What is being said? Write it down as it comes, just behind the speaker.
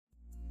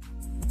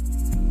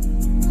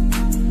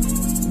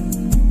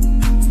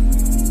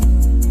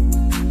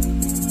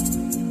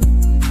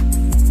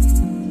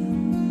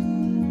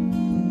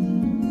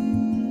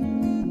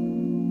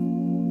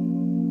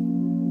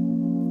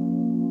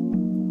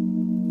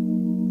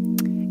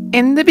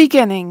In the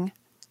beginning,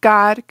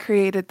 God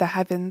created the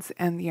heavens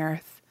and the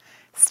earth.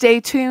 Stay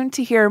tuned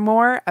to hear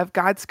more of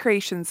God's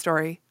creation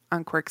story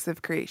on Quirks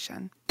of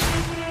Creation.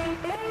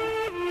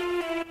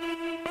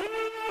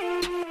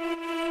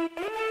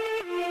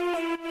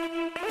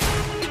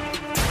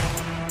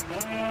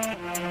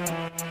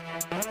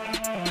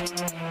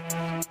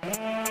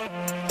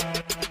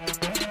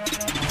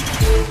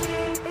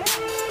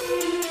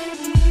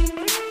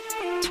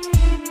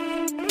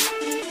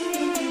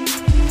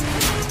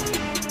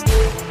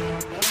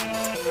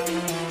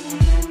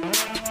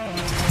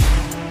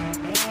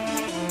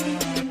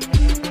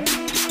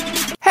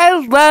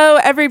 Hello,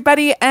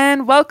 everybody,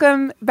 and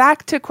welcome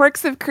back to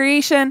Quirks of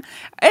Creation.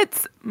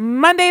 It's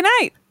Monday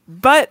night,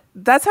 but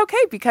that's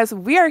okay because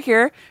we are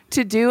here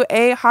to do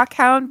a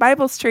Hawkhound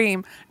Bible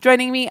stream.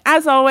 Joining me,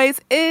 as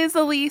always, is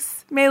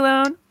Elise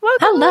Malone.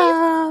 Welcome.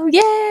 Hello. Elise.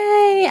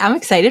 Yay. I'm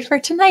excited for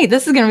tonight.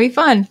 This is going to be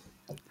fun.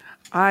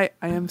 I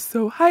am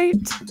so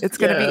hyped. It's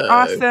going to be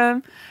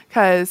awesome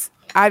because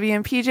Abby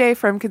and PJ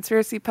from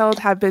Conspiracy Pilled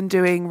have been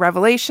doing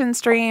Revelation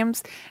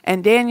streams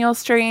and Daniel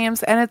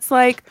streams, and it's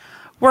like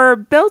we're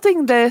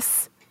building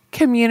this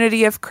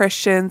community of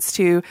Christians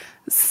to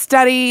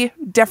study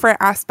different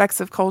aspects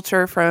of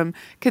culture, from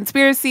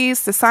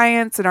conspiracies to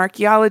science and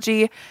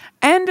archaeology.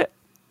 And,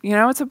 you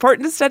know, it's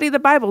important to study the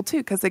Bible too,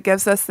 because it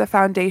gives us the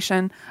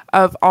foundation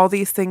of all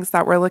these things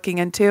that we're looking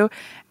into.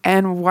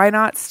 And why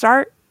not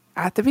start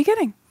at the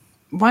beginning?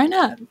 Why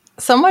not?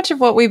 So much of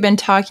what we've been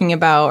talking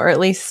about, or at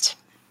least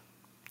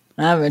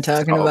I've been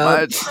talking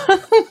about,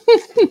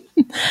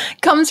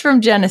 comes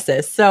from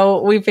Genesis.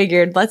 So we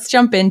figured, let's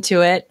jump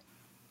into it.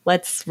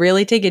 Let's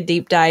really take a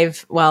deep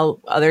dive, while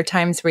other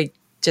times we're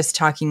just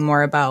talking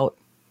more about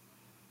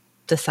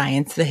the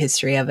science, the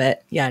history of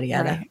it, yada,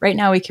 yada. Right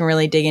now we can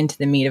really dig into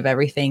the meat of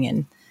everything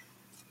and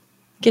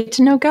get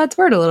to know God's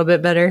word a little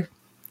bit better.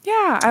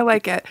 Yeah, I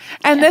like it.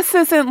 And this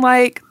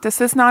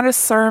is not a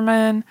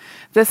sermon.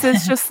 This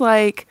is just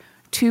like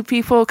two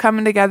people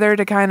coming together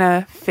to kind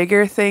of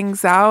figure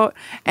things out.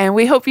 And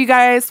we hope you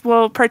guys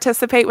will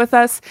participate with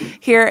us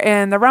here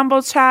in the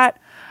Rumble chat.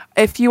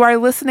 If you are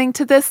listening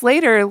to this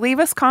later, leave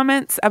us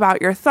comments about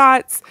your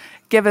thoughts.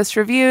 Give us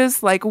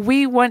reviews. Like,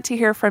 we want to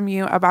hear from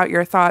you about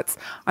your thoughts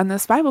on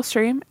this Bible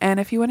stream, and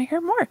if you want to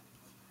hear more.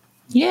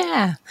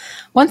 Yeah.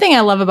 One thing I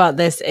love about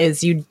this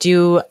is we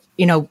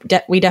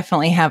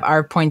definitely have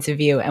our points of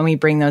view and we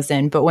bring those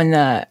in. But when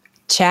the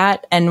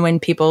chat and when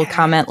people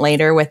comment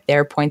later with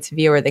their points of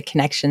view or the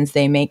connections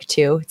they make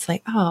too, it's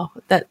like, I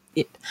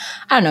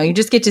don't know, you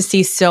just get to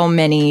see so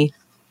many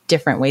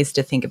different ways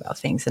to think about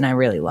things. And I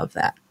really love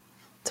that.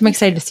 So I'm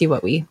excited to see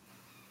what we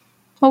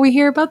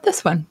hear about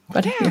this one.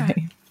 But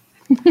anyway.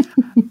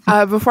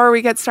 Before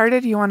we get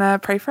started, you want to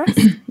pray for us?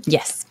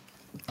 Yes.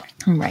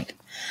 All right.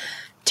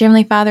 Dear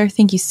Heavenly Father,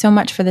 thank you so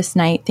much for this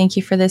night. Thank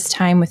you for this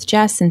time with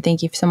Jess, and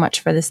thank you so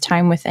much for this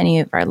time with any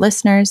of our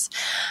listeners.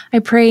 I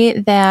pray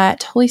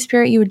that, Holy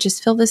Spirit, you would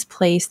just fill this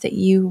place, that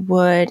you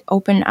would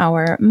open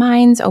our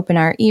minds, open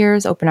our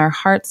ears, open our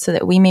hearts so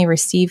that we may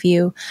receive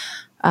you.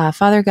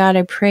 Father God,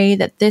 I pray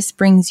that this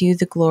brings you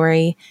the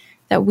glory,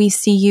 that we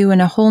see you in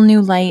a whole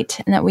new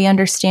light, and that we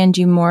understand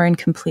you more and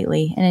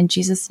completely. And in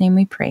Jesus' name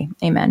we pray.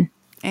 Amen.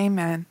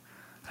 Amen.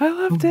 I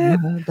loved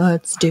it.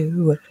 Let's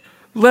do it.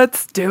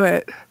 Let's do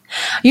it.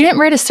 You didn't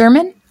write a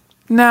sermon?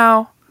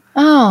 No.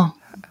 Oh,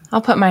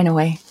 I'll put mine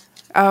away.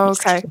 Oh,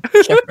 okay.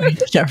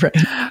 Yeah,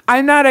 right.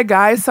 I'm not a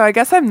guy, so I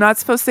guess I'm not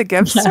supposed to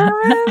give sermons.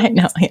 I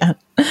know, yeah.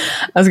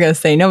 I was going to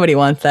say, nobody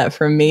wants that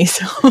from me,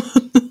 so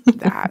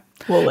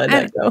we'll let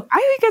that go.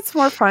 I think it's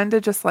more fun to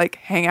just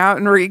hang out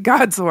and read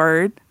God's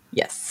word.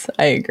 Yes,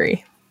 I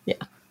agree. Yeah.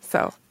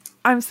 So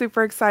I'm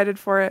super excited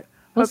for it.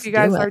 Let's Hope you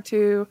guys are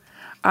too.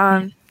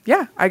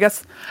 Yeah, I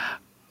guess.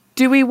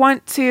 Do we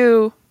want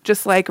to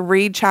just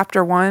read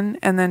chapter 1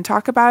 and then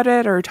talk about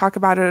it, or talk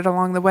about it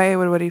along the way?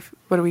 What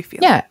do we feel?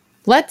 Yeah,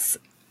 I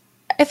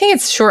think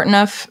it's short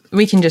enough.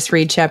 We can just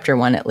read chapter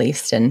 1 at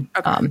least and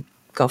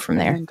go from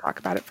there. And talk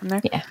about it from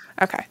there? Yeah.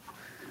 Okay.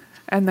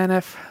 And then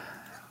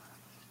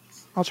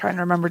I'll try and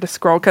remember to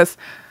scroll, because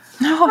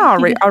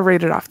I'll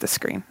read it off the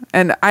screen.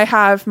 And I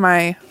have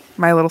my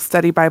little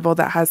study Bible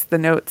that has the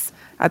notes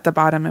at the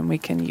bottom, and we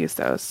can use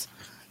those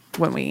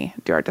when we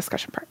do our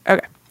discussion part.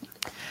 Okay.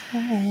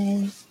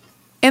 Hey.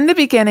 In the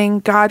beginning,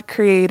 God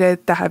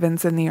created the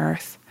heavens and the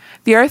earth.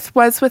 The earth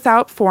was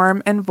without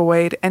form and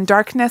void, and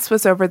darkness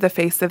was over the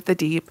face of the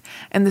deep,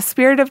 and the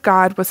Spirit of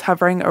God was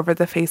hovering over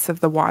the face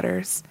of the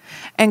waters.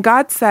 And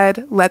God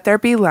said, "Let there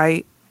be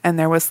light," and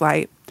there was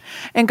light.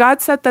 And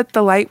God said that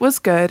the light was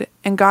good,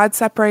 and God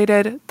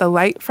separated the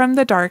light from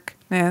the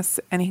darkness,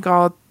 and he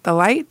called the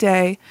light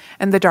day,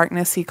 and the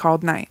darkness he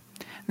called night.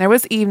 And there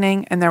was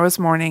evening, and there was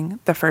morning,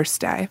 the first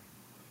day.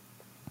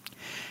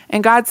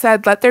 And God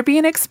said, "Let there be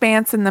an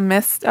expanse in the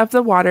midst of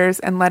the waters,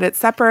 and let it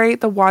separate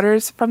the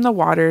waters from the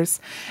waters."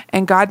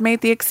 And God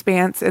made the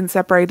expanse and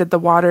separated the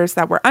waters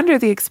that were under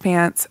the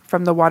expanse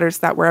from the waters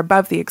that were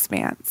above the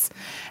expanse.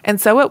 And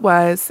so it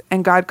was,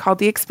 and God called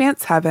the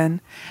expanse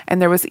heaven,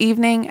 and there was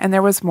evening and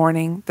there was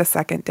morning the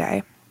second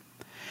day.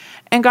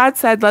 And God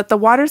said, "Let the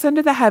waters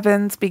under the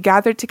heavens be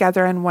gathered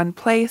together in one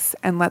place,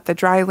 and let the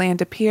dry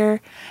land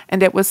appear."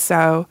 And it was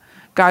so.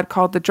 God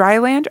called the dry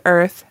land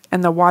earth,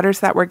 and the waters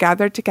that were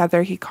gathered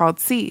together he called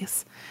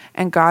seas.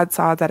 And God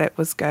saw that it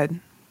was good.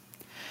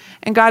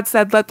 And God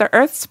said, "Let the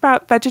earth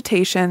sprout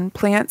vegetation,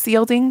 plants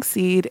yielding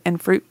seed,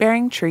 and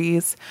fruit-bearing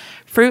trees,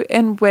 fruit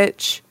in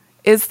which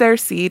is their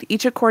seed,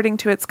 each according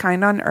to its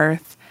kind on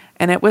earth."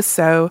 And it was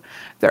so.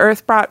 The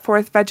earth brought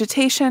forth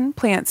vegetation,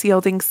 plants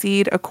yielding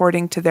seed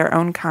according to their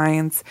own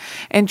kinds,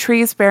 and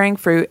trees bearing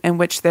fruit in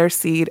which their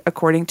seed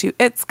according to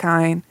its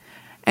kind.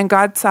 And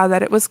God saw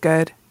that it was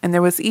good. And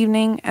there was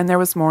evening, and there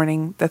was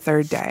morning, the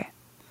third day.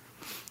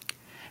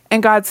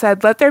 And God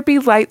said, "Let there be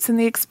lights in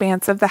the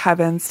expanse of the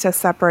heavens to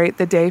separate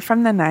the day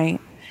from the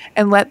night,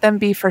 and let them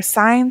be for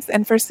signs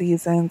and for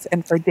seasons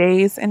and for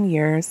days and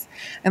years,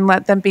 and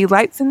let them be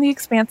lights in the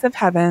expanse of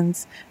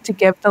heavens to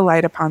give the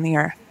light upon the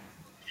earth."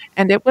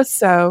 And it was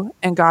so,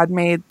 and God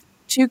made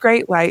two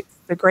great lights,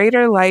 the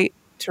greater light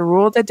to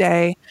rule the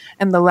day,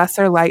 and the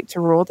lesser light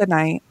to rule the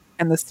night,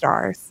 and the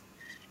stars.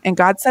 And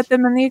God set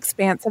them in the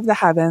expanse of the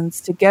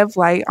heavens to give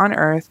light on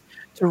earth,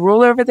 to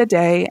rule over the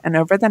day and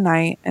over the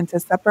night, and to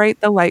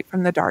separate the light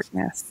from the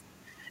darkness.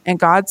 And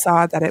God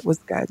saw that it was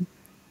good.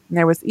 And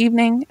there was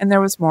evening, and there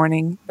was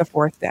morning, the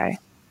fourth day.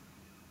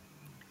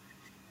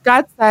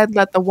 God said,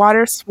 "Let the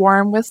water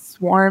swarm with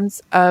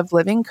swarms of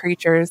living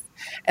creatures,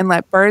 and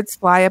let birds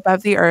fly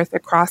above the earth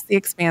across the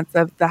expanse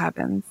of the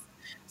heavens."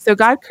 So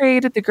God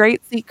created the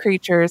great sea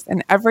creatures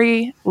and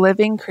every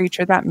living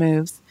creature that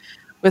moves,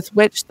 with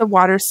which the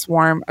waters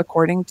swarm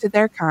according to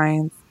their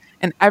kinds,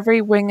 and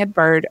every winged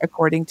bird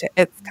according to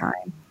its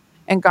kind.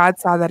 And God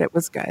saw that it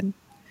was good.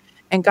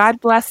 And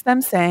God blessed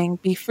them, saying,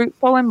 "Be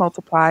fruitful and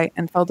multiply,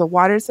 and fill the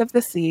waters of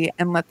the sea,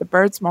 and let the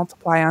birds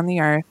multiply on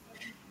the earth."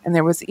 And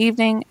there was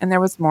evening, and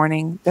there was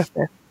morning, the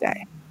fifth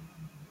day.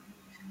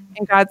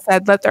 And God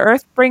said, "Let the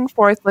earth bring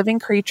forth living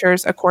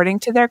creatures according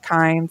to their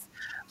kinds,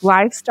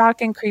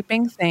 livestock and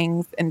creeping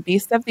things, and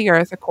beasts of the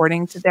earth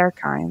according to their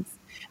kinds."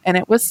 And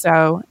it was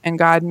so. And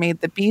God made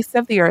the beasts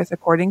of the earth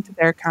according to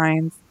their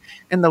kinds,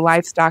 and the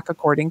livestock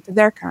according to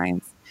their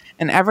kinds,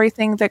 and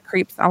everything that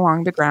creeps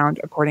along the ground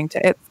according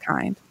to its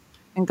kind.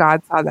 And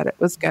God saw that it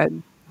was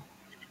good.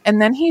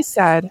 And then he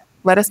said,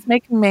 "Let us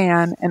make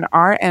man in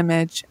our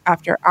image,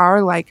 after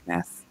our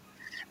likeness,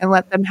 and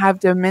let them have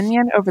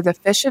dominion over the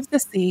fish of the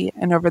sea,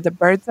 and over the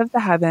birds of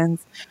the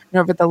heavens,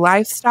 and over the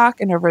livestock,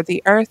 and over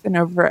the earth, and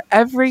over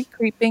every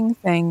creeping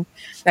thing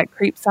that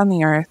creeps on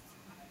the earth."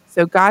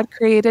 So God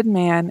created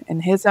man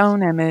in his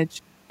own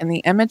image. In the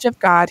image of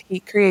God he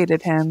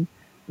created him.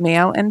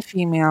 Male and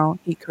female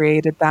he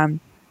created them.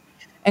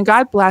 And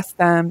God blessed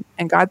them,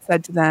 and God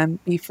said to them,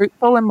 "Be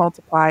fruitful and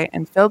multiply,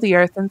 and fill the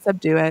earth and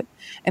subdue it,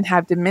 and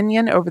have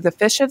dominion over the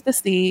fish of the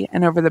sea,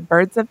 and over the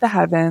birds of the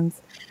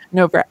heavens, and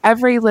over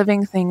every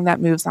living thing that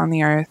moves on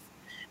the earth."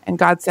 And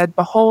God said,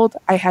 "Behold,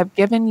 I have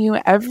given you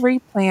every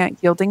plant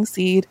yielding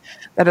seed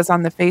that is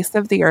on the face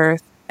of the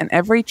earth, and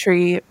every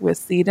tree with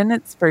seed in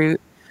its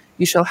fruit.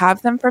 You shall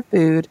have them for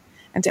food,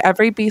 and to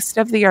every beast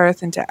of the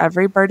earth, and to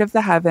every bird of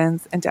the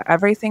heavens, and to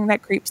everything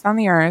that creeps on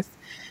the earth,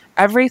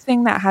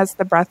 everything that has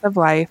the breath of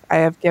life, I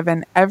have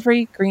given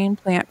every green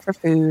plant for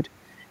food."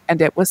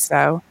 And it was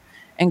so.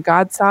 And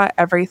God saw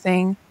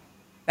everything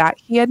that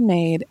he had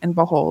made, and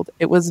behold,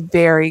 it was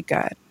very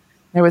good.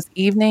 There was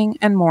evening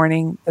and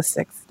morning, the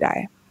sixth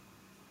day.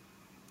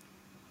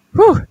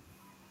 Whew.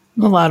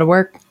 A lot of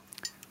work.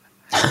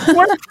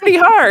 Worked pretty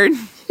hard.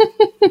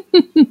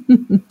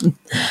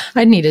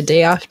 I'd need a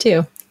day off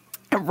too.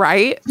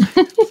 Right?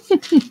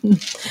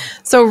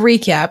 So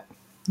recap,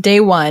 day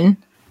one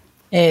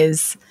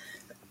is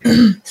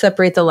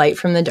separate the light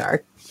from the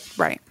dark.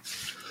 Right.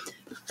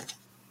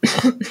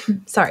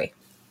 Sorry,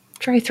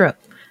 dry throat.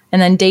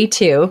 And then day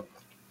two,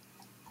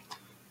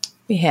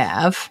 we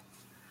have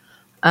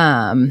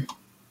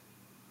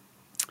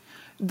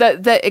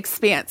The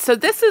expanse. So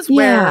this is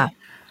where,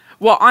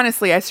 well,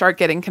 honestly, I start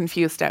getting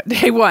confused at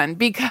day one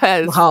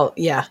because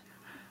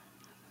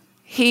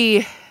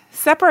he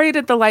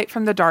separated the light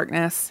from the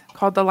darkness,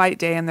 called the light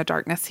day, and the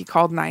darkness he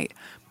called night.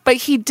 But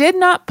he did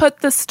not put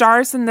the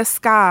stars in the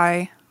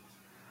sky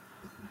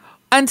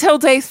until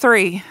day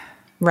 3.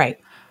 Right.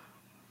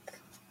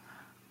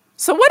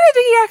 So what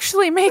did he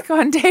actually make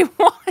on day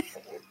 1?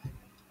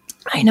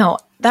 I know.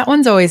 That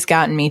one's always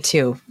gotten me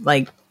too.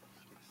 Like,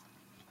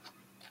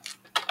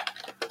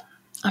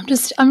 I'm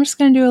just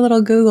going to do a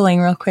little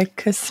Googling real quick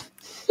because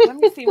Let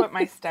me see what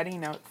my study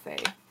notes say.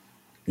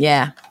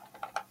 Yeah.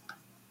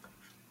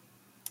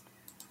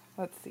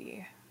 Let's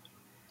see.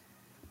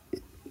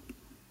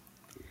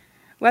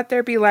 Let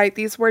there be light.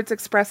 These words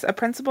express a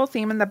principal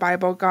theme in the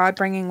Bible, God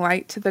bringing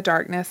light to the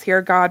darkness.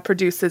 Here, God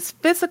produces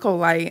physical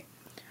light.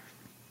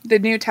 The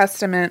New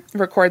Testament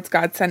records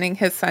God sending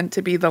his son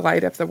to be the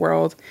light of the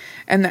world.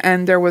 In the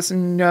end, there was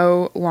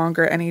no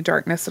longer any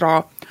darkness at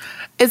all.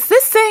 Is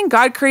this saying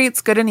God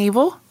creates good and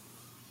evil?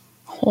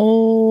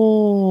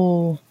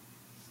 Oh,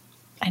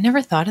 I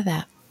never thought of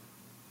that.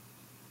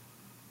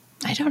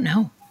 I don't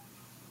know.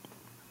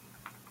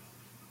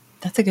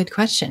 That's a good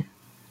question.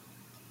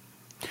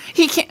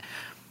 He can't.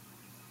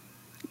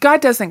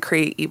 God doesn't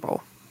create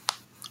evil.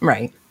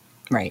 Right.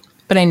 Right.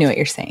 But I knew what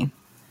you're saying.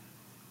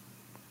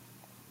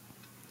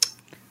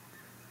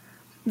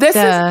 This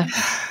is.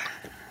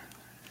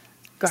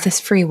 Go Is ahead. this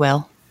free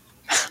will?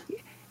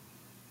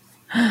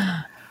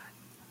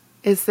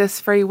 Is this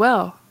free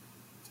will?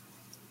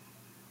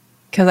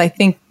 Because I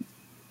think,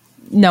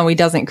 no, he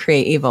doesn't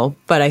create evil,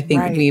 but I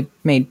think Right. we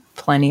made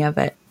plenty of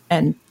it.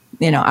 And,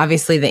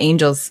 obviously the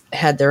angels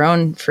had their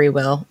own free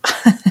will.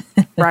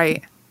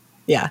 Right.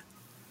 Yeah.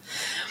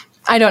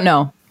 I don't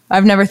know.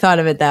 I've never thought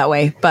of it that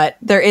way, but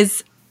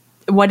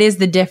what is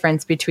the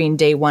difference between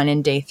day 1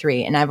 and day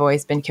 3? And I've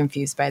always been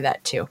confused by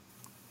that too.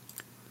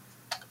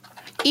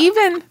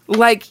 Even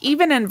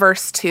in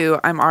verse 2,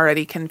 I'm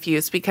already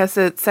confused because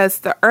it says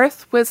the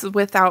earth was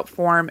without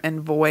form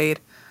and void,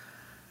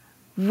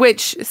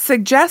 which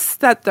suggests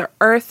that the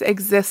earth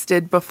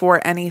existed before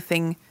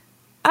anything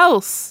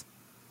else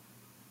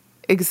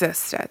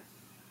existed.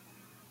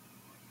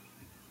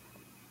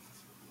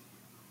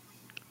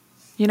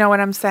 You know what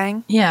I'm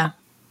saying? Yeah.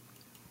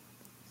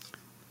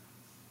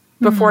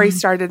 Before he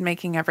started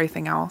making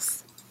everything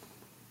else.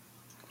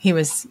 He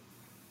was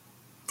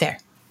there,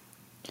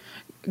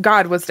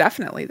 God was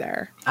definitely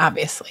there.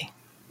 obviously.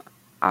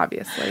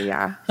 Obviously,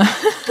 yeah.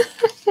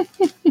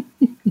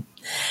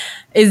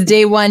 Is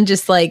day 1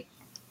 just like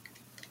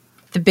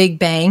the Big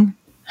Bang?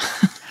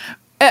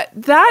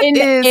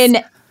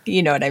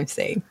 You know what I'm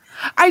saying?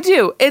 I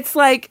do. It's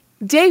like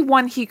day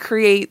 1, he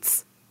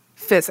creates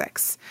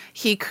physics.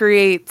 He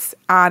creates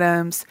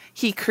atoms.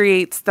 He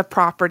creates the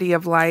property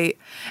of light.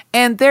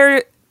 And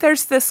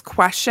there's this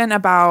question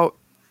about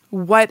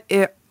what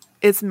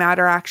is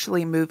matter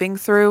actually moving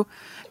through,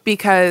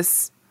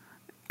 because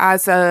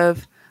as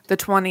of the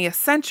 20th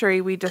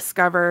century, we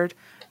discovered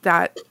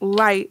that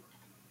light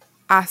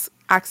acts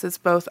as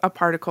both a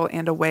particle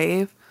and a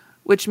wave,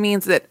 which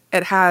means that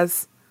it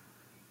has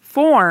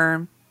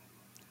form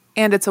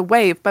and it's a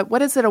wave. But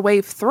what is it a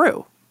wave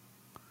through?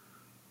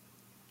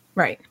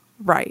 Right.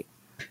 Right.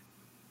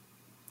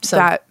 So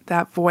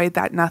That void,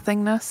 that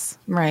nothingness.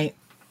 right.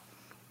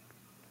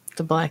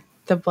 The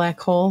black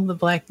hole,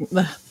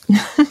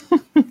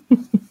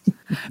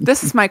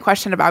 This is my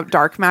question about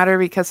dark matter,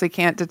 because we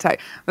can't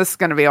detect. This is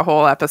going to be a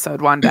whole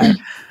episode one day.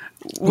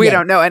 We Yeah.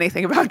 don't know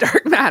anything about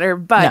dark matter,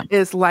 but No.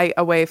 is light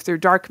a wave through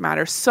dark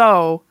matter?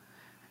 So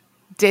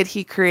did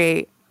he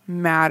create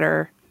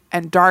matter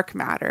and dark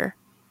matter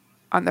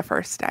on the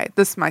first day?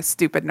 This is my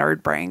stupid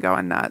nerd brain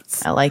going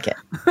nuts. I like it.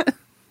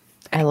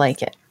 I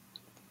like it.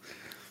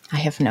 I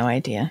have no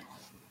idea.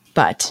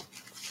 But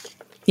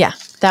yeah,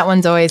 that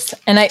one's always,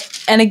 and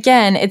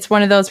again, it's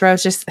one of those where I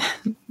was just,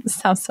 this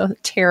sounds so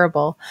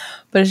terrible,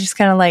 but it's just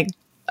kind of like,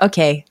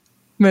 okay,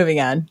 moving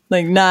on.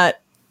 Like not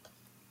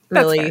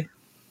That's really fair.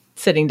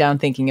 sitting down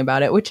thinking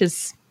about it, which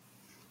is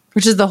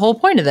the whole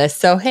point of this.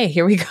 So, hey,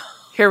 here we go.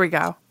 Here we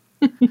go.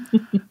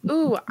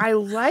 Ooh, I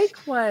like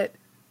what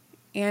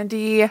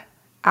Andy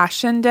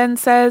Ashenden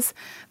says.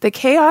 The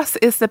chaos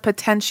is the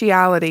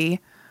potentiality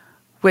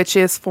which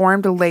is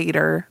formed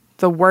later.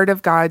 The word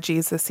of God,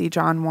 Jesus, see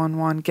John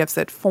 1:1, gives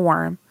it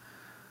form.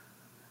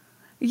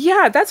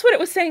 Yeah, that's what it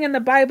was saying in the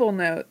Bible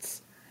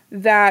notes,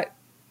 that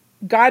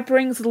God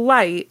brings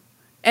light,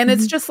 and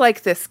it's just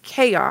like this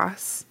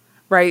chaos,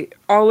 right?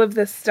 All of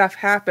this stuff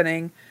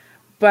happening,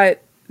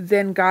 but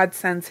then God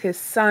sends his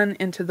son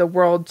into the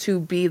world to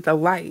be the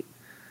light,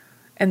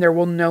 and there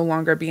will no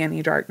longer be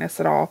any darkness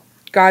at all.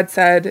 God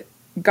said it,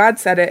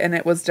 and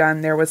it was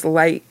done. There was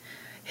light.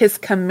 His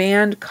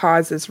command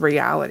causes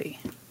reality.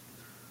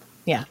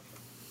 Yeah.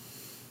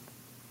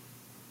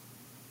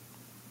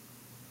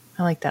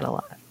 I like that a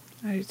lot.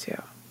 I do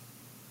too.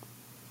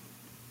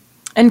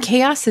 And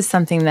chaos is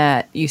something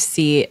that you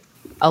see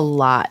a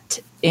lot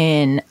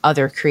in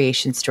other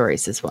creation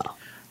stories as well.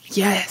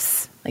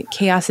 Yes. Like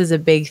chaos is a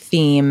big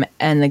theme,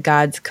 and the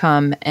gods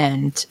come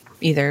and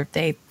either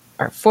they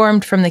are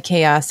formed from the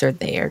chaos or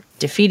they are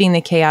defeating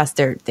the chaos.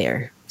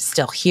 They're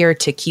still here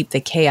to keep the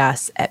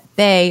chaos at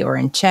bay or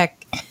in check.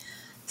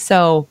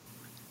 So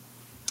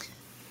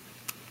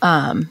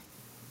I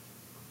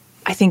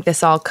think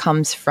this all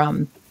comes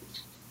from,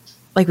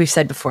 like we've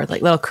said before,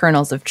 like little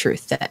kernels of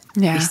truth that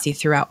Yeah. we see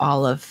throughout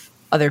all of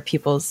other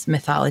people's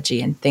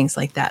mythology and things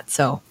like that.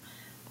 So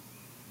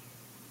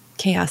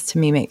chaos to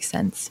me makes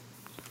sense.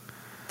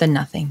 The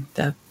nothing,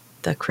 the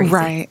crazy.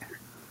 Right.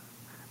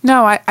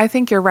 No, I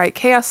think you're right.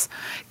 Chaos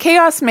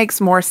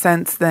makes more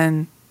sense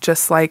than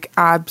just like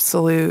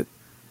absolute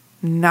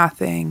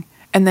nothing.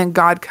 And then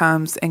God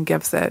comes and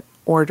gives it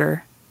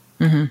order.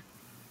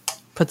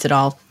 Puts it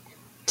all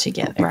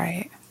together.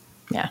 Right.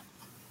 Yeah.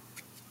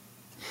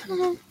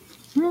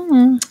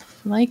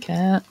 Like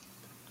it.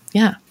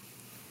 Yeah.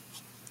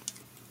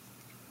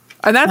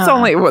 And that's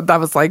that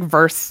was like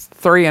verse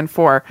 3 and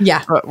 4.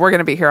 Yeah. But we're going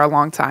to be here a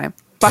long time.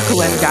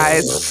 Buckle in,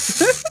 guys.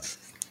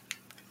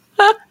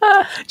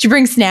 Did you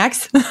bring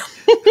snacks?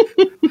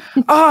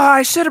 Oh,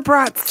 I should have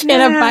brought snacks.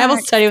 In a Bible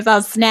study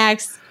without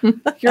snacks.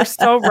 You're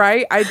so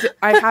right. I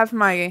have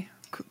my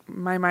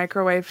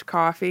microwaved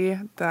coffee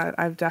that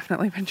I've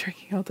definitely been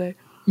drinking all day.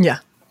 Yeah.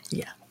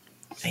 Yeah,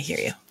 I hear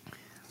you.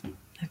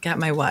 I've got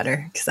my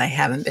water because I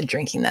haven't been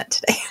drinking that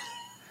today.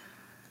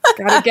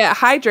 Gotta get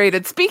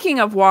hydrated. Speaking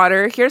of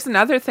water, here's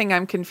another thing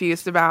I'm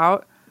confused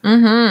about.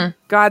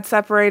 God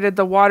separated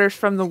the waters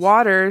from the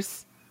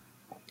waters.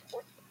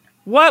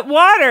 What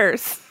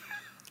waters?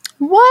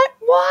 What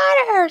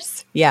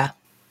waters? Yeah.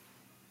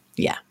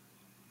 Yeah.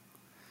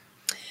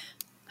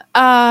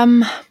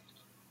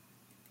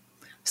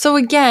 So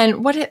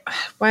again, why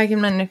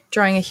am I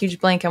drawing a huge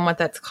blank on what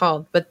that's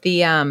called? But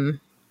the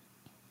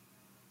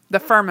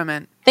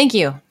firmament. Thank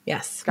you.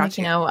 Yes.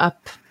 Gotcha.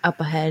 Up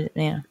ahead.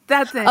 Yeah.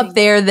 That's it. Up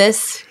there,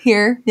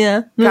 here.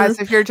 Yeah. Guys,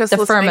 if you're just The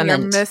listening,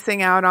 firmament. you're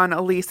missing out on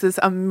Elise's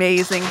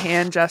amazing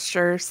hand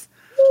gestures.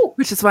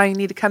 Which is why you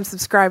need to come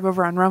subscribe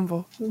over on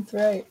Rumble. That's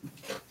right.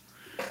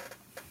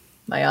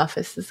 My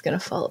office is going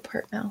to fall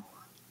apart now.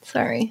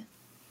 Sorry.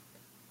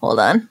 Hold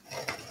on.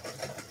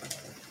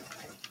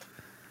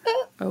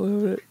 I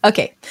love it.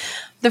 Okay.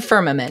 The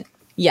firmament.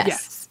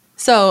 Yes.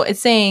 So it's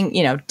saying,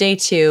 day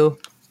 2,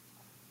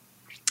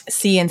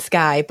 sea and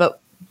sky, but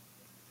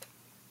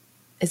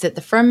is it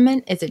the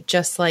firmament? Is it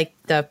just like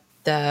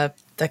the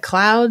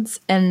clouds?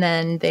 And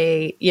then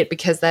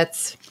because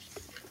that's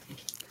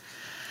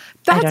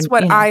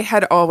what I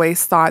had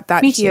always thought,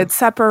 that Me he too. had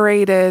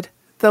separated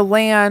the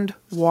land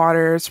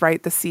waters,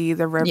 right? The sea,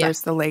 the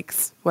rivers, the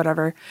lakes,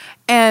 whatever.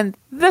 And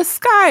the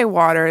sky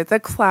water, the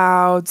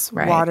clouds,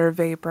 water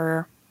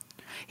vapor.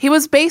 He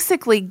was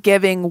basically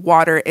giving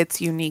water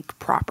its unique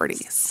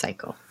properties.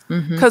 Cycle.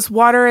 Because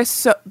water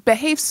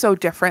behaves so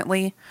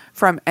differently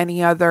from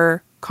any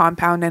other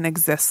compound in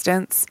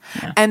existence.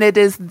 Yeah. And it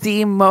is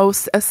the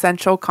most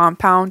essential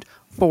compound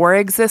for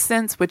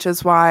existence, which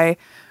is why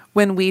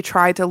when we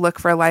try to look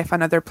for life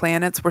on other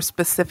planets, we're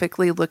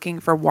specifically looking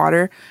for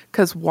water,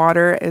 because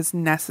water is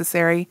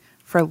necessary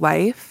for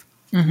life.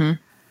 And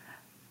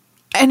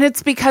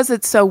it's because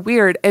it's so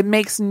weird. It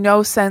makes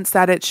no sense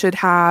that it should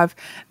have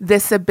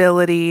this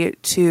ability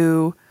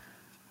to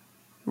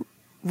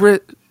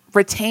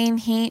retain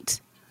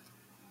heat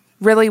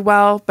really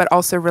well, but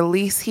also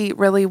release heat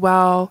really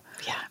well.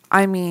 Yeah.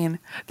 I mean,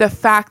 the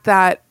fact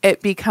that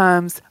it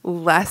becomes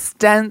less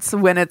dense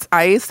when it's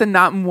ice and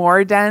not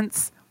more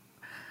dense,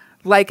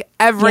 like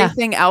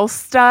everything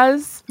else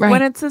does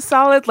when it's a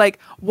solid. Like,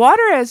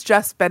 water is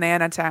just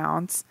banana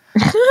towns.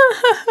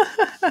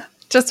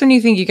 Just when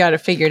you think you got it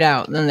figured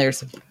out, then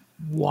there's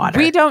water.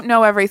 We don't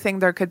know everything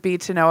there could be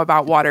to know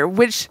about water,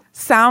 which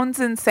sounds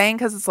insane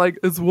because it's like,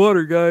 it's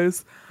water,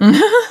 guys.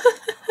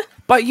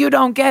 But you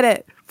don't get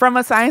it. From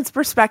a science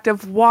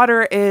perspective,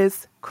 water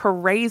is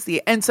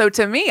crazy. And so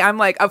to me, I'm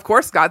like, of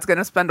course God's going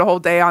to spend a whole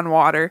day on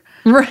water.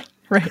 Right.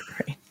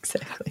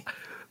 Exactly.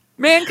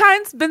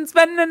 Mankind's been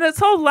spending its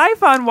whole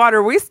life on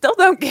water. We still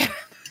don't get it.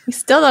 We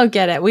still don't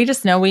get it. We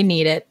just know we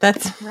need it.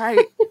 That's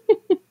right.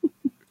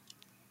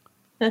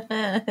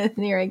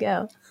 There I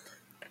go.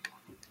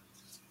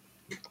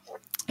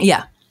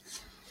 Yeah.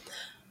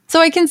 So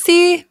I can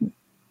see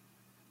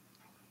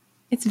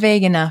it's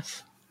vague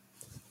enough.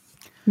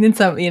 Then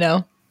some,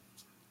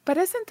 But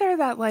isn't there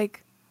that,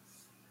 like,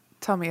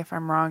 tell me if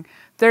I'm wrong,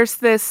 there's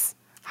this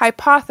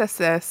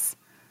hypothesis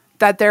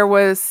that there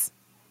was,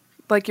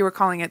 like you were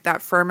calling it,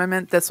 that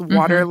firmament, this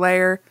water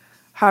layer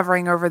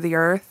hovering over the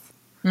earth?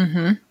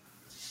 What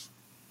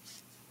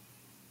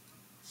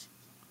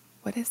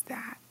is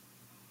that?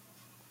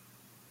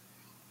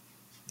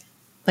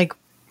 Like,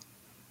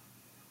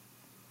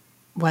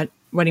 what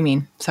do you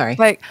mean? Sorry.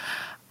 Like,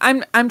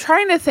 I'm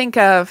trying to think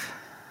of,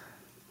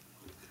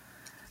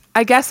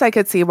 I guess I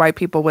could see why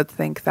people would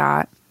think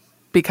that,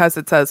 because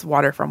it says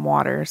water from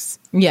waters.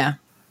 Yeah.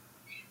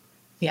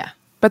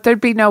 But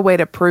there'd be no way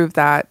to prove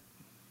that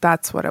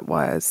that's what it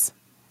was.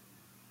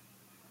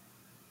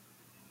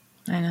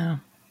 I know.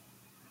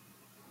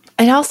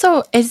 It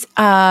also is,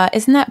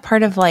 isn't that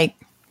part of like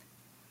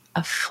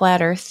a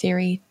flat earth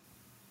theory?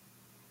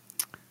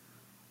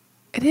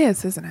 It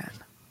is, isn't it?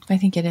 I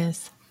think it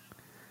is.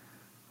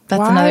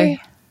 That's another.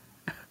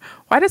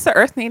 Why does the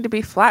earth need to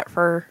be flat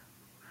for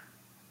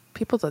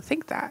people to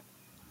think that?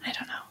 I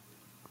don't know.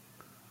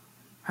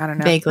 I don't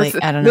know. Vaguely,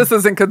 I don't know. This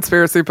isn't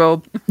conspiracy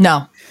build.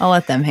 No, I'll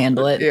let them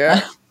handle it.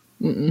 Yeah.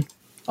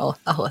 I'll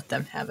let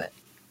them have it.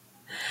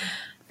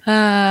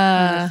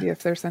 Let me see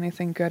if there's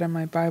anything good in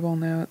my Bible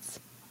notes.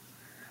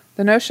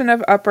 The notion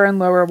of upper and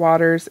lower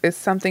waters is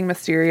something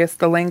mysterious.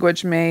 The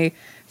language may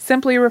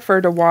simply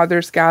refer to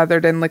waters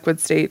gathered in liquid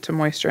state to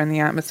moisture in the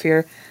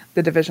atmosphere.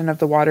 The division of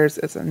the waters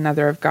is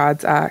another of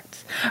God's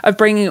acts of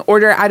bringing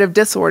order out of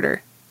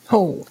disorder.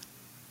 Oh,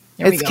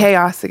 it's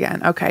chaos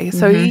again. Okay,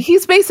 so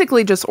he's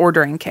basically just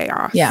ordering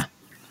chaos. Yeah.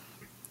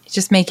 He's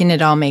just making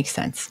it all make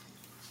sense.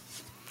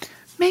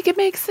 Make it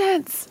make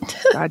sense.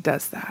 God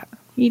does that.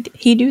 He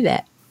do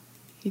that.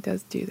 He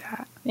does do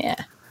that.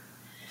 Yeah.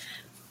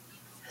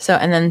 So,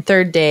 and then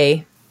third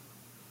day,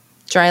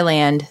 dry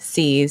land,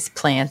 seas,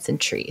 plants, and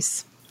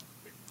trees.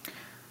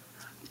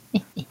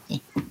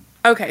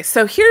 Okay,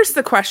 so here's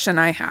the question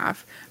I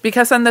have.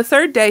 Because on the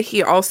third day,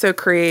 he also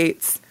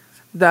creates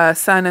the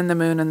sun and the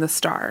moon and the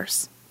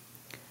stars.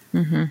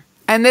 And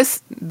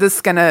this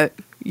is going to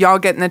Y'all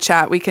get in the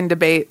chat. We can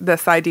debate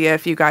this idea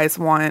if you guys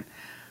want.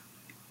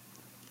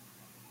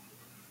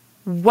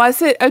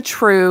 Was it a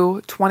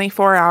true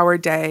 24-hour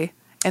day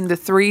and the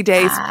 3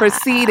 days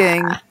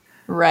preceding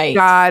Right.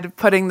 God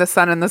putting the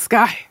sun in the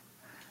sky?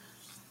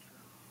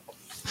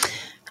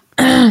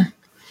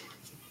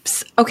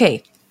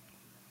 Okay.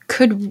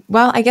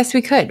 I guess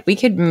we could. We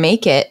could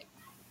make it.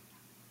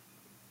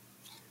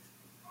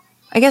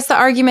 I guess the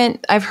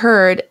argument I've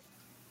heard,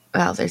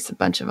 well, there's a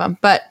bunch of them,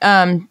 but,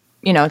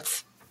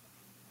 it's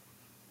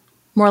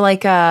more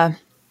like a,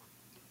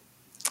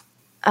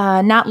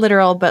 not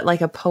literal, but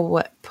like a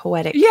poetic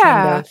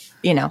kind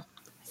of,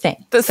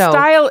 thing. The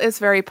style is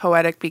very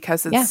poetic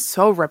because it's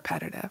so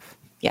repetitive.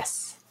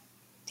 Yes.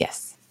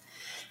 Yes.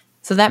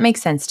 So that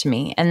makes sense to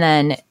me. And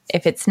then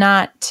if it's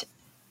not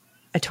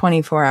a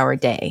 24-hour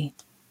day,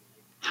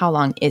 how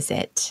long is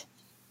it?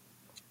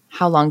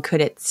 How long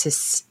could it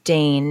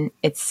sustain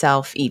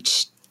itself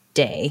each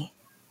day?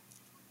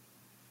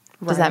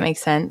 Right. Does that make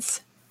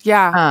sense?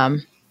 Yeah.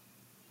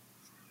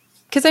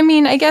 Because,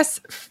 I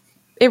guess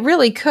it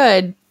really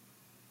could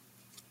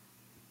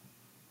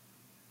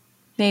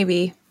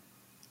maybe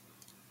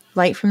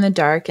light from the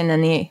dark, and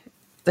then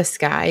the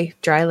sky,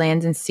 dry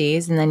lands and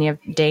seas, and then you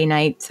have day,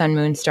 night, sun,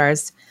 moon,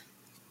 stars.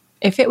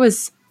 If it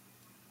was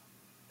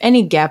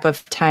any gap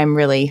of time,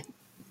 really.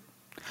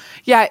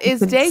 Yeah, is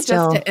day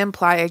just to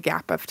imply a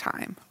gap of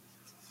time?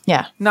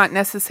 Yeah. Not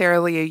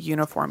necessarily a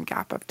uniform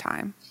gap of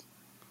time.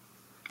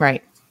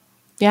 Right.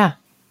 Yeah.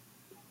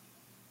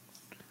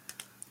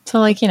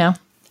 So,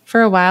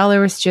 for a while there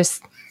was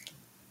just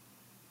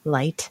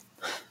light.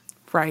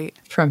 Right.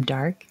 From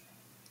dark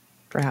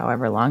for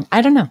however long.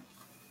 I don't know.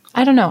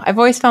 I've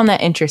always found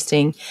that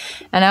interesting.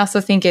 And I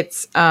also think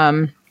it's,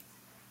 of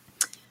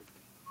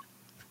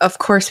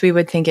course we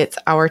would think it's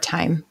our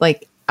time,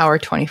 like our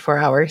 24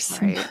 hours.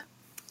 Right.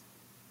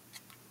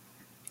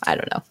 I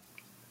don't know.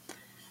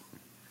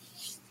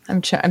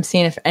 I'm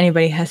seeing if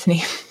anybody has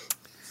any.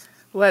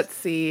 Let's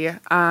see.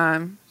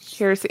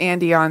 Here's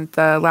Andy on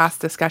the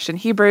last discussion.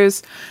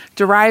 Hebrews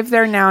derive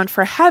their noun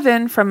for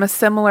heaven from a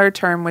similar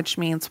term which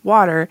means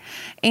water.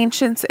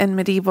 Ancients and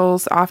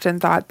medievals often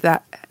thought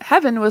that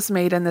heaven was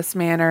made in this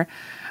manner,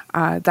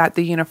 that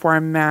the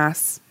uniform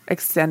mass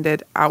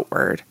extended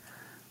outward.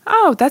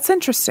 Oh, that's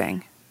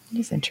interesting. It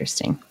is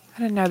interesting.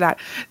 I didn't know that.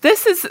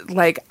 This is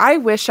I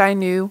wish I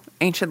knew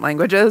ancient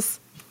languages.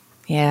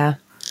 Yeah.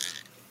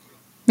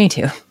 Me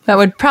too. That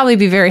would probably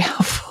be very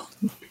helpful.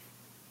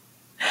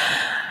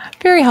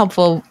 Very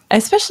helpful,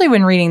 especially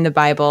when reading the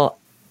Bible,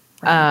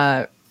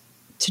 to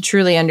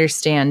truly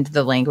understand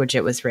the language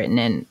it was written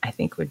in, I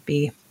think would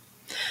be.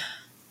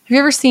 Have you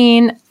ever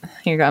seen,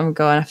 here you go, I'm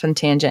going off on a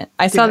tangent.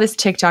 I saw this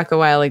TikTok a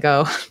while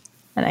ago,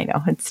 and I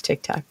know it's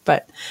TikTok,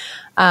 but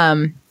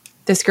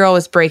this girl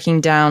was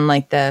breaking down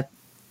the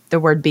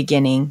word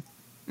beginning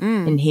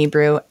in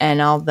Hebrew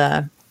and all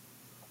the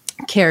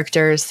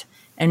characters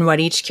and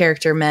what each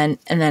character meant.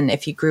 And then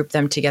if you group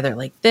them together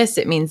like this,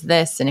 it means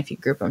this. And if you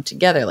group them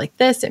together like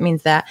this, it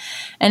means that.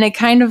 And it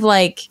kind of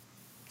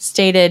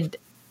stated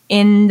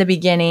in the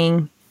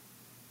beginning,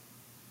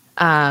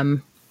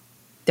 there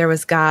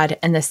was God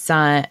and the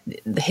Son,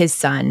 his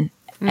Son.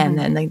 Mm-hmm. And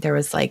then there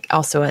was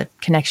also a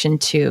connection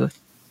to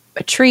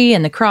a tree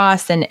and the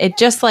cross. And it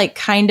just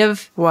kind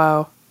of,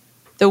 wow.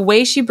 The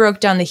way she broke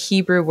down the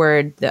Hebrew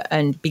word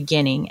and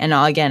beginning and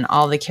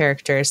all the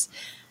characters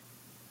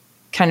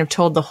kind of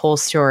told the whole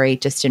story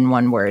just in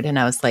one word. And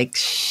I was like,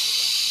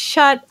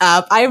 shut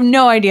up. I have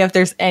no idea if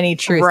there's any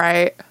truth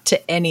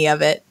to any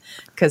of it.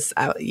 Because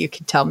you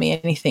could tell me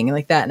anything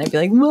like that. And I'd be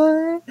like,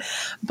 what?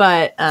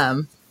 But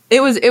it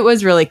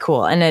was really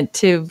cool. And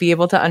to be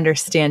able to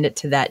understand it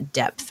to that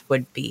depth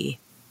would be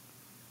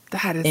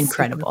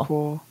incredible. Super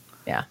cool.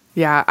 Yeah.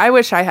 Yeah. I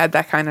wish I had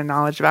that kind of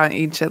knowledge about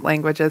ancient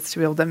languages to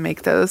be able to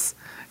make those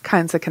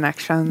kinds of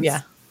connections.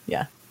 Yeah.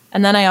 Yeah.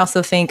 And then I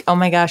also think, oh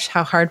my gosh,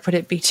 how hard would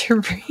it be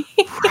to read?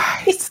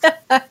 Right.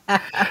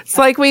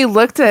 It's we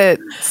looked at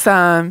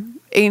some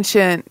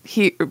ancient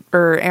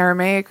or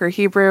Aramaic or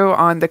Hebrew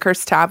on the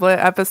Cursed Tablet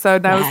episode,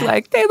 and I was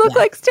like, they look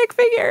like stick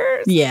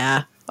figures.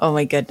 Yeah. Oh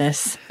my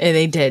goodness. And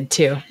they did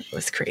too. It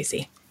was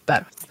crazy.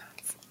 But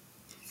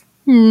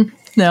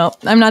no,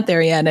 I'm not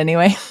there yet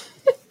anyway.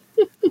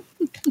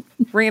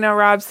 Reno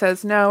Rob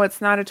says, no,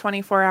 it's not a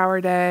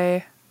 24-hour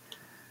day.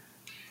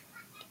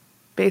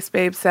 Base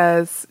Babe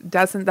says,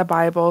 doesn't the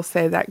Bible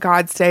say that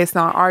God's day is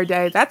not our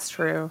day? That's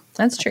true.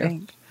 That's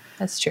true.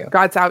 That's true.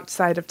 God's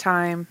outside of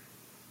time.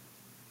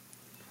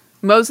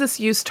 Moses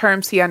used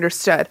terms he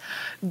understood.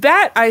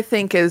 That, I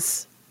think,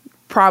 is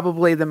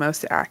probably the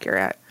most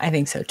accurate. I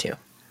think so, too.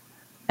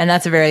 And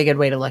that's a very good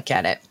way to look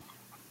at it.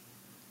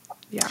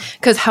 Yeah.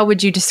 Because how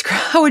would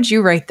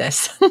you write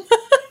this?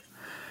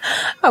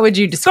 How would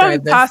you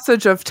describe this? Some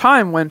passage of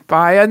time went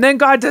by, and then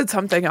God did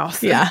something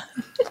else. Yeah.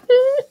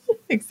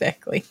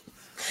 Exactly.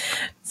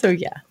 So,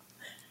 yeah.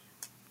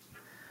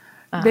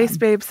 Base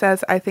Babe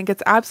says, I think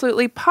it's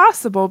absolutely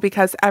possible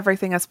because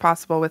everything is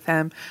possible with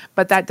him,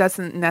 but that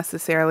doesn't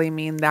necessarily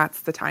mean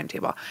that's the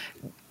timetable.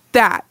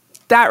 That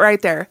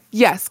right there.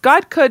 Yes,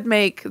 God could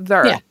make the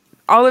earth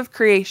all of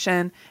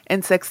creation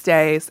in 6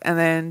 days and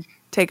then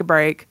take a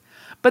break.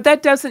 But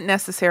that doesn't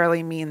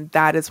necessarily mean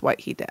that is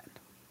what he did.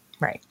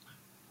 Right.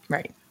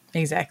 Right.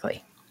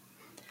 Exactly.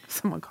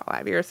 Someone call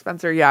Abby or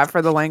Spencer. Yeah,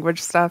 for the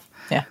language stuff.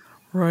 Yeah.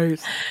 Right.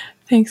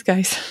 Thanks,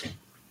 guys.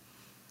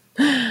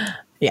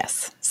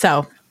 Yes.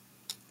 So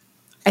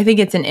I think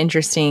it's an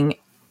interesting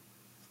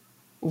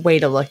way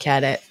to look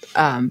at it.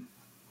 And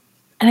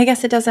I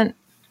guess it doesn't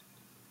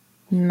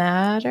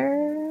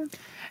matter.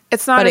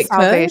 It's not a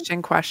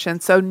salvation question.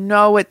 So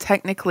no, it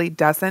technically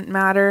doesn't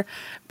matter.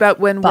 But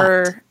when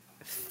we're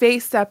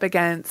faced up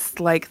against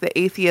like the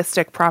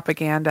atheistic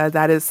propaganda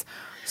that is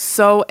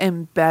so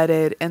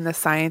embedded in the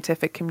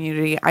scientific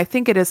community, I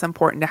think it is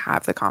important to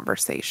have the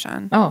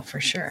conversation. Oh, for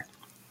sure.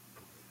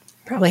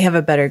 Probably have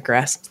a better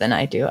grasp than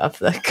I do of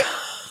the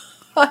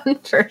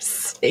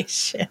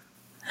conversation.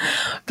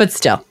 But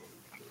still.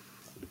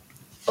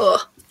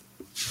 Ugh.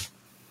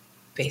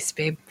 Base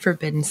Babe,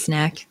 forbidden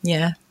snack.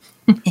 Yeah.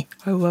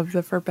 I love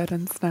the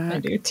forbidden snack. I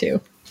do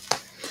too.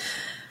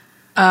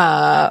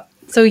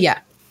 So yeah,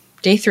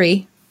 day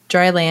 3,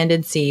 dry land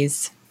and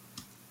seas.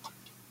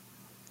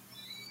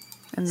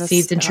 And the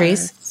seeds and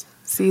trees.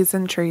 Seeds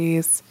and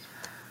trees.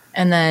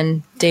 And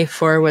then day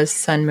 4 was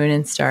sun, moon,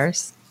 and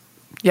stars.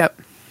 Yep.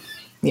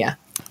 Yeah.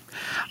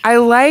 I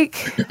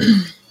like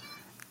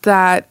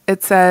that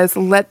it says,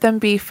 let them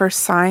be for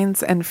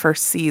signs and for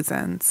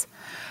seasons.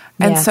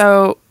 And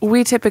so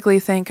we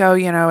typically think, oh,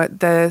 you know,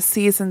 the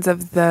seasons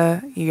of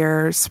the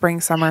year, spring,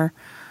 summer,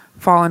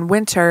 fall, and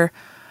winter.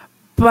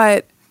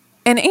 But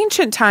in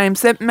ancient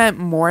times, it meant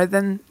more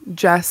than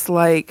just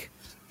like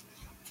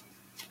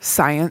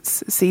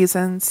science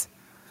seasons.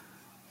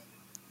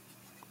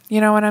 You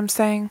know what I'm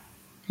saying?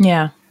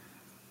 Yeah.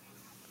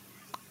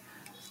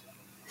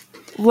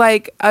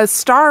 Like a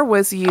star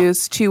was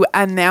used to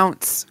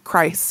announce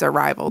Christ's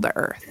arrival to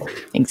earth.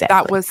 Exactly.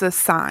 That was a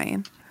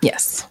sign.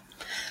 Yes.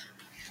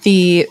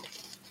 The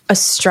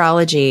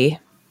astrology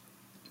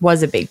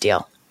was a big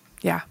deal.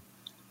 Yeah.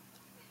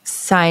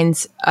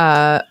 Signs,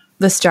 the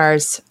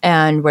stars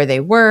and where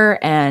they were.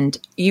 And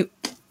you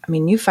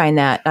find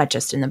that not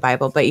just in the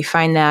Bible, but you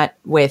find that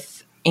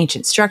with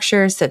ancient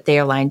structures that they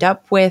are lined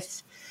up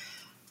with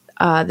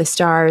the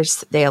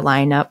stars. They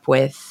align up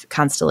with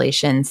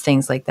constellations,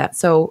 things like that.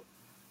 So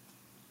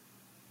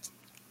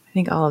I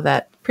think all of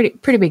that,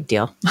 pretty big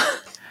deal.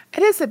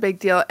 It is a big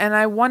deal. And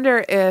I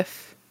wonder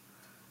if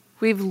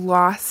we've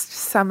lost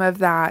some of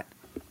that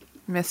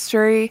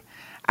mystery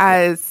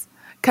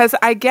because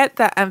I get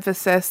the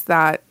emphasis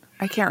that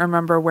I can't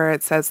remember where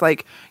it says,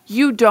 like,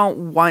 you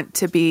don't want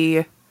to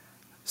be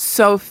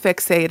so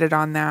fixated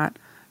on that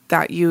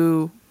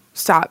you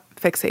stop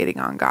fixating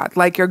on God.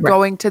 Like you're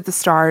going to the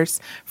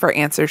stars for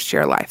answers to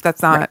your life.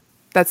 That's not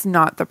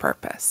the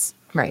purpose.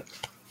 Right.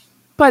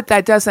 But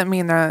that doesn't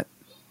mean that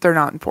they're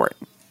not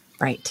important.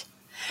 Right.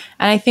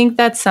 And I think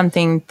that's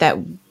something that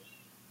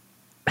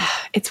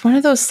it's one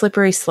of those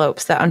slippery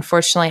slopes that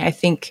unfortunately I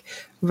think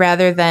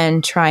rather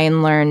than try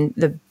and learn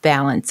the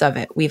balance of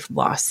it, we've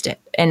lost it.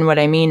 And what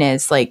I mean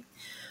is like,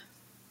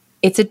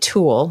 it's a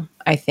tool,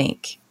 I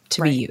think,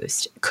 to be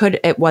used.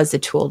 It was a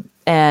tool.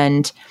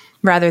 And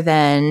rather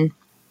than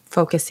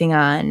focusing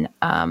on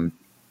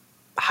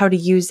how to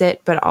use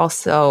it, but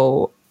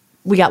also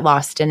we got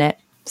lost in it.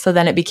 So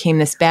then it became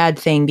this bad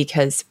thing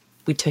because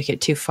we took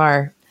it too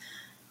far.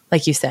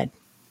 Like you said,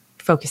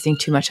 focusing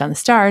too much on the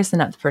stars and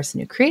not the person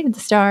who created the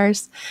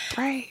stars.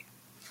 Right.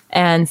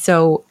 And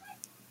so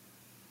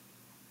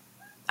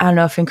I don't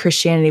know if in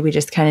Christianity we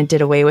just kind of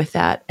did away with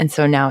that. And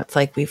so now it's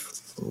like we've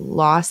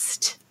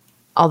lost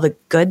all the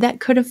good that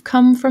could have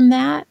come from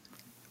that.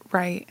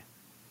 Right.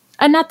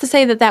 And not to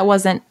say that that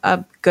wasn't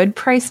a good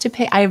price to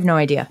pay. I have no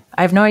idea.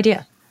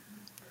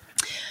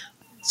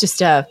 It's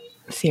just a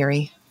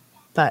theory.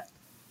 But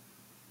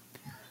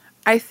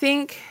I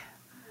think,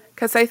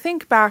 because I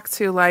think back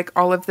to like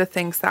all of the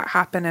things that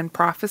happen in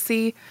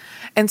prophecy.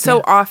 And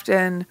so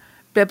often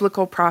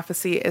biblical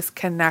prophecy is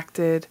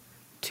connected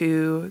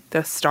to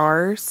the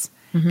stars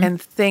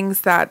and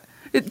things that,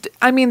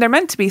 they're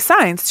meant to be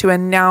signs to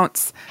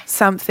announce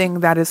something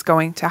that is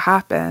going to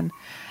happen.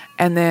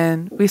 And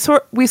then we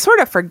sort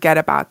of forget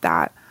about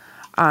that.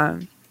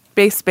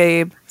 Base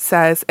Babe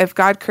says, if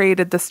God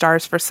created the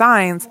stars for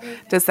signs,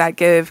 does that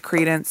give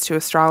credence to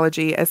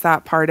astrology? Is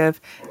that part of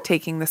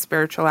taking the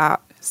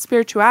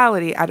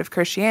spirituality out of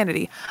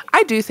Christianity?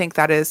 I do think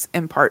that is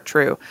in part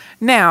true.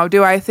 Now,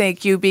 do I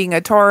think you being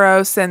a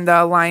Taurus and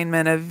the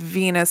alignment of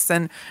Venus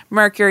and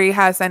Mercury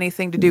has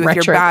anything to do with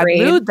your bad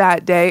mood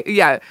that day?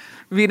 Yeah,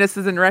 Venus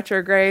is in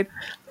retrograde.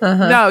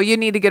 No, you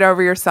need to get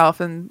over yourself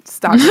and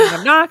stop being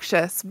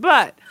obnoxious.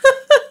 But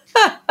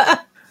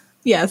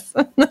yes,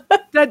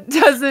 that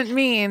doesn't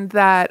mean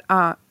that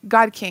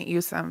God can't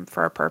use them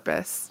for a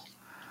purpose.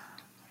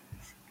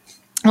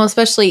 Well,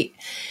 especially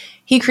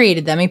he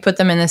created them. He put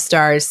them in the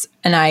stars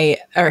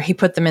he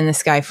put them in the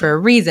sky for a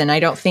reason. I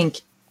don't think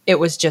it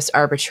was just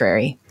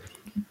arbitrary.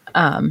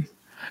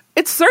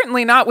 It's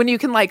certainly not when you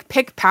can like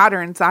pick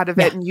patterns out of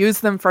it and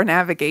use them for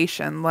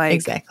navigation. Like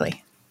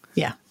exactly.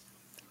 Yeah.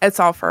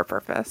 It's all for a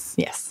purpose.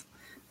 Yes.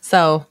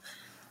 So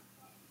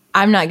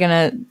I'm not going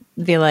to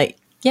be like,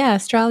 yeah,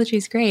 astrology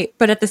is great.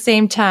 But at the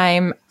same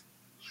time,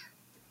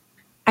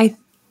 I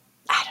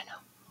don't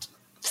know.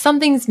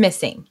 Something's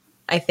missing,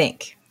 I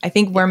think. I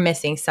think we're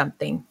missing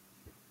something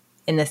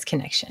in this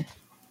connection.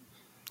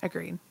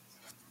 Agreed.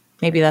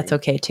 Maybe that's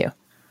okay too.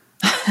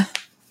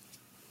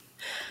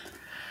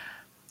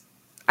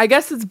 I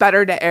guess it's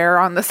better to err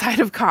on the side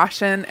of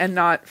caution and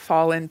not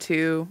fall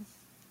into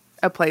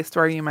a place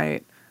where you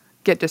might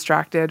get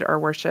distracted or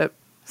worship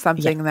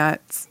something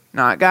that's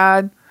not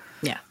God.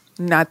 Yeah.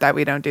 Not that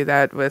we don't do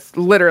that with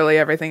literally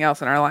everything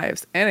else in our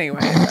lives.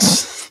 Anyway.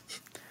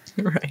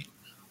 Right.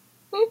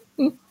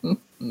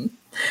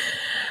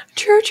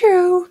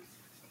 True.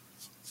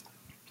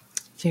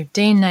 So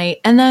day and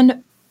night. And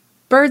then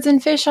birds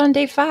and fish on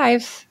day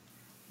 5.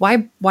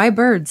 Why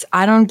birds?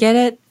 I don't get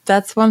it.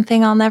 That's one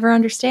thing I'll never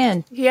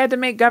understand. He had to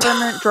make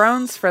government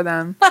drones for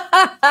them.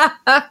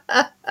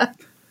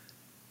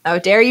 How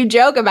dare you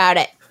joke about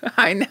it?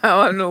 I know,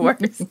 I'm the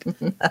worst.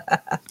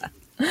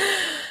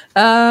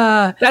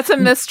 That's a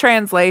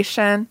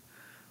mistranslation.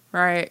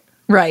 Right.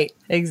 Right,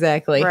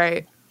 exactly.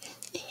 Right.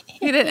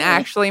 He didn't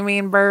actually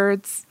mean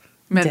birds.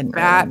 He meant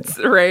bats,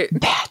 right?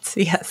 Bats,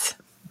 yes.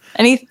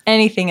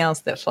 Anything else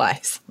that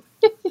flies.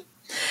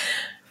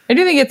 I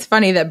do think it's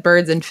funny that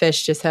birds and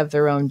fish just have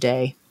their own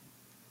day.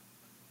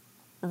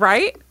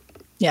 Right?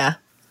 Yeah.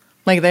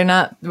 Like they're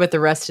not with the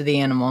rest of the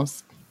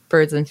animals.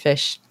 Birds and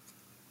fish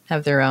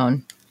have their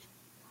own.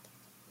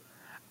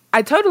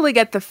 I totally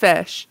get the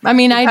fish. I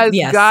mean,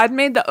 because God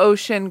made the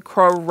ocean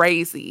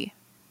crazy.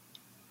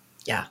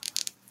 Yeah.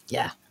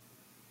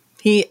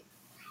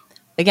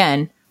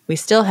 We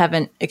still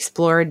haven't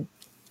explored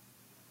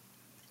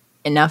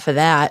enough of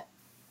that.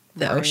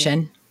 The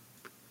ocean.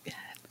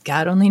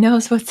 God only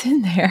knows what's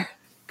in there.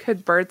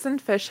 Could birds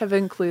and fish have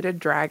included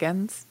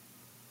dragons?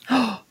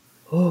 Oh.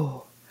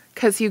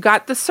 Because you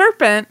got the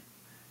serpent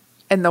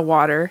in the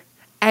water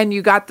and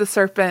you got the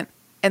serpent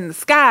in the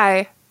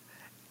sky,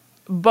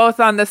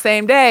 both on the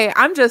same day.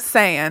 I'm just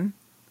saying.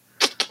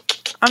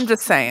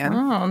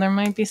 Oh, there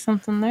might be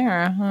something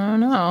there. I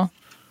don't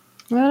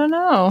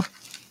know.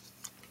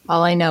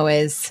 All I know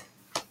is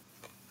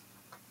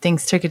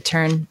things took a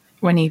turn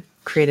when he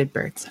created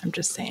birds. I'm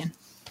just saying.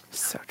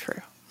 So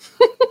true.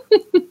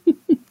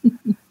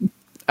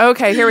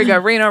 Okay, here we go.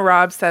 Reno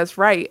Rob says,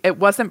 right, it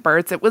wasn't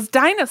birds, it was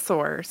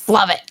dinosaurs.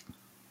 Love it.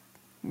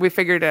 We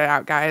figured it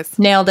out, guys.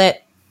 Nailed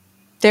it.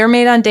 They're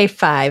made on day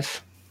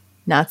 5,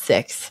 not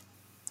 6.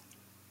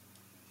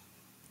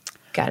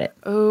 Got it.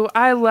 Oh,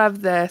 I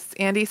love this.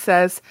 Andy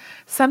says,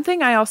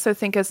 something I also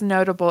think is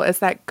notable is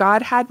that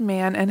God had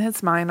man in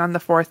his mind on the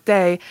 4th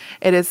day.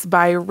 It is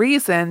by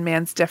reason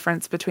man's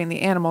difference between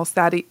the animals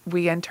that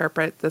we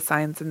interpret the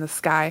signs in the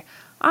sky.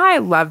 I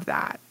love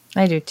that.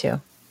 I do too.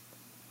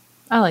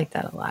 I like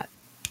that a lot.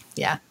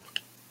 Yeah.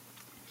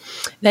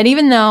 That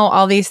even though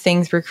all these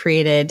things were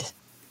created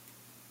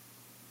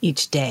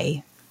each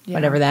day,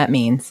 whatever that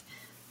means,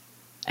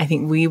 I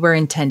think we were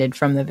intended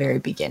from the very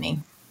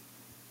beginning.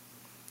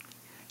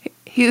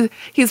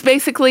 He's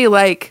basically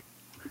like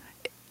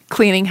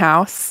cleaning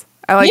house.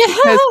 I like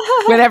because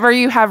whenever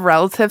you have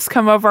relatives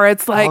come over,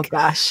 it's like, oh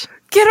gosh,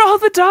 get all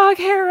the dog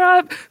hair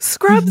up,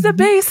 scrub the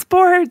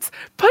baseboards,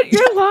 put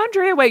your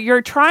laundry away.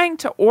 You're trying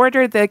to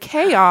order the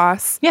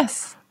chaos.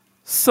 Yes.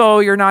 So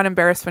you're not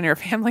embarrassed when your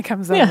family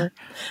comes over.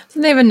 So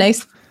they have a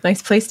nice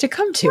place to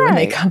come to when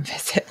they come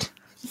visit.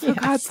 So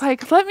God's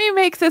like, let me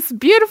make this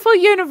beautiful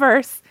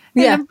universe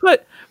and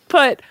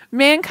put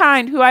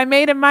mankind, who I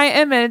made in my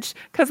image,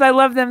 because I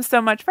love them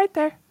so much, right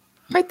there.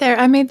 Right there.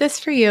 I made this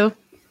for you.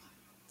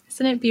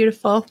 Isn't it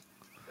beautiful?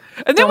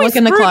 And then we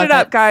screwed it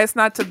up, guys.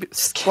 Not to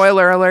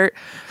spoiler alert.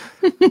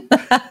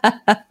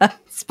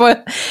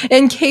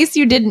 In case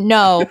you didn't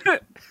know.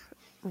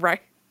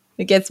 Right.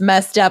 It gets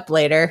messed up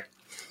later.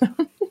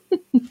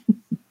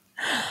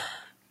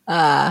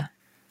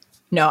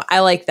 No, I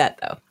like that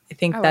though. I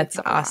think that's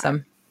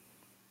awesome.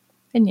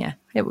 And yeah,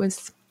 it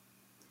was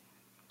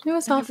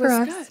all for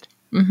us. Good.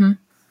 Mm-hmm.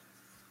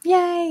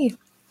 Yay.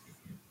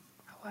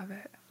 I love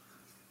it.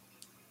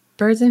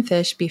 Birds and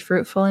fish, be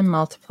fruitful and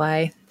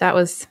multiply. That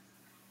was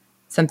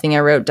something I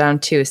wrote down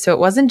too. So it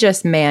wasn't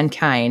just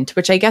mankind,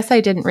 which I guess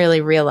I didn't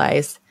really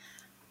realize.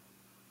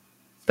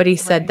 But he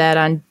said that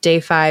on day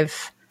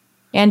 5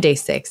 and day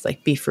 6,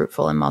 like be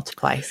fruitful and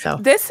multiply. So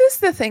this is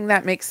the thing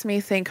that makes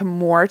me think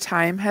more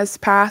time has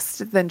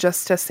passed than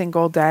just a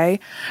single day.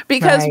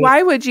 Because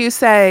why would you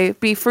say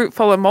be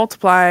fruitful and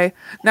multiply?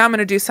 Now I'm going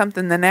to do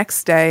something the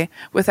next day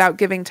without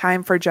giving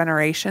time for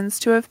generations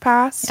to have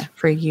passed. Yeah,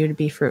 for you to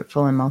be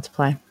fruitful and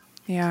multiply.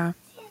 Yeah.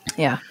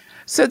 Yeah.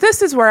 So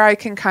this is where I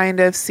can kind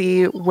of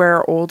see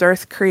where old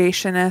earth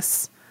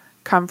creationists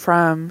come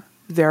from,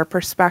 their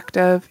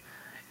perspective.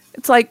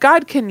 It's like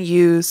God can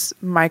use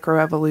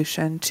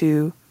microevolution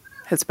to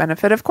his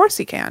benefit. Of course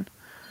he can.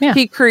 Yeah.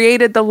 He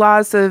created the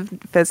laws of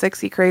physics.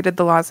 He created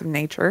the laws of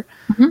nature.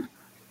 Mm-hmm.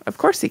 Of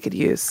course he could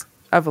use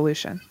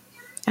evolution.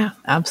 Yeah,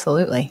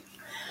 absolutely.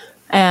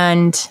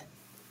 And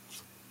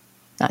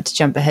not to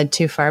jump ahead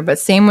too far, but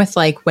same with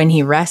like when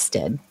he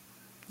rested.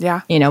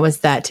 Yeah. Was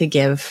that to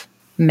give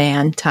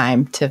man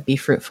time to be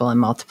fruitful and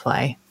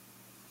multiply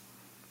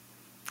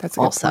That's a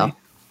good also. point.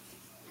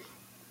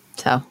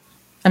 So,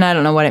 and I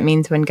don't know what it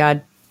means when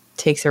God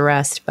takes a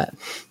rest, but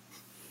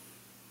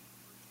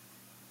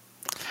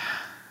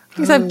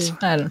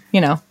except, I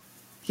don't,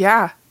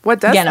 Yeah. What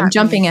does again, that I'm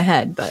jumping mean?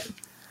 ahead, but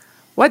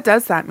What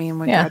does that mean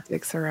when Yeah. God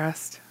takes a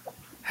rest?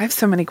 I have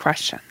so many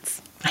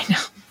questions. I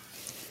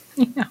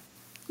know. Yeah,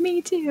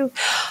 me too.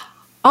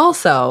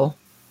 Also,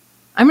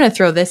 I'm going to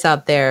throw this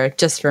out there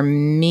just for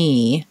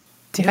me.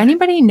 Do If it.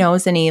 anybody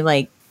knows any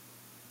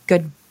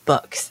good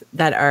books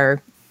that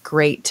are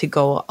great to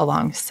go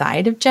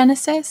alongside of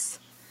Genesis,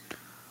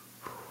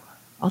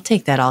 I'll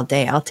take that all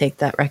day. I'll take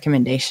that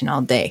recommendation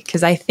all day.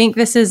 Because I think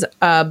this is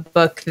a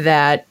book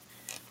that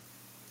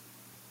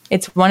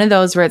it's one of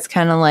those where it's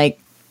kind of like,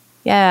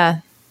 yeah,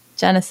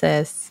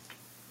 Genesis,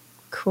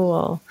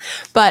 cool.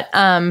 But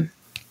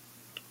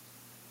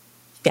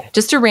yeah,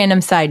 just a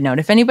random side note.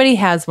 If anybody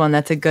has one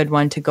that's a good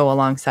one to go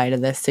alongside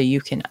of this so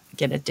you can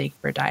get a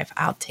deeper dive,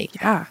 I'll take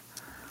it. Yeah.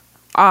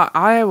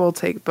 I will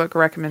take book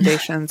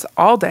recommendations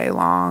all day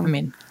long. I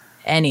mean,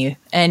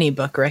 any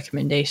book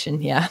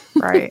recommendation, yeah.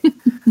 Right.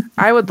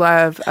 I would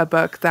love a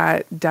book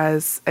that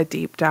does a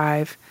deep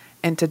dive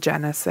into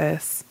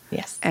Genesis.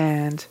 Yes.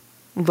 And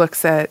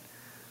looks at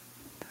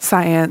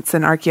science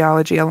and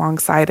archaeology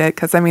alongside it.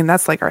 Because, I mean,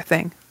 that's like our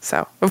thing.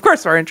 So, of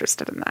course, we're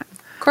interested in that.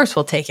 Of course,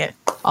 we'll take it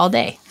all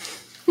day.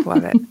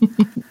 Love it.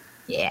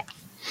 Yeah.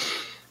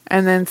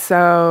 And then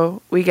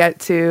so we get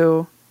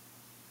to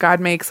God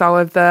makes all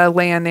of the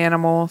land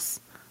animals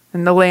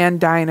and the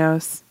land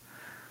dinos.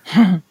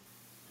 And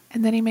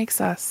then he makes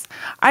us.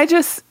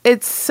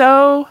 It's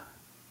so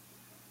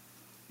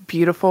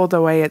beautiful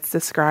the way it's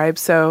described.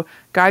 So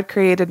God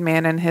created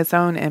man in his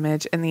own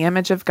image. In the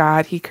image of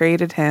God, he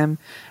created him.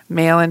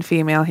 Male and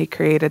female, he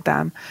created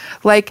them.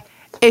 Like,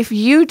 if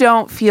you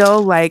don't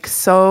feel like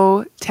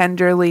so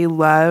tenderly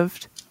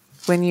loved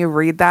when you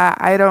read that,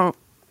 I don't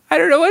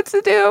know what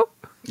to do.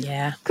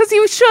 Yeah. Because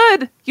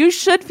you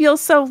should feel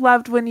so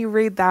loved when you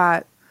read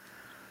that.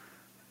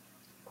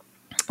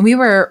 We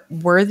were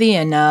worthy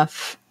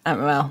enough.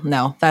 Well,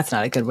 no, that's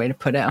not a good way to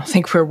put it. I don't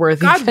think we're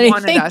worthy God of anything,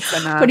 wanted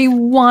us enough. but he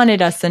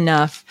wanted us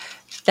enough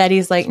that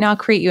he's like, no, I'll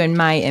create you in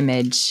my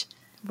image,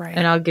 Right.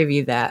 and I'll give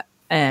you that.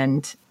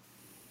 And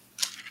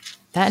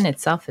that in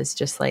itself is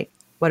just like,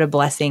 what a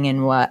blessing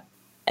and what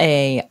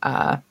a,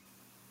 I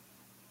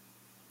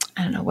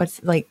don't know,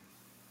 what's like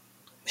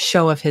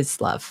show of his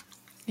love.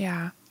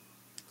 Yeah.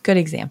 Good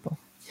example.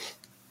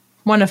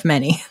 One of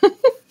many.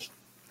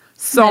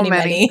 So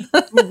many.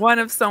 One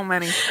of so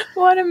many.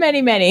 One of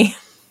many, many.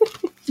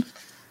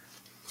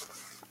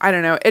 I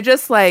don't know. It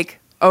just like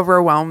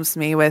overwhelms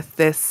me with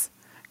this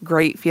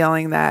great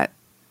feeling that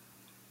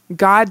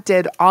God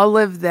did all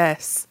of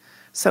this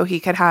so he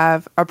could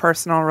have a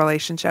personal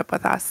relationship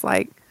with us.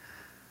 Like,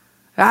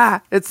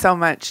 it's so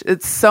much.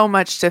 It's so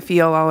much to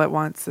feel all at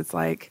once. It's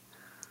like,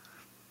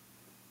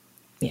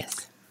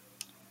 Yes.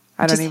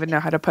 I don't even know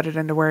how to put it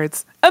into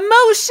words.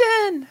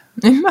 Emotion!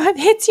 It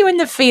hits you in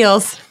the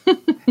feels.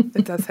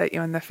 It does hit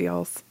you in the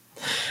feels.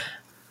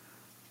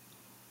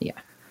 Yeah.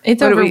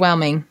 It's What do we-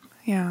 overwhelming.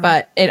 Yeah.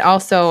 But it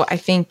also, I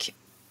think,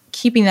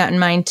 keeping that in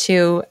mind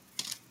too,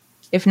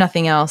 if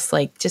nothing else,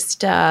 like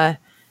just,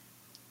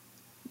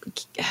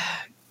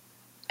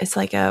 it's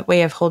like a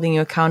way of holding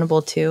you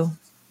accountable too.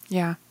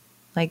 Yeah.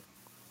 Like,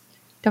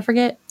 don't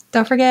forget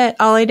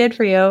all I did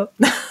for you.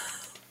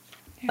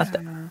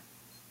 Yeah.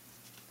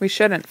 We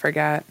shouldn't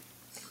forget.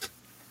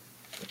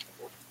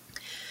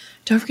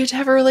 Don't forget to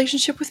have a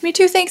relationship with me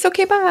too. Thanks.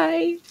 Okay,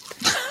 bye.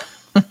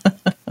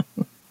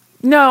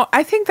 No,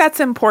 I think that's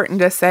important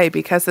to say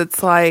because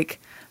it's like,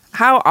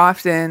 how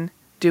often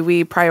do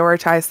we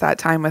prioritize that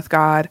time with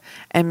God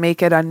and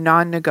make it a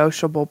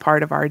non-negotiable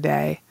part of our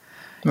day?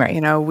 Right. You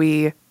know,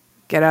 we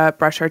get up,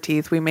 brush our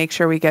teeth, we make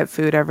sure we get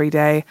food every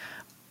day.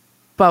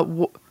 But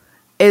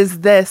is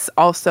this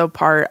also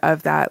part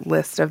of that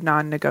list of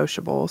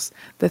non-negotiables,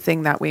 the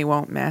thing that we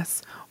won't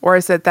miss? Or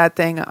is it that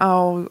thing,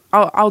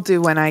 I'll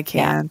do when I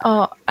can?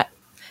 Yeah. Oh,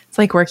 it's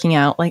like working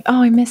out. Like,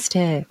 oh, I missed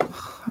it. Oh.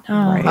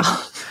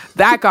 Right.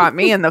 That got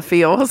me in the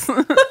feels.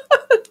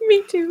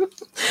 Me too.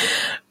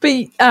 But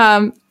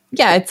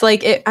yeah, it's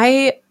like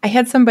I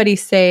had somebody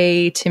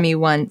say to me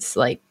once,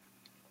 like,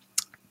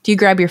 do you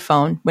grab your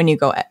phone when you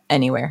go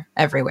anywhere,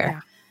 everywhere? Yeah.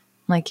 I'm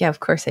like, yeah, of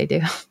course I do.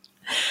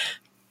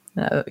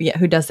 Yeah,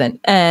 who doesn't?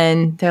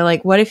 And they're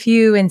like, what if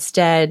you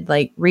instead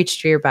like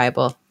reached for your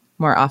Bible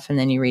more often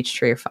than you reached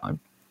for your phone?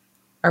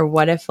 Or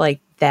what if like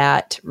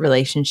that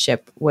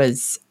relationship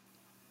was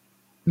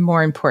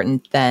more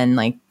important than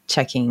like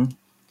checking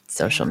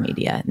social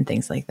media and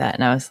things like that?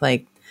 And I was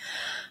like,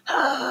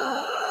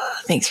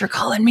 thanks for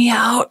calling me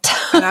out.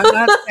 And I'm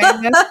not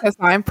saying this because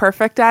I'm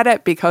perfect at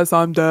it, because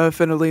I'm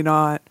definitely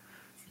not.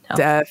 No.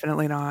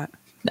 Definitely not.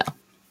 No.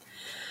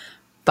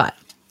 But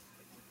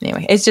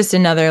anyway, it's just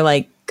another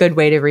like good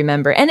way to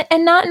remember, and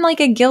not in like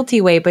a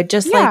guilty way, but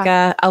just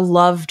like a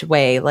loved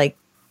way. Like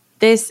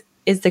this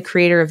is the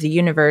creator of the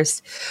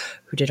universe,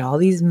 who did all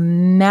these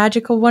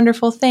magical,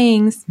 wonderful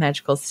things.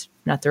 Magical's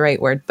not the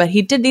right word, but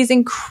he did these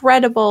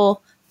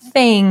incredible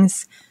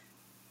things.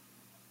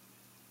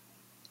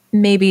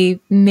 Maybe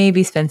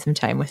spend some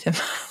time with him.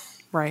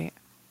 Right.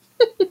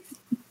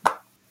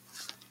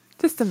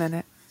 Just a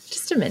minute.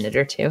 Just a minute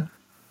or two.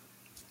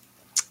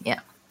 Yeah.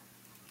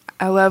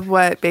 I love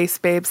what Base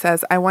Babe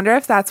says. I wonder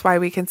if that's why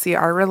we can see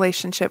our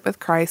relationship with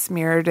Christ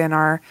mirrored in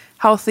our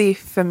healthy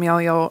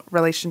familial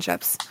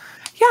relationships.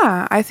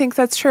 Yeah, I think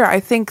that's true. I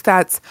think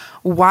that's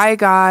why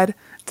God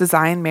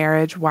designed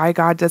marriage, why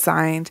God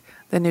designed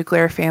the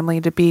nuclear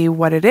family to be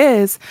what it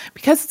is,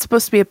 because it's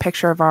supposed to be a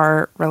picture of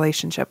our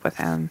relationship with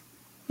Him.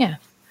 Yeah.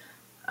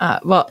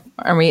 Well,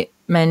 are we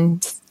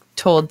men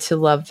told to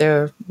love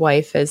their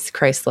wife as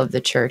Christ loved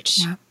the church?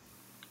 Yeah.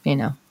 You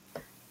know,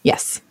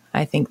 yes,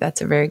 I think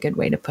that's a very good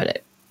way to put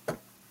it.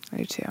 I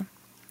do too.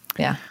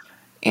 Yeah.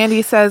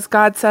 Andy says,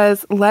 God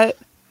says, let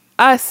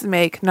us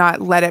make,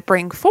 not let it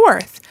bring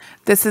forth.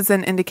 This is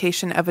an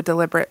indication of a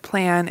deliberate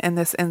plan. In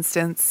this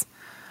instant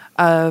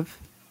alone,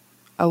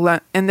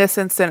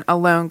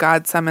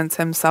 God summons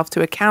himself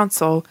to a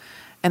council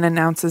and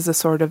announces a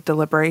sort of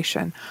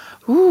deliberation.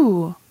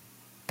 Ooh,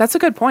 that's a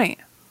good point.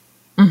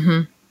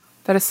 Mm-hmm.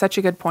 That is such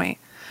a good point.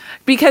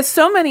 Because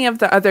so many of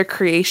the other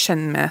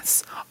creation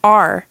myths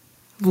are,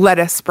 let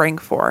us bring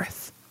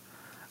forth.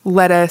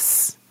 Let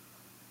us,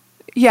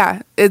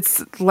 yeah,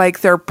 it's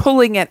like they're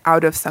pulling it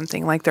out of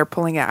something, like they're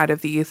pulling it out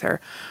of the ether.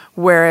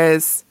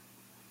 Whereas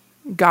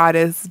God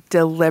is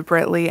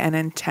deliberately and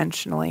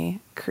intentionally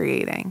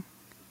creating.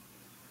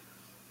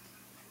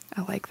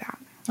 I like that.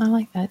 I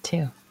like that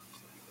too.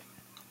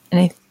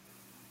 And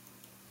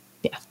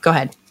yeah, go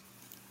ahead.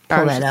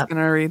 I was just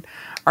going to read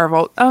our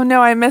vote. Oh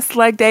no, I missed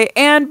leg day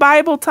and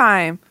Bible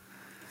time.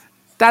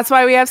 That's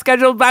why we have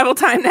scheduled Bible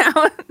time now.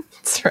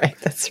 That's right.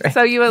 That's right.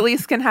 So you at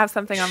least can have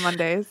something on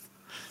Mondays.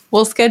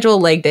 We'll schedule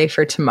leg day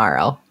for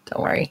tomorrow.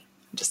 Don't worry.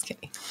 I'm just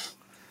kidding.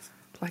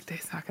 Leg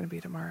day's not going to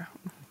be tomorrow.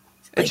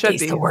 Leg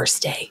day's the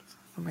worst day.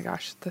 Oh my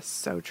gosh, that's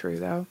so true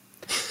though.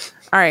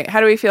 All right,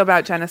 how do we feel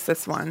about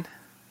Genesis 1?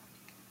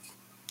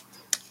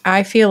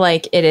 I feel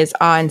like it is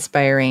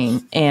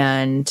awe-inspiring,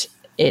 and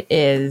it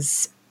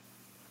is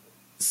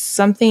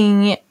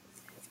something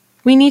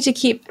we need to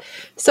keep.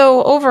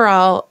 So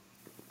overall,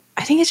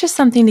 I think it's just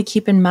something to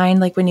keep in mind,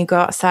 like when you go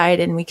outside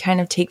and we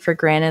kind of take for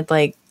granted,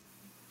 like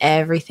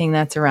everything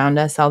that's around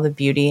us, all the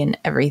beauty and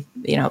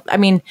I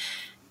mean,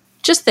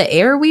 just the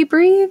air we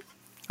breathe.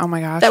 Oh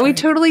my gosh. That we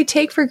totally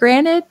take for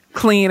granted.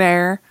 Clean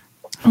air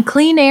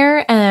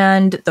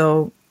and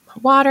the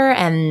water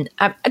and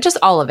just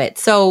all of it.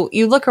 So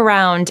you look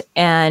around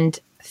and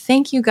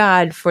thank you,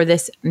 God, for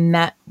this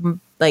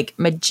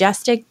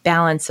majestic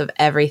balance of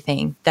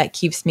everything that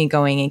keeps me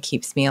going and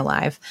keeps me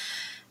alive.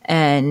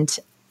 And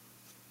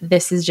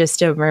this is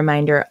just a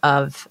reminder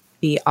of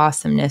the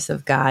awesomeness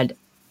of God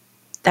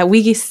that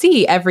we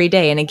see every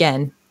day. And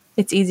again,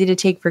 it's easy to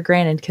take for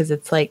granted because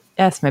it's like,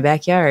 that's my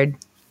backyard.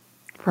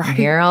 Right. I'm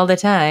here all the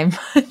time.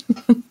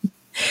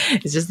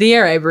 It's just the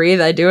air I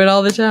breathe. I do it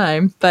all the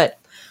time. But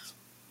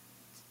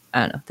I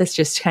don't know. This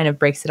just kind of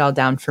breaks it all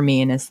down for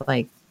me and is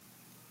like,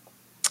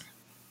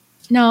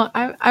 no,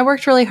 I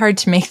worked really hard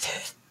to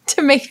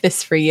make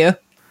this for you.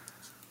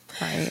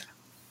 Right.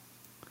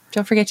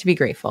 Don't forget to be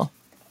grateful.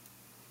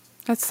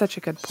 That's such a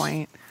good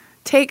point.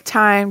 Take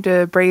time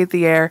to breathe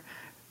the air.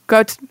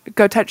 Go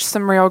touch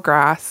some real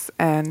grass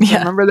and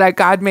remember that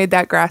God made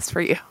that grass for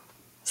you.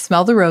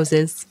 Smell the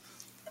roses.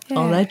 Yeah.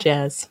 All that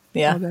jazz.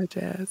 Yeah. All that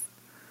jazz.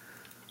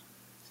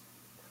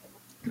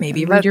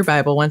 Maybe read your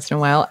Bible once in a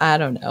while. I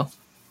don't know.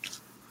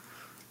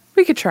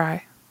 We could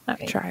try.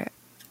 Try it.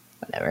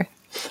 Whatever.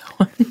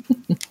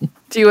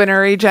 Do you want to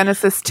read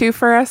Genesis 2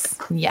 for us?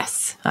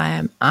 Yes, I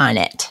am on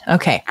it.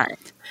 Okay. All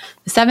right.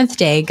 The seventh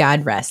day,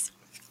 God rests.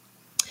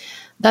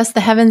 Thus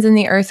the heavens and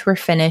the earth were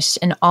finished,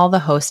 and all the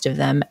host of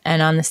them.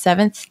 And on the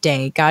seventh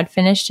day, God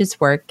finished his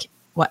work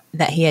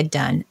that he had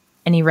done,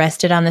 and he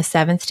rested on the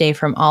seventh day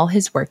from all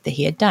his work that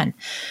he had done.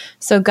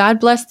 So God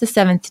blessed the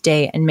seventh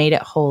day and made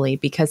it holy,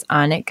 because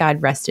on it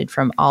God rested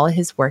from all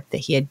his work that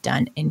he had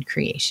done in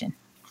creation.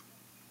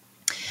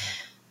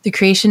 The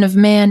creation of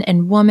man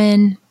and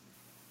woman,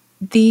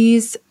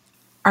 these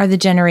are the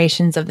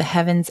generations of the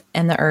heavens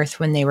and the earth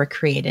when they were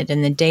created,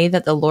 in the day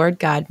that the Lord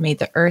God made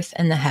the earth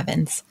and the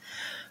heavens.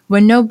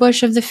 When no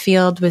bush of the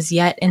field was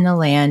yet in the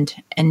land,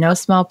 and no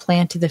small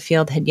plant of the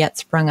field had yet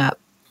sprung up.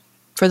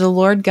 For the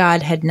Lord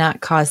God had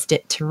not caused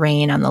it to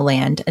rain on the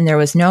land, and there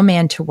was no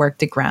man to work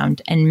the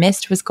ground, and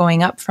mist was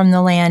going up from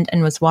the land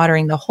and was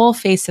watering the whole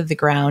face of the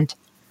ground.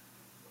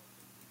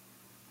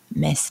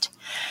 Mist.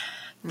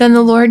 Then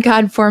the Lord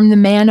God formed the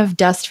man of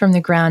dust from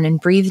the ground and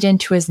breathed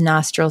into his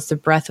nostrils the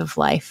breath of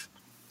life.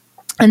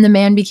 And the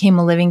man became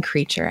a living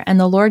creature. And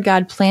the Lord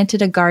God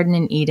planted a garden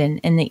in Eden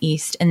in the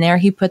east, and there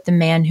he put the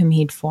man whom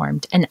he'd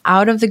formed. And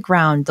out of the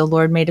ground the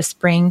Lord made a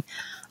spring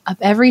of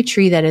every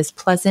tree that is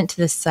pleasant to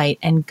the sight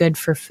and good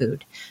for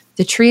food.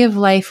 The tree of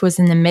life was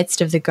in the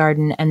midst of the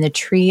garden, and the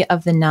tree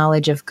of the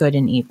knowledge of good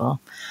and evil.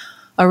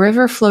 A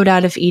river flowed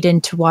out of Eden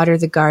to water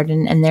the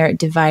garden, and there it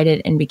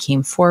divided and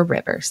became 4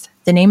 rivers.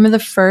 The name of the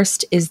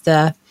first is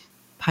the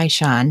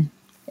Pishon.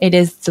 It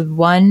is the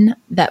one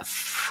that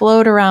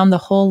flowed around the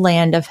whole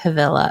land of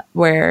Havilah,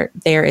 where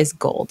there is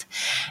gold.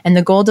 And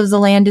the gold of the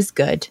land is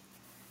good.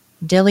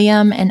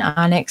 Bdellium and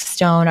onyx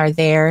stone are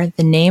there.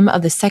 The name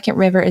of the second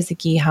river is the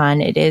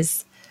Gihon. It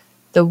is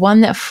the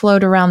one that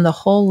flowed around the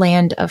whole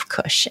land of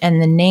Cush.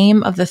 And the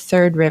name of the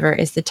third river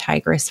is the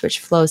Tigris, which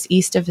flows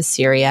east of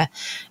Assyria.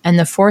 And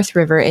the fourth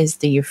river is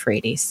the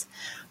Euphrates.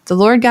 The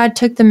Lord God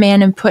took the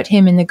man and put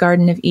him in the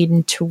Garden of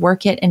Eden to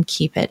work it and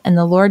keep it. And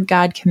the Lord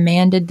God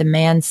commanded the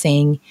man,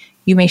 saying,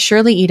 You may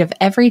surely eat of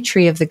every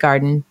tree of the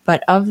garden,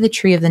 but of the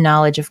tree of the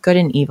knowledge of good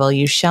and evil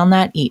you shall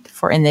not eat,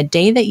 for in the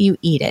day that you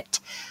eat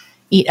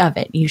of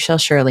it, you shall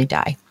surely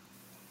die.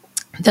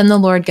 Then the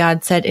Lord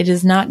God said, It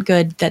is not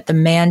good that the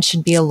man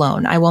should be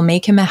alone. I will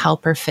make him a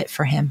helper fit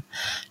for him.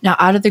 Now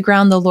out of the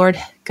ground the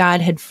Lord God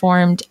had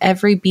formed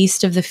every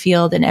beast of the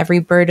field and every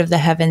bird of the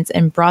heavens,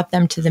 and brought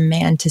them to the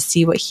man to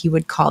see what he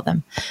would call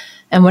them.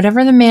 And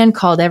whatever the man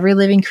called every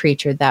living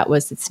creature, that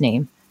was its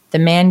name. The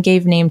man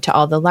gave name to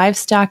all the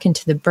livestock and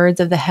to the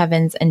birds of the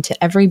heavens and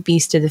to every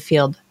beast of the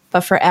field.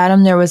 But for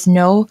Adam there was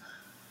not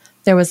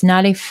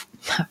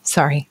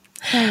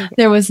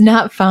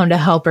found a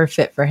helper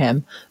fit for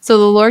him. So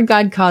the Lord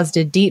God caused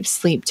a deep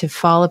sleep to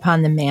fall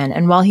upon the man,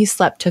 and while he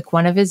slept took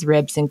one of his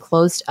ribs and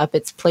closed up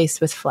its place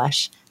with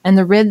flesh. And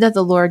the rib that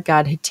the Lord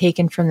God had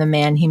taken from the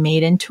man he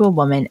made into a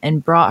woman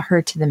and brought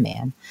her to the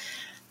man.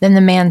 Then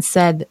the man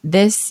said,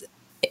 This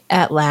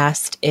at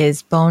last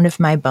is bone of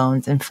my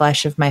bones and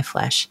flesh of my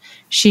flesh.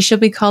 She shall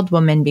be called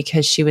woman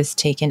because she was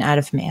taken out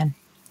of man.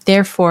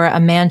 Therefore, a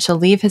man shall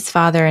leave his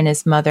father and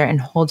his mother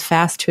and hold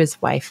fast to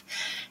his wife,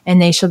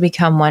 and they shall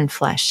become one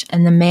flesh.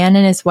 And the man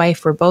and his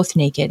wife were both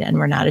naked and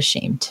were not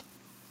ashamed.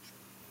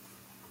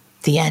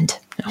 The end.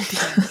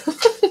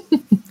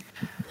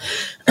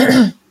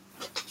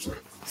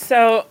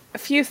 So, a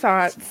few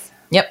thoughts.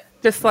 Yep.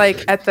 Just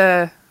like at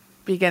the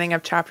beginning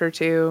of chapter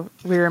 2,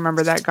 we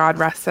remember that God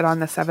rested on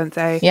the 7th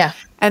day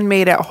and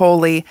made it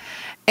holy.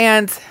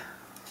 And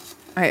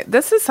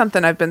this is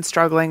something I've been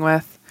struggling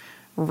with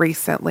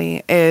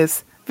recently,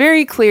 is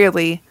very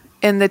clearly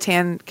in the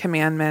 10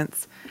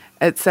 Commandments,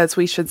 it says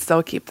we should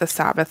still keep the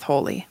Sabbath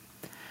holy.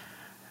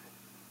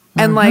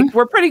 And like,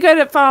 we're pretty good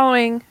at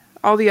following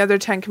all the other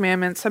 10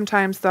 Commandments.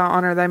 Sometimes the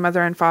honor thy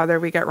mother and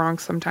father we get wrong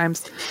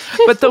sometimes.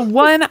 But the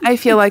one I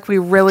feel like we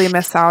really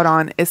miss out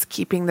on is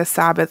keeping the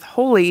Sabbath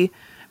holy,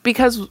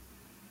 because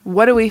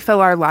what do we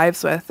fill our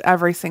lives with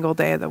every single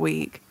day of the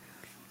week?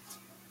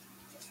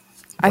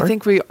 I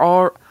think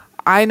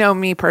I know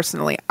me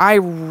personally, I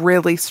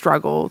really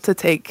struggle to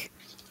take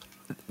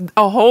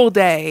a whole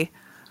day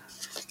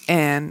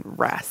and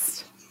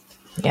rest.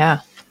 Yeah.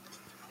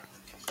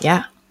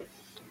 Yeah.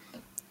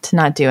 To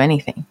not do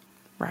anything.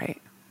 Right.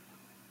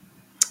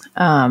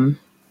 I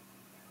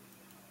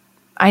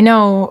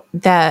know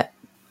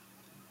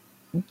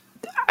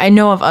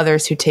of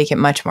others who take it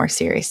much more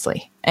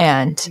seriously.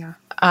 And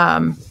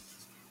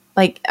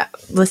like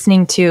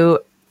listening to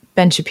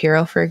Ben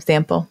Shapiro, for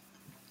example,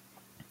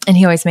 and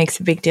he always makes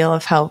a big deal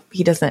of how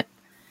he doesn't,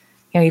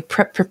 he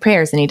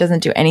prepares and he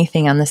doesn't do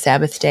anything on the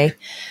Sabbath day.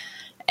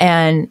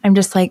 And I'm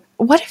just like,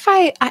 what if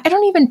I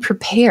don't even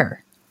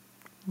prepare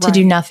to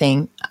do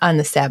nothing on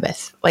the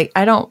Sabbath? Like,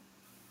 I don't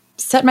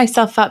set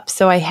myself up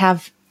so I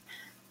have,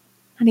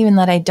 not even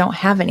that I don't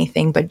have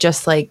anything, but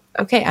just like,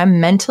 okay, I'm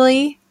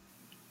mentally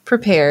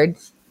prepared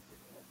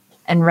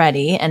and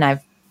ready, and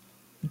I've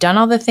done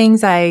all the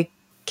things I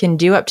can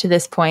do up to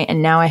this point,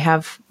 and now I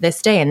have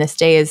this day, and this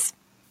day is,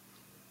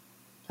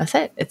 that's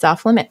it. It's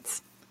off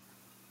limits.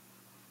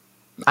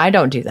 I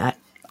don't do that.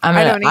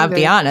 I'll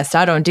be honest,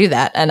 I don't do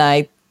that, and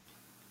I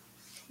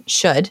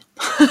should.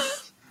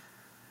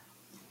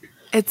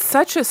 It's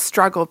such a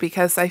struggle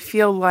because I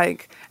feel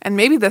like, and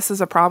maybe this is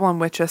a problem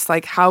with just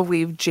like how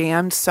we've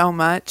jammed so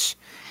much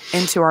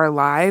into our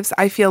lives.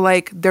 I feel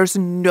like there's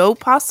no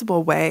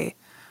possible way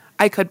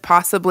I could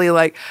possibly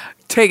like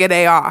take a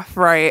day off,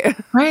 right?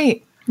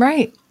 Right.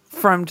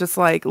 From just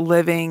like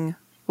living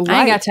life. I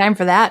ain't got time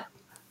for that.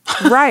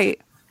 Right.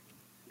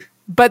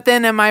 But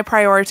then am I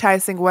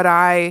prioritizing what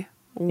I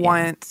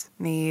want,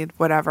 need,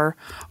 whatever,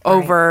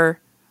 over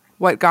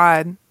what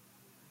God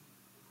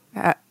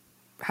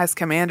has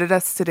commanded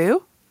us to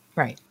do?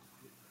 Right.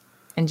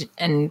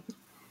 And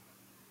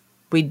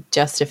we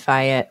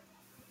justify it.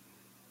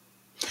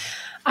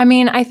 I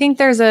mean, I think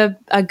there's a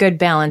good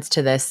balance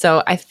to this.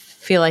 So I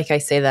feel like I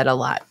say that a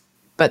lot.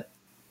 But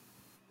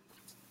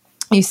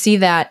you see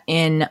that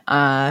in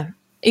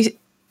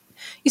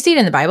you see it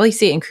in the Bible. You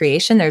see it in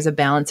creation. There's a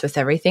balance with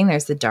everything.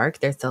 There's the dark.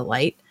 There's the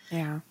light.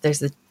 Yeah. There's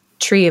the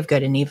tree of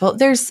good and evil.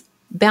 There's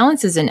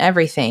balances in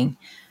everything.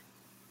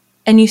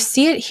 And you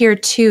see it here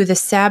too, the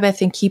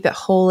Sabbath and keep it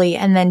holy.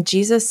 And then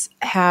Jesus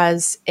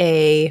has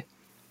a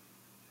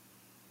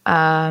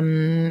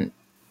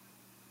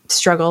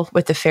struggle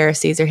with the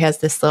Pharisees, or he has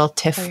this little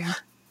tiff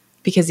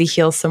because he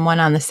heals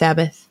someone on the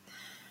Sabbath.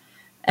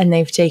 And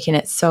they've taken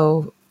it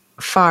so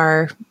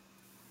far,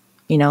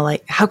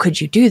 like, how could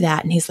you do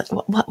that? And he's like,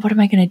 what am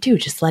I going to do?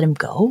 Just let him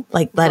go?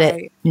 Like, let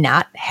it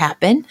not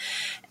happen.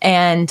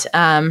 And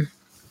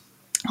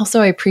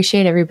also, I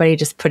appreciate everybody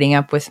just putting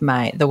up with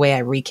the way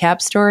I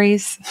recap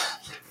stories.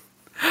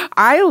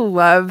 I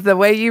love the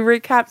way you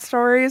recap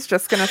stories,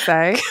 just going to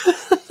say.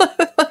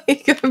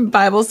 Like,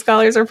 Bible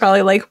scholars are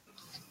probably like,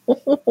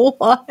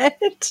 what?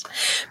 But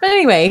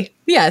anyway,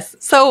 yes.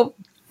 So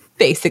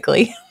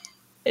basically,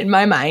 in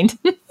my mind,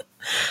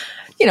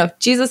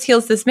 Jesus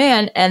heals this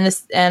man, and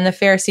the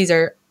Pharisees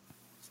or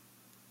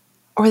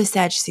the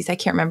Sadducees, I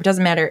can't remember,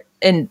 doesn't matter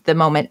in the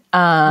moment,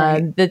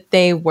 that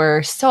they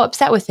were so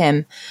upset with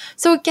him.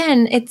 So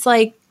again, it's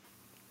like,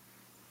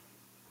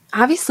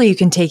 obviously you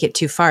can take it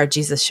too far.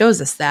 Jesus shows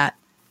us that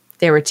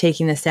they were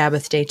taking the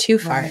Sabbath day too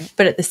far. Right.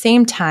 But at the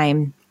same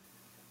time,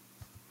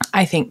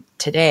 I think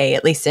today,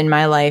 at least in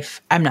my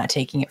life, I'm not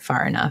taking it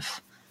far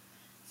enough.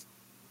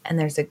 And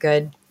there's a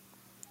good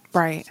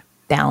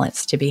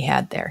balance to be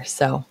had there.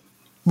 So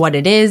what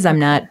it is,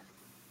 I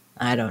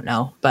don't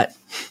know, but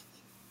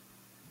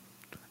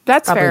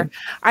that's fair.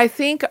 I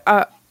think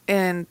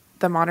in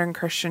the modern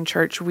Christian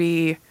church,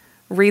 we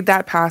read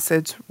that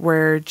passage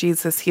where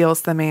Jesus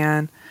heals the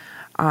man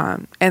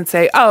and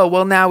say, oh,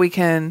 well, now we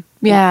can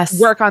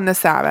work on the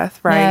Sabbath,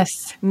 right?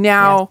 Yes.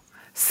 Now,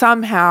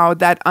 somehow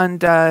that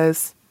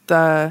undoes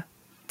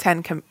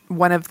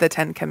one of the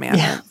 10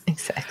 commandments. Yeah,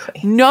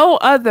 exactly. No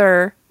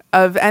other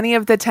of any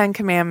of the 10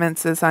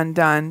 commandments is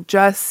undone.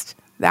 Just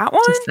that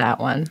one? Just that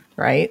one,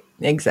 right?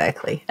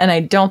 Exactly. And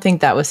I don't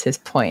think that was his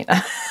point.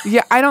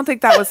 Yeah, I don't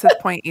think that was his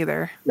point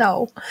either.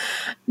 No.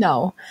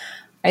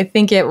 I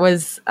think it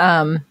was,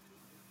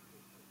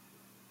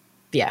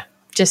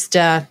 just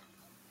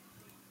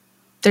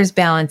there's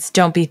balance.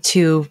 Don't go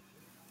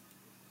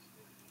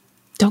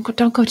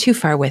too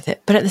far with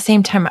it. But at the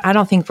same time, I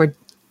don't think we're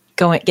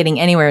getting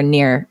anywhere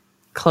near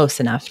close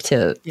enough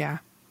to. Yeah.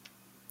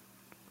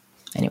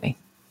 Anyway,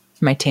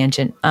 my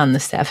tangent on the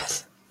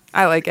Sabbath.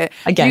 I like it.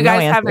 Again, do you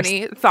guys have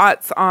any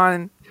thoughts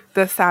on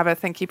the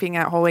Sabbath and keeping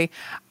it holy?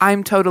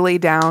 I'm totally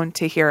down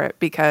to hear it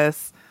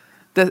because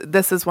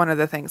this is one of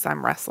the things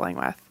I'm wrestling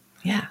with.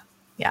 Yeah,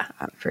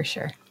 for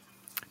sure.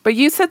 But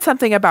you said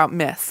something about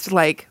mist,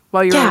 like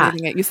while you were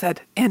reading it, you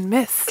said, and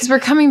mist. Because we're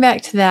coming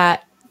back to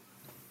that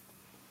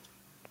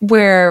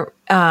where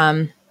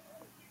my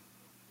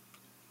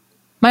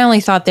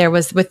only thought there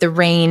was with the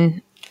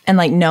rain and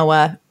like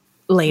Noah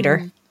later.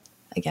 Mm-hmm.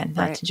 Again,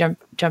 not to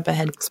jump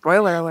ahead.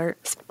 Spoiler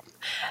alert.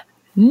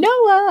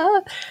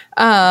 Noah.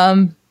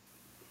 I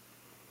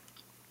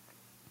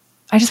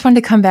just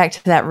wanted to come back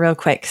to that real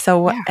quick.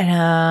 So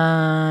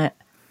God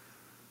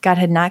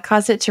had not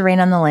caused it to rain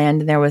on the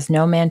land, and there was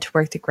no man to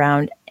work the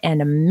ground,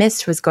 and a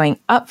mist was going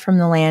up from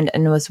the land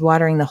and was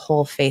watering the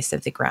whole face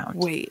of the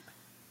ground. Wait.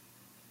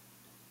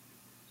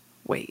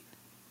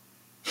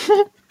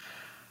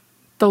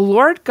 The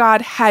Lord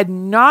God had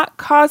not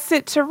caused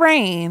it to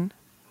rain,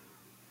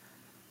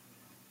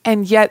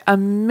 and yet a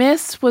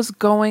mist was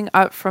going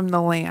up from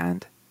the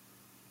land.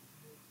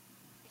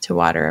 To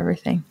water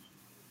everything.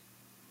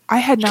 I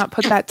had not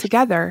put that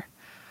together.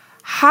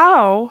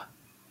 How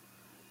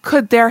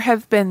could there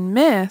have been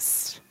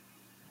mist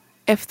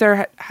if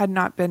there had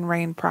not been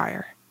rain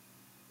prior?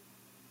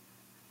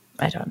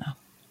 I don't know.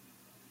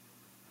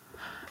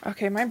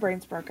 Okay, my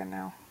brain's broken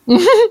now.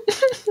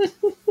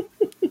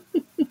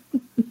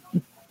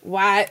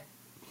 What?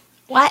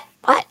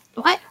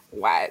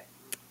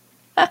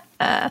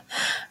 I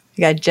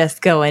got Jess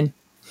going.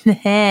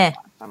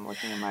 I'm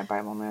looking at my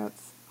Bible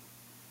notes.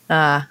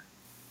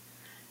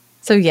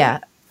 So yeah.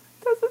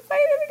 Doesn't say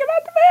anything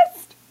about the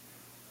mist.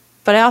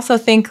 But I also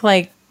think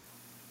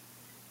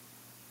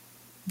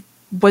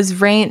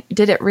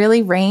did it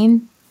really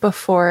rain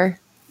before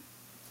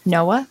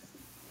Noah?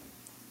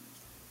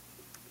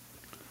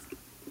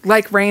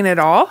 Like rain at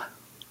all?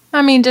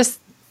 I mean,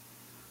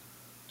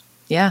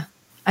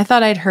 I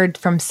thought I'd heard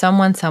from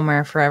someone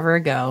somewhere forever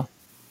ago.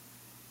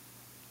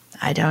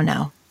 I don't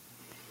know.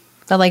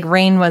 But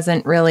rain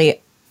wasn't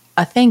really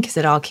a thing because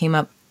it all came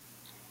up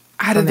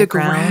out of the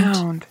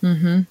ground.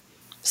 Mm-hmm.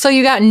 So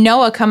you got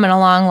Noah coming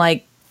along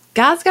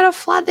God's going to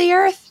flood the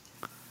earth.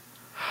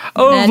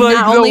 Oh, and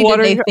not only did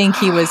they think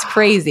he was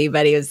crazy,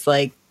 but he was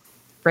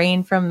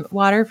rain from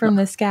water from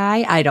the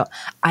sky.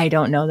 I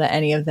don't know that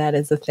any of that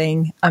is a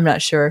thing. I'm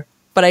not sure.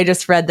 But I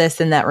just read this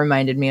and that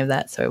reminded me of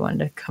that. So I wanted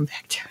to come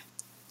back to it.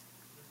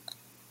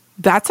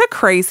 That's a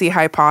crazy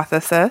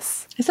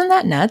hypothesis. Isn't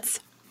that nuts?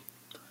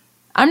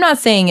 I'm not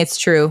saying it's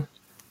true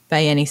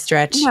by any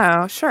stretch.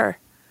 No, sure.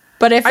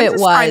 But if it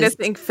was... I'm trying to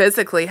think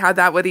physically how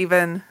that would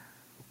even...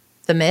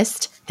 The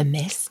mist?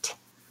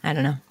 I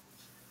don't know.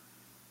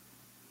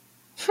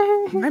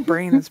 My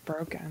brain is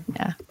broken.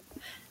 Yeah.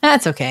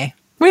 That's okay.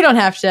 We don't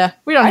have to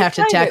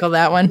tackle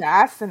that one.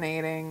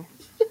 Fascinating.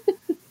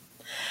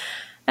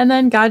 And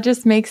then God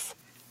just makes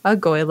a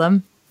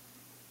golem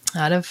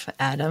out of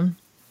Adam.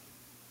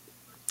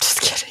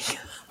 Just kidding.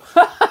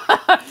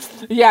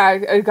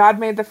 Yeah, God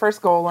made the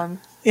first golem.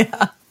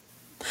 Yeah.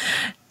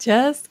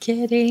 Just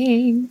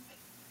kidding.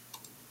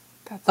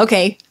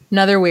 Okay,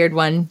 another weird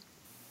one.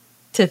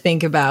 to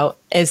think about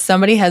is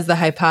somebody has the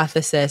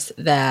hypothesis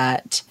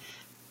that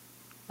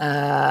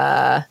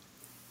Garden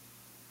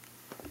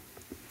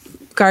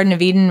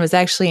of Eden was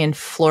actually in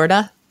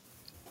Florida.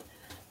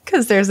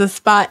 Because there's a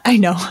spot. I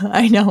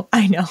know.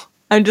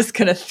 I'm just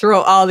going to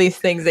throw all these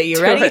things at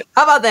you. Ready?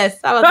 How about this?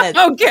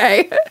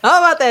 Okay. How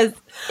about this?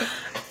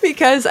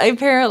 Because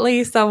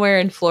apparently somewhere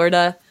in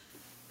Florida,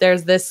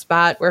 there's this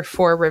spot where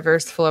 4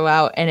 rivers flow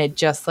out, and it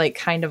just like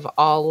kind of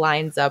all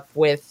lines up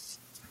with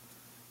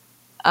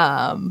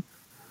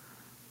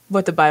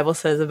what the Bible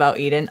says about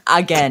Eden.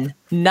 Again,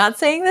 not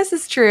saying this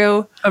is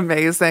true.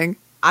 Amazing.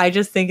 I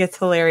just think it's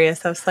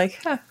hilarious. I was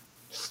like,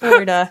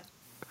 Florida.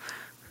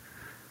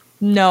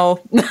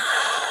 No.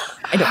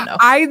 I don't know.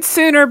 I'd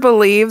sooner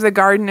believe the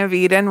Garden of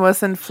Eden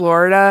was in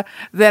Florida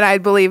than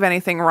I'd believe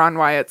anything Ron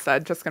Wyatt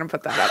said. Just going to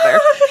put that out there.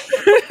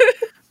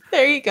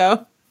 There you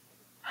go.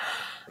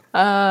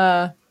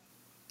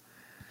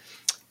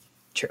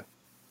 True.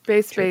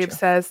 Babe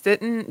says,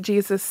 didn't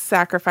Jesus'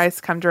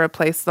 sacrifice come to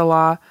replace the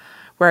law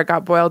where it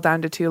got boiled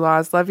down to 2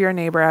 laws? Love your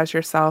neighbor as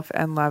yourself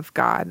and love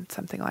God.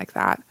 Something like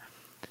that.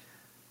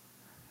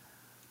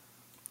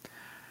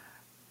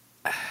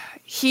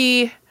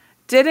 He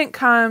didn't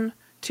come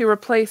to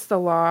replace the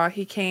law.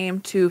 He came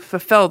to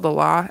fulfill the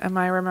law. Am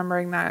I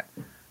remembering that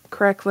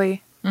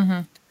correctly?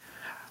 Mm-hmm.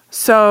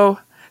 So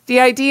the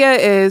idea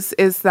is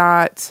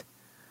that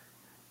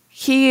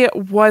he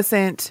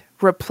wasn't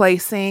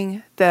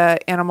replacing the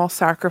animal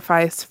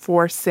sacrifice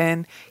for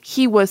sin.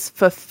 He was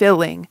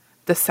fulfilling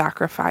the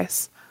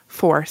sacrifice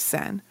for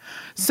sin.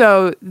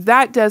 So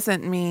that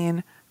doesn't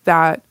mean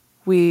that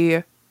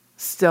we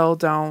still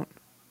don't.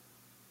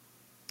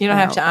 You don't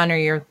have to honor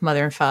your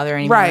mother and father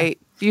anymore. Right.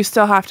 You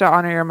still have to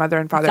honor your mother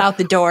and father. It's out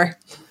the door.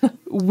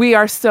 We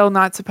are still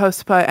not supposed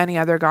to put any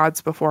other gods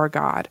before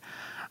God.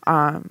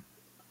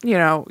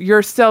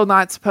 You're still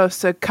not supposed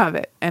to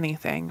covet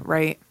anything,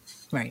 right?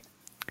 Right.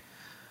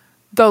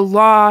 The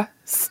law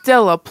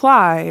still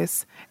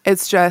applies.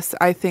 It's just,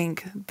 I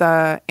think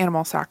the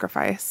animal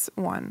sacrifice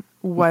one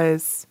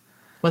was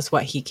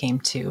what he came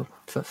to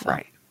fulfill.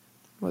 Right.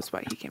 Was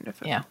what he came to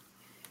fulfill. Yeah.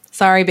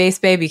 Sorry,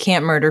 babe, you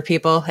can't murder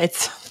people.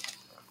 It's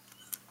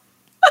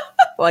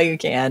well, you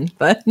can,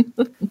 but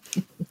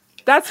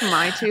that's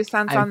my 2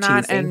 cents on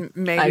that, and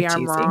maybe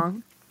I'm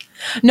wrong.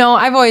 No,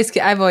 I've always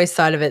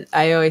thought of it.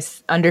 I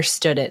always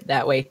understood it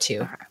that way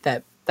too.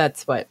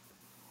 That's what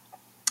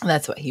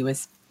he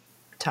was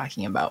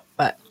talking about.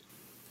 But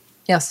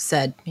he also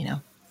said,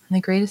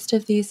 the greatest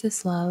of these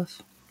is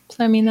love.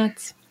 So I mean,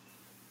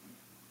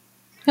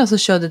 he also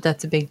showed that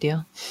that's a big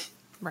deal.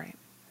 Right.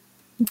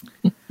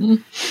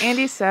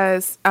 Andy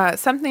says,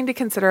 something to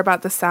consider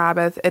about the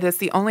Sabbath. It is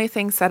the only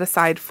thing set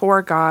aside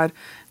for God.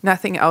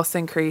 Nothing else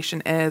in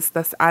creation is.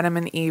 Thus, Adam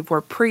and Eve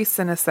were priests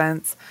in a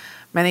sense.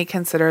 Many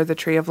consider the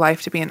tree of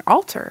life to be an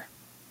altar.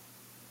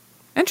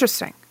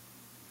 Interesting.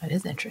 That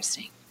is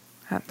interesting.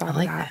 I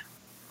like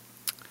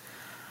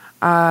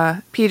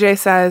that. PJ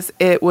says,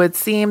 it would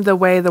seem the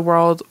way the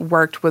world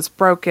worked was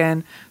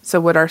broken. So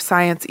would our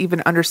science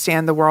even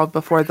understand the world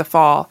before the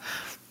fall?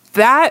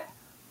 That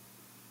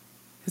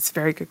is a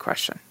very good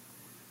question.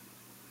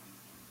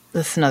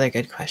 That's another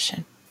good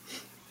question.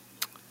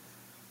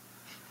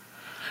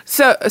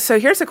 So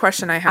here's a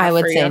question I have. I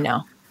would say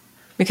no.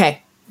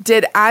 Okay.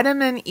 Did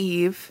Adam and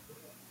Eve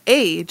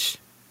age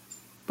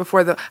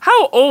before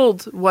how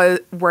old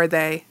were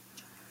they?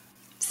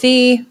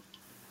 See,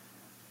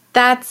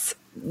 that's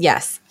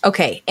yes.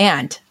 Okay.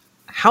 And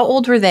how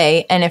old were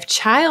they? And if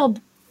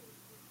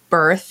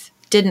childbirth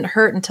didn't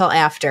hurt until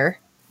after.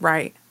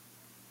 Right.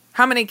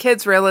 How many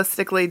kids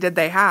realistically did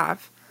they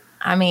have?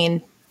 I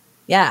mean,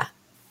 yeah.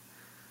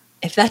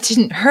 If that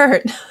didn't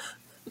hurt,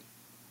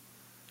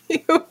 you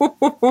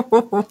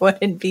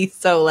wouldn't be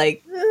so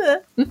like...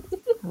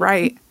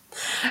 Right.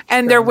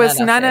 And there was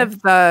none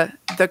of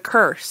the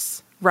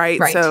curse,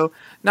 right? So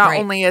not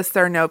only is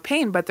there no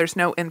pain, but there's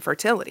no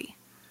infertility.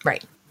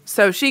 Right.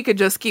 So she could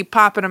just keep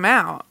popping them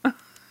out.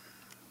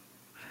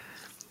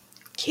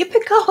 Keep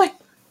it going.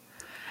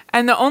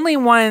 And the only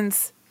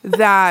ones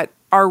that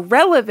are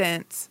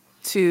relevant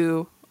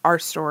to our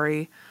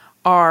story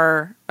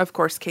are, of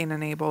course, Cain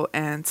and Abel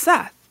and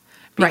Seth,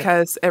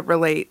 because it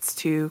relates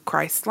to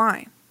Christ's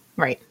line.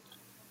 Right.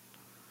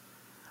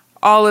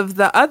 All of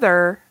the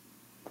other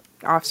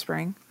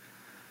offspring,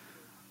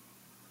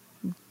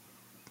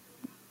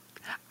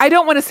 I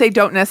don't want to say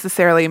don't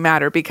necessarily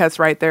matter because,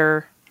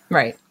 they're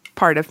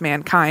part of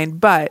mankind,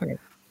 but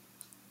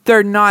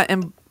they're not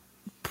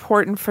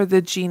important for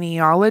the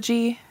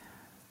genealogy.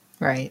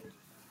 Right.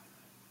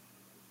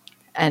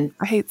 And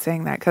I hate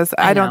saying that because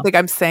I don't think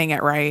I'm saying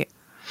it right.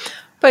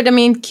 But I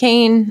mean,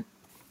 Cain,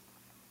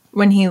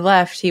 when he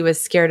left, he was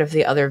scared of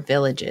the other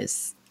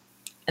villages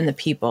and the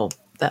people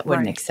that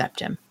wouldn't accept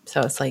him.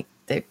 So it's like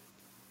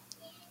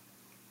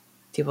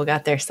people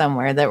got there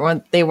somewhere.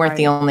 They weren't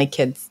the only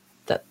kids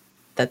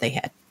that they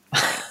had.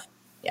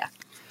 Yeah.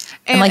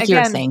 And like again,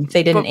 you were saying,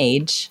 they didn't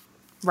age.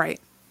 Right.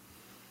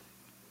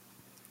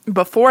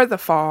 Before the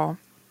fall,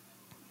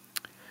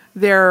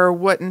 there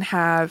wouldn't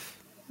have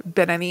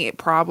been any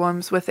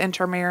problems with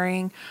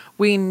intermarrying.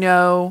 We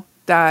know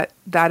that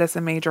that is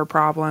a major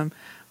problem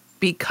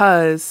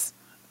because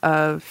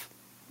of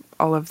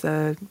all of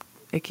the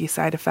icky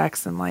side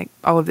effects and like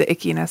all of the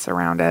ickiness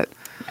around it.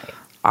 Right.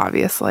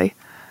 Obviously.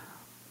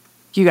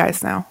 You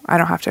guys know. I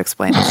don't have to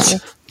explain it to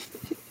you.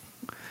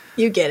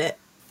 You get it.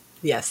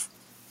 Yes.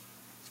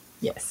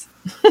 Yes.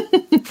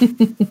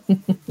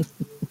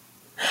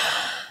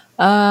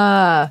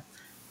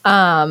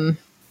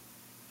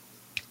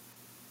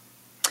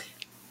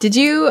 Did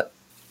you...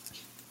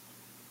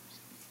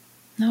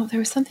 No, there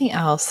was something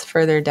else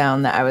further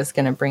down that I was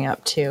going to bring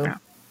up too. Yeah.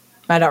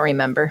 I don't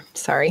remember.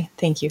 Sorry.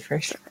 Thank you for...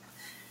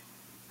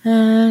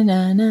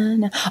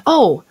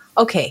 Oh,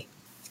 okay.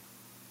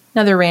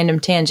 Another random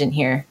tangent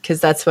here,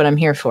 because that's what I'm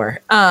here for.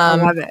 I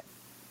love it.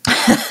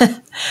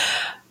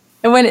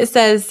 And when it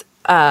says,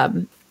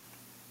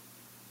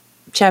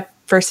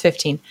 verse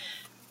 15,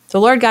 the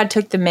Lord God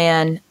took the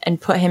man and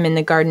put him in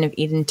the Garden of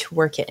Eden to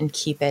work it and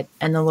keep it.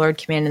 And the Lord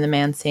commanded the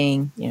man,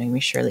 saying, you may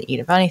surely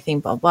eat of anything,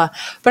 blah, blah.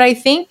 But I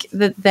think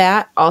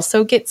that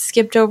also gets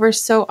skipped over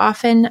so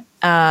often.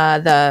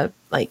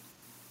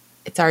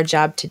 It's our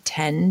job to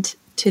tend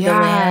to the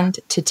land,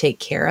 to take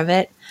care of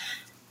it.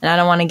 And I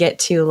don't want to get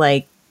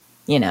too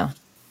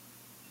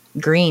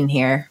green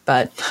here,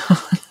 but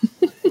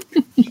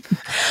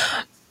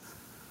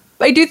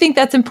I do think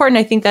that's important.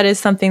 I think that is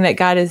something that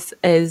God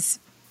is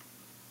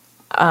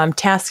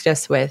tasked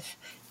us with,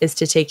 is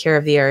to take care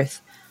of the earth,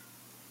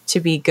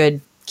 to be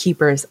good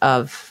keepers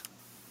of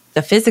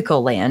the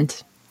physical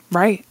land.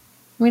 Right.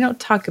 We don't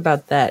talk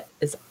about that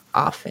as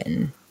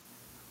often.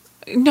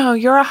 No,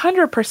 you're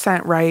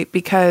 100% right,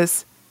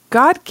 because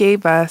God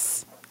gave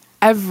us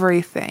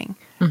everything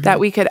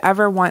that we could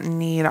ever want and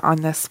need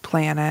on this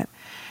planet.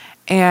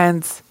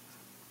 And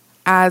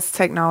as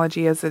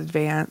technology has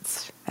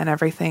advanced and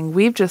everything,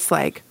 we've just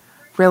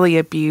really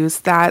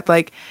abused that.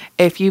 Like,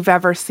 if you've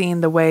ever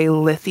seen the way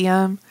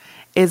lithium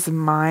is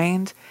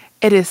mined,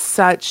 it is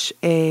such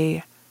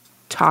a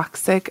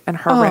toxic and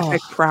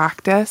horrific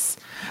practice.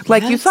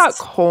 Like, you thought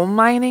coal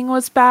mining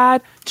was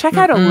bad? Check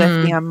out a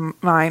lithium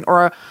mine,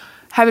 or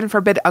heaven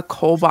forbid, a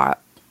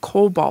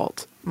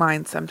cobalt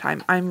mine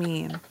sometime. I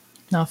mean,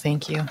 no,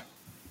 thank you.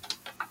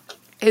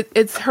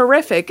 It's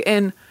horrific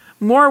in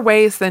more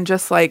ways than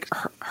just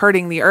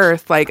hurting the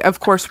earth. Like, of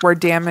course, we're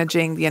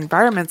damaging the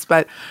environments,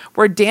 but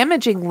we're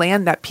damaging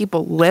land that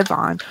people live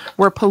on.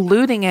 We're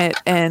polluting it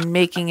and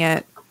making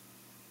it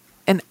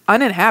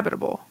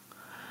uninhabitable.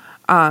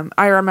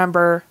 I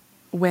remember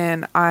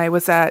when I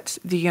was at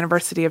the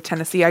University of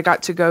Tennessee, I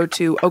got to go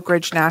to Oak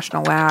Ridge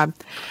National Lab,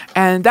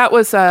 and that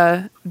was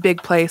a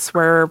big place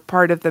where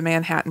part of the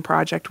Manhattan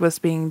Project was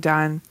being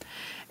done.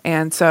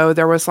 And so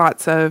there was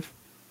lots of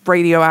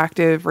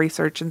radioactive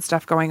research and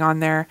stuff going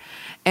on there.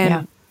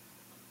 And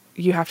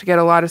you have to get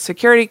a lot of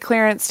security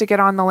clearance to get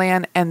on the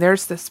land. And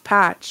there's this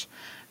patch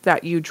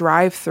that you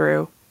drive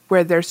through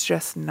where there's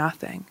just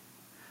nothing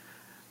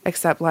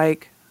except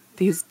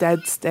these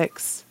dead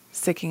sticks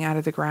sticking out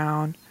of the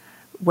ground,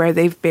 where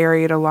they've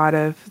buried a lot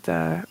of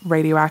the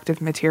radioactive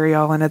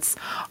material, and it's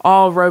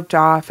all roped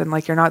off, and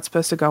you're not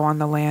supposed to go on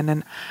the land.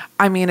 And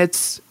I mean,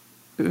 it's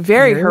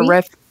very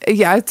horrific.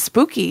 Yeah, it's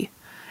spooky.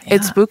 Yeah.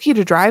 It's spooky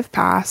to drive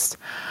past.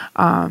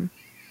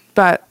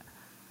 But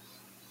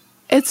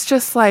it's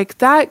just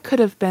that could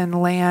have been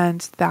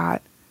land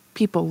that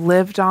people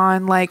lived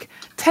on. Like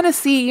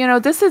Tennessee,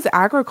 this is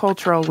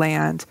agricultural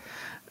land.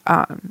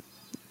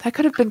 That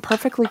could have been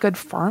perfectly good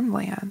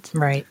farmland.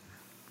 Right.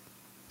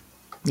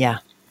 Yeah.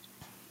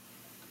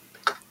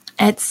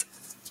 It's,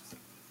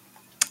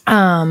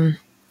 I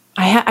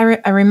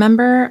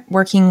remember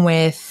working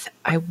with,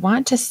 I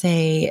want to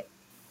say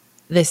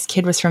this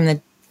kid was from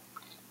the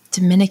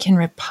Dominican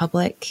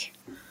Republic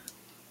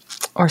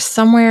or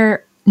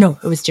somewhere. No,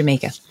 it was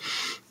Jamaica.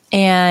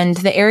 And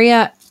the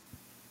area,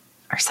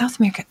 or South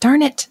America,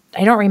 darn it,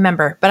 I don't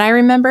remember. But I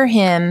remember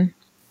him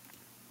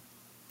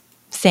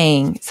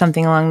saying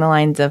something along the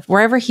lines of,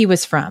 wherever he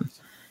was from,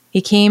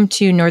 he came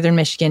to Northern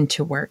Michigan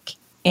to work.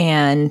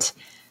 And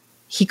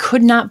he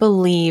could not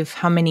believe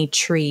how many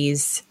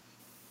trees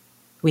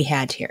we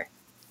had here.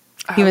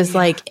 He was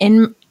like,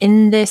 in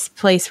this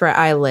place where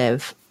I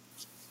live,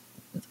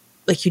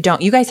 you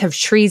guys have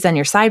trees on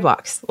your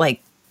sidewalks.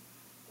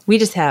 We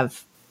just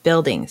have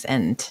buildings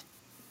and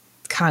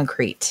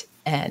concrete,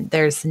 and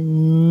there's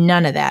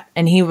none of that.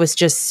 And he was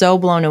just so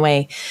blown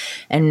away.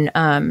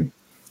 And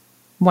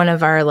one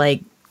of our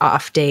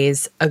off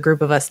days, a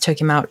group of us took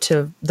him out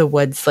to the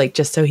woods,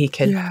 just so he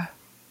could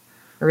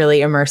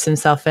really immerse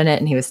himself in it.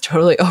 And he was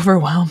totally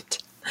overwhelmed.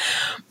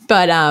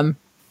 But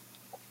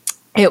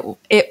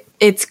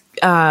it's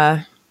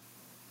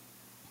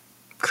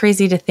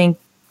crazy to think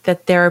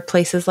that there are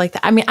places like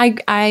that. I mean,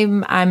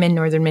 I'm in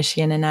Northern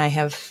Michigan, and I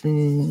have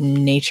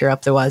nature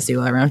up the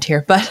wazoo around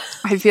here, but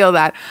I feel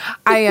that.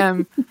 I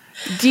am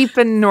deep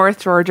in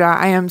North Georgia.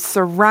 I am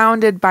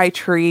surrounded by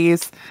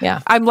trees.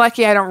 Yeah. I'm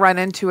lucky I don't run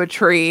into a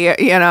tree,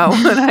 when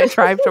I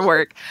drive to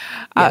work.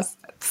 Yes.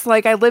 It's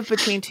like I live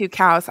between two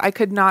cows. I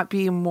could not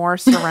be more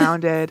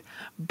surrounded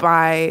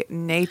by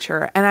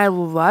nature, and I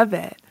love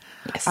it.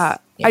 Yes.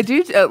 I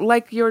do,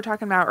 like you were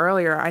talking about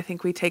earlier, I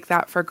think we take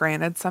that for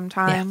granted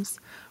sometimes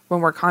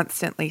when we're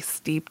constantly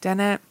steeped in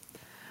it.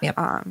 Yep.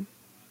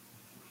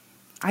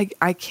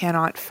 I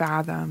cannot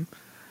fathom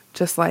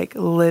just like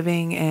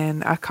living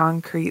in a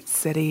concrete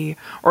city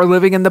or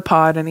living in the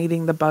pod and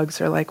eating the bugs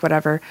or like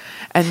whatever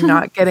and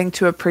not getting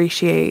to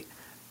appreciate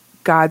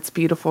God's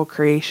beautiful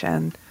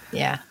creation.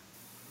 Yeah.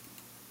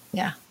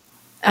 Yeah.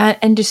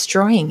 And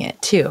destroying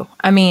it too.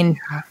 I mean,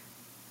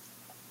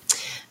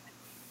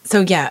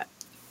 so yeah,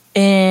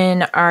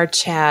 in our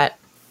chat,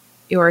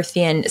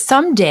 Yorthian,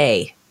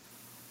 someday,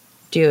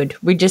 dude,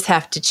 we just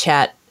have to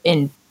chat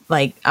in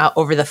like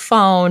over the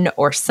phone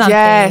or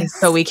something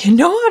so we can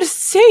know how to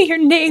say your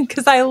name,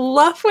 because I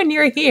love when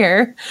you're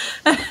here.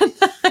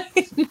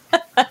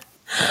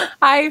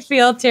 I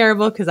feel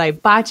terrible because I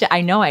botch it.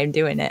 I know I'm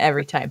doing it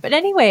every time. But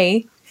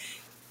anyway,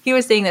 he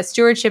was saying that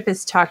stewardship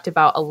is talked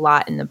about a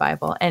lot in the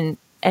Bible, and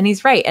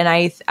he's right. And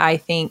I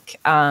think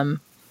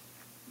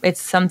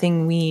it's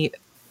something we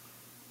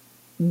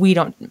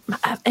don't,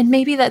 and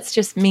maybe that's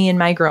just me and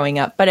my growing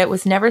up, but it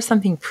was never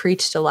something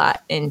preached a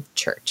lot in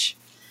church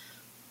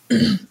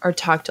or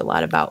talked a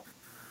lot about.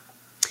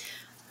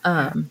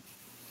 So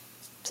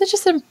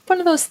just one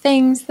of those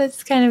things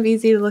that's kind of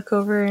easy to look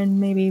over,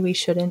 and maybe we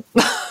shouldn't.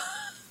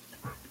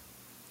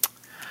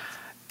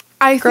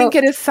 I think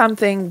it is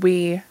something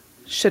we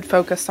should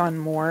focus on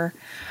more.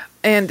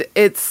 And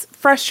it's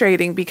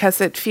frustrating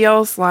because it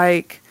feels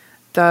like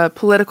the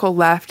political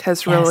left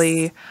has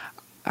really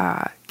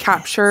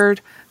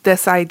captured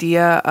this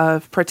idea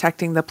of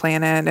protecting the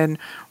planet and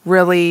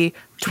really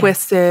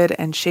twisted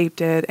and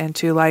shaped it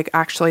into like,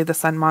 actually the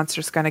sun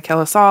monster's going to kill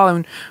us all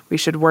and we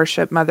should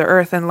worship Mother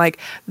Earth. And like,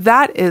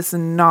 that is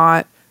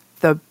not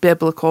the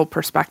biblical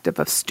perspective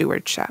of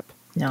stewardship.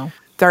 No.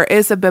 There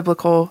is a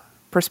biblical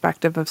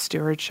perspective of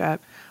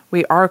stewardship.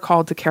 We are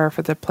called to care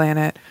for the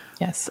planet.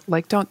 Yes.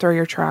 Like, don't throw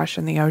your trash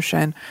in the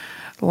ocean.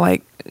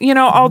 Like, you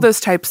know, all those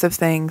types of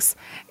things.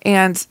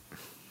 And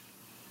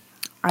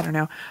I don't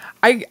know.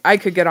 I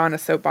could get on a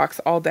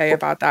soapbox all day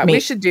about that. We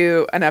should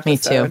do an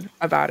episode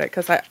about it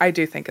because I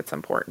do think it's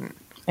important.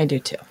 I do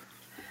too.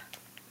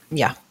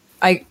 Yeah.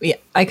 I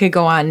could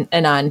go on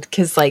and on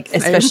because, like,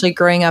 especially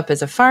growing up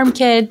as a farm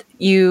kid,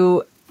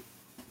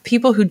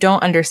 people who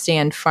don't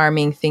understand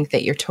farming think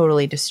that you're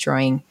totally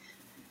destroying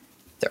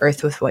the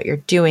earth with what you're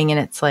doing. And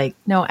it's like,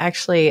 no,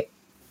 actually,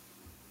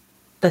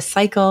 the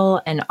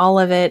cycle and all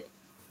of it,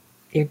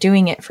 you're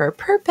doing it for a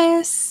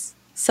purpose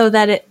so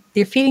that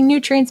you're feeding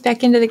nutrients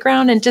back into the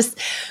ground. And just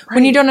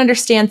when you don't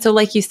understand, so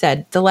like you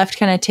said, the left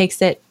kind of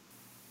takes it,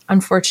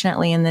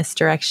 unfortunately, in this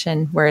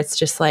direction where it's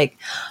just like,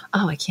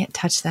 oh, I can't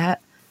touch that.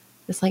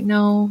 It's like,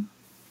 no,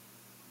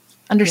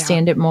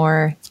 understand it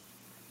more,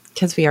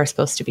 because we are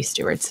supposed to be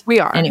stewards. We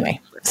are. Anyway,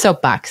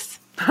 soapbox.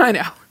 I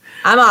know.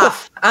 I'm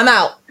off. I'm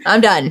out. I'm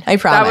done. I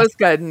promise. That was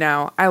good.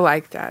 No, I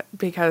like that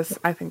because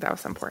I think that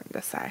was important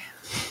to say.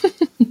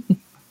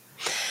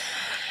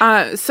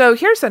 So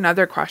here's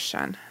another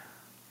question.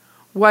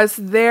 Was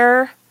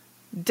there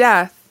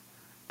death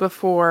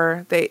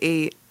before they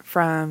ate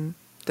from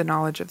the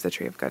knowledge of the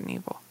tree of good and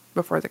evil,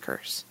 before the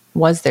curse?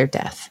 Was there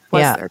death?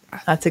 Was there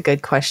death? That's a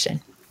good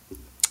question.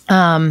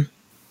 I'm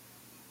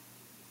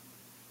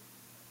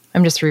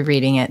just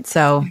rereading it.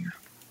 So,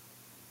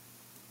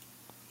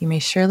 you may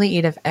surely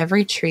eat of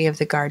every tree of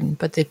the garden,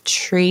 but the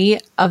tree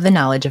of the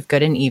knowledge of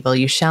good and evil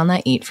you shall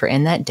not eat, for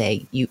in that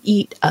day you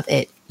eat of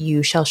it,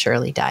 you shall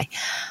surely die.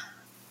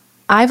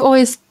 I've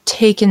always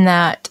taken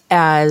that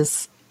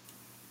as,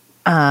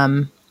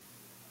 like,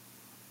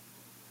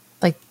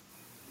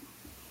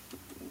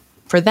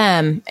 for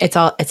them, it's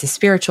a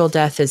spiritual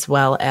death as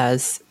well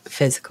as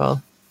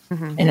physical,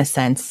 in a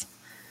sense.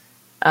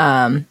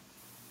 But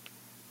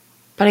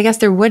I guess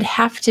there would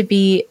have to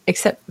be,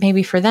 except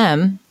maybe for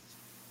them,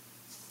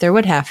 there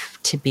would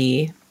have to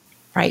be,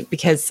 right?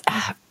 Because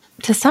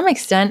to some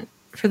extent,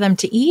 for them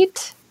to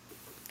eat,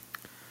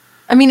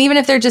 I mean, even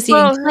if they're just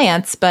eating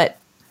plants, but.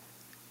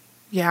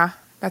 Yeah,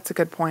 that's a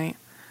good point.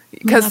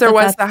 Because there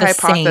was the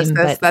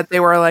hypothesis that they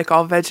were like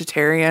all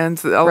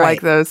vegetarians,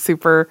 like those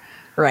super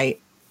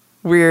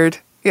weird,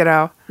 you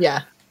know.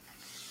 Yeah.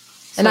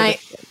 And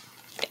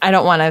I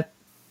don't want to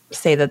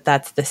say that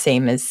that's the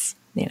same as,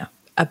 you know,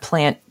 a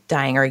plant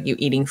dying or you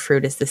eating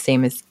fruit is the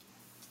same as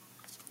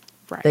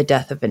the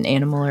death of an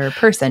animal or a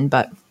person,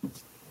 but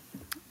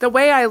the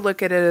way I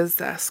look at it is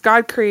this: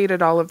 God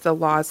created all of the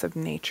laws of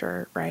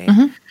nature, right?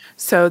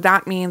 So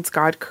that means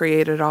God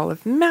created all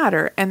of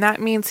matter, and that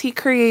means he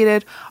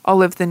created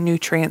all of the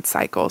nutrient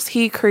cycles.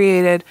 He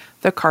created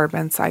the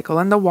carbon cycle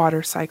and the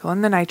water cycle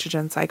and the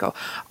nitrogen cycle.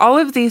 All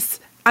of these,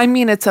 I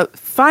mean, it's a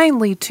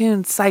finely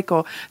tuned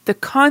cycle, the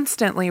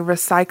constantly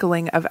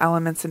recycling of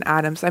elements and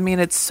atoms. I mean,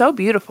 it's so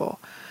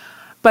beautiful.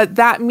 But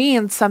that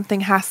means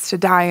something has to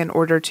die in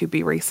order to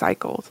be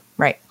recycled.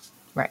 Right.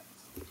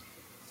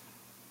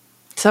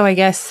 So I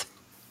guess,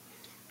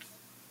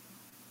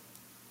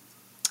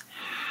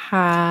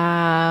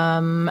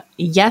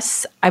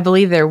 Yes, I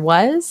believe there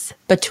was,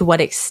 but to what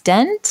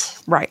extent?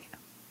 Right.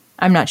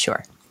 I'm not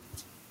sure.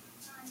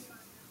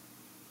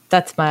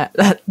 There's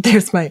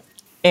my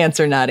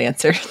answer, not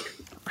answer.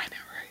 I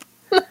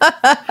know,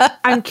 right?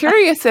 I'm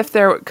curious if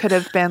there could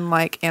have been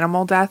like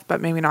animal death,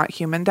 but maybe not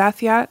human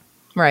death yet.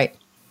 Right.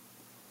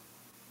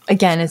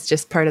 Again, it's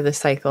just part of the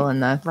cycle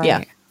and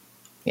Right.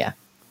 Yeah.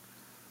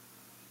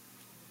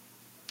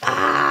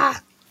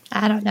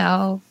 I don't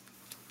know.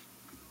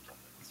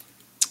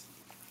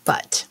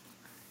 But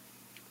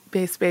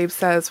Base Babe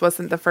says,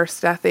 wasn't the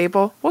first death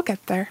Abel? We'll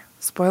get there.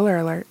 Spoiler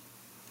alert.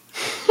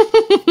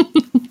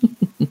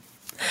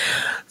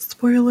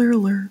 spoiler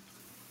alert.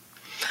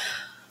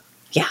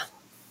 Yeah.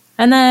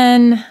 And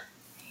then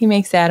he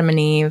makes Adam and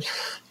Eve.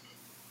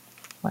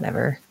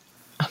 Whatever.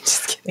 I'm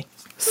just kidding.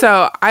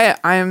 So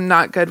I'm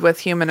not good with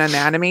human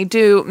anatomy.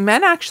 Do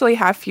men actually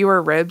have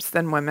fewer ribs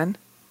than women?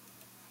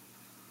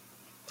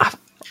 Is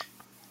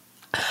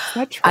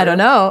that true? I don't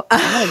know.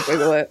 I'm gonna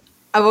Google it.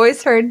 I've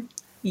always heard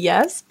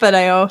yes, but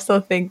I also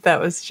think that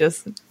was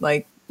just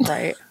like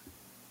Right.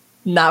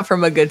 not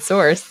from a good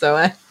source. So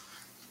I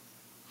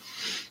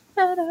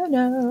don't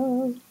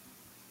know.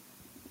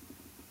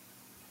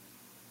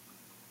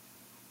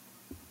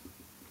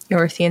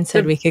 Orthian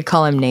said we could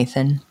call him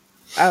Nathan.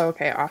 Oh,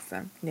 okay.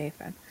 Awesome.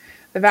 Nathan.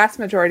 The vast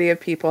majority of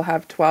people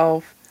have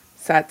 12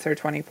 sets or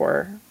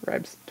 24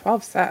 ribs.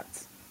 12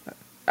 sets.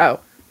 Oh,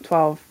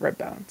 12 rib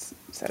bones.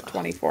 So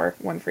 24,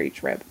 one for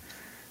each rib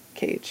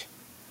cage.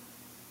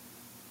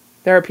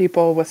 There are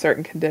people with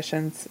certain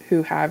conditions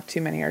who have too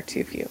many or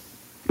too few.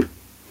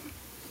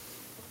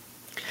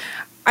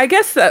 I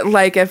guess that,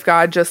 like, if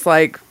God just,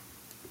 like,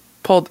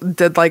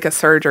 did, like, a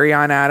surgery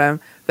on Adam,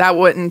 that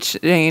wouldn't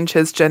change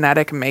his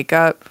genetic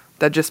makeup.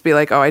 That'd just be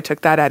like, oh, I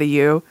took that out of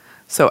you.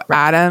 So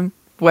right. Adam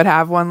would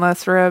have one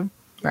less rib.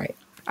 Right.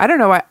 I don't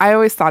know why. I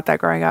always thought that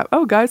growing up.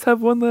 Oh, guys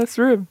have one less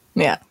rib.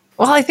 Yeah.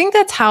 Well, I think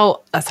that's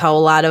how a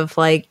lot of,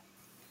 like,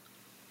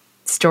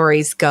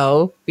 stories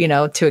go, you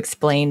know, to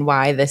explain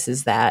why this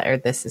is that or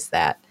this is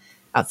that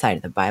outside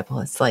of the Bible.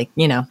 It's like,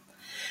 you know,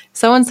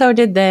 so-and-so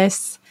did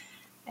this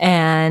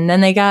and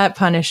then they got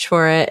punished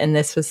for it and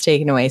this was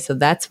taken away. So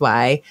that's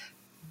why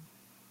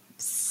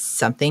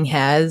something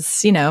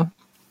has, you know,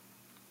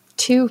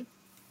 two,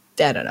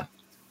 I don't know.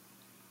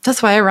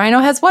 That's why a rhino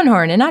has one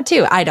horn and not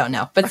two. I don't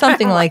know. But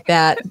something like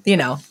that, you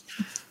know,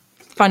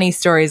 funny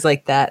stories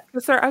like that.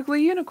 Because they're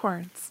ugly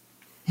unicorns.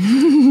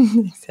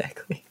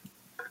 Exactly.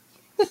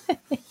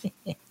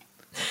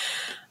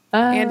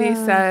 Andy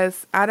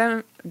says,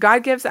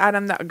 God gives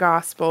Adam the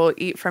gospel,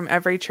 eat from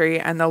every tree,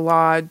 and the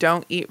law,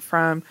 don't eat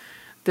from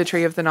the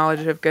tree of the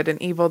knowledge of good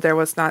and evil. There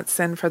was not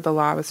sin, for the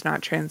law was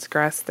not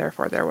transgressed,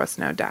 therefore there was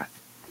no death.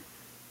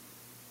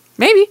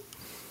 Maybe.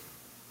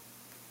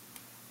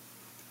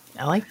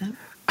 I like that.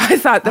 I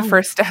thought the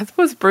first death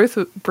was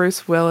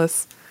Bruce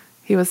Willis.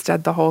 He was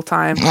dead the whole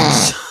time.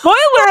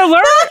 Spoiler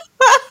alert!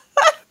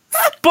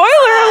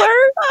 Spoiler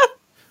alert!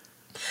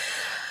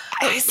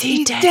 I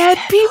see dead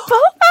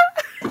people.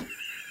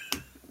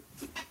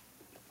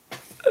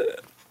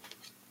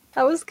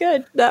 That was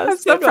good. That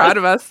was I'm so proud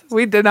of us.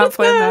 We did not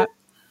plan that.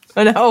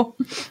 I know.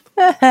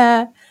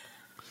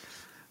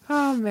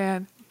 Oh,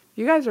 man.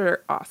 You guys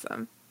are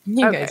awesome.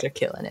 You guys are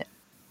killing it.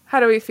 How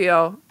do we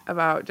feel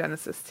about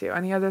Genesis 2?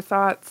 Any other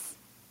thoughts?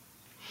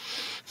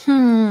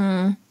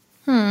 No,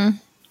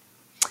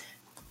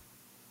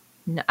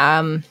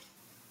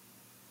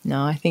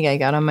 I think I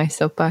got on my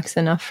soapbox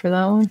enough for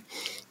that one.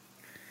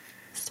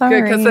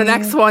 Sorry. Good, because the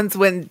next one's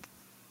when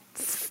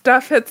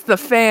stuff hits the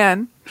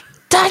fan.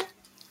 Da,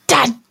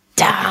 da,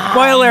 da.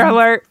 Spoiler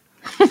alert.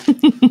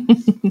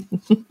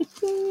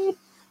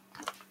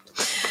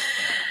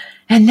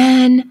 And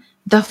then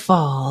the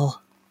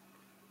fall.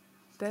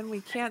 Then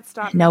we can't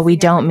stop. No, we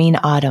don't mean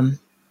autumn.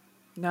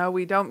 No,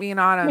 we don't mean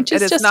autumn. Which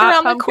is it is just not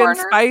around the pumpkin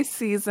corner. spice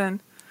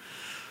season.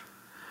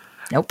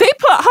 Nope. They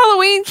put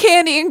Halloween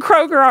candy in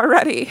Kroger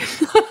already.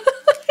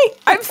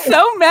 I'm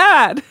so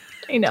mad.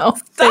 I know.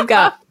 They've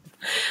got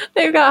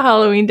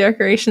Halloween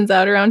decorations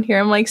out around here.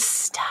 I'm like,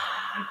 stop.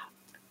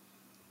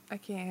 I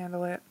can't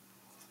handle it.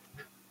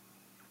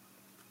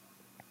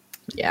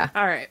 Yeah.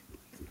 All right.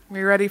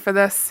 We ready for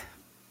this?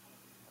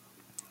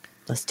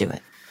 Let's do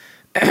it.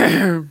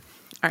 All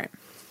right.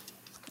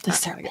 The I'm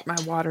serpent. gonna get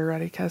my water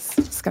ready because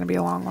it's going to be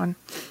a long one.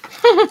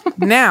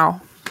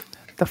 Now,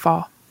 the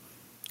fall.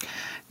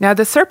 Now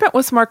the serpent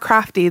was more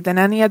crafty than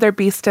any other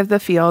beast of the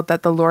field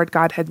that the Lord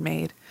God had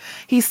made.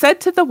 He said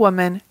to the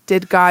woman,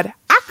 did God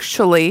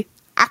actually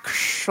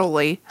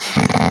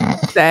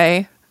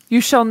say,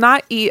 you shall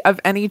not eat of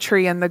any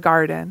tree in the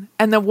garden?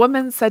 And the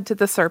woman said to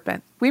the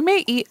serpent, we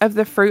may eat of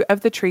the fruit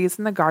of the trees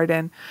in the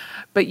garden,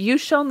 but you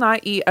shall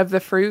not eat of the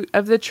fruit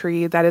of the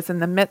tree that is in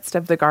the midst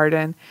of the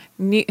garden.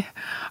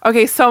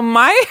 Okay, so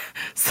my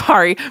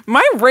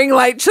ring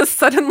light just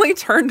suddenly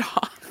turned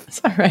off.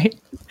 It's all right.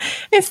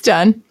 It's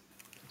done.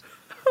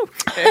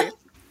 Okay.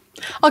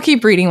 I'll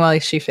keep reading while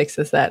she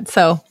fixes that.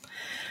 So,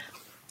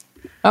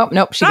 oh,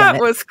 nope, she got it.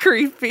 That was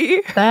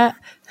creepy. That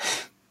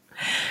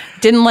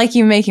Didn't like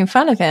you making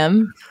fun of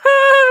him.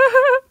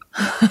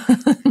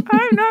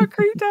 I'm not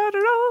creeped out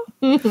at all.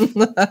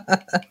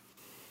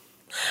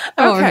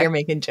 I'm over here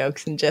making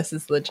jokes, and Jess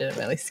is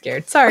legitimately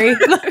scared. Sorry.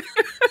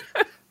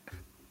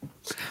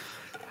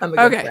 I'm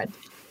a good friend.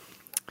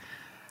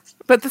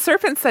 But the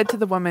serpent said to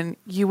the woman,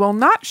 "You will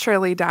not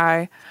surely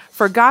die,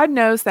 for God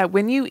knows that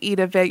when you eat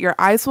of it, your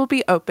eyes will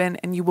be open,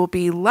 and you will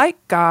be like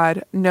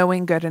God,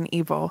 knowing good and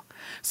evil."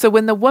 So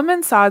when the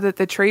woman saw that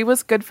the tree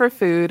was good for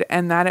food,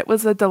 and that it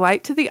was a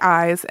delight to the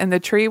eyes, and the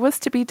tree was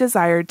to be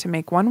desired to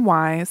make one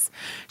wise,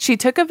 she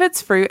took of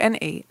its fruit and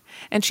ate.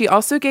 And she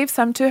also gave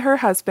some to her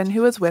husband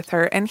who was with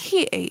her, and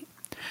he ate.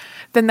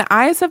 Then the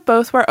eyes of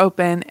both were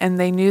open, and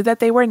they knew that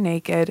they were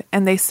naked,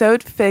 and they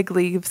sewed fig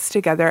leaves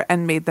together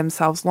and made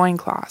themselves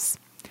loincloths.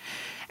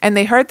 And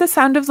they heard the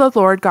sound of the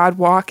Lord God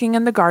walking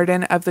in the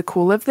garden of the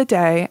cool of the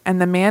day,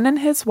 and the man and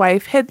his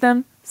wife hid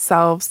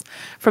themselves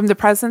from the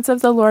presence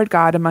of the Lord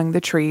God among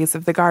the trees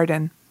of the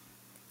garden.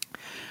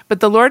 But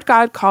the Lord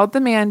God called to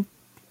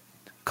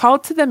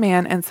the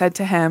man and said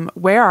to him,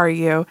 "Where are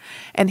you?"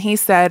 And he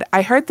said,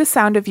 "I heard the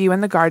sound of you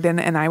in the garden,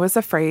 and I was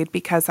afraid,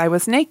 because I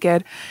was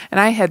naked, and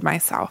I hid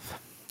myself."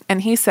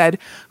 And he said,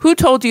 "Who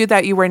told you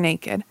that you were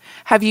naked?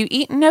 Have you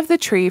eaten of the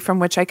tree from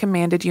which I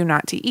commanded you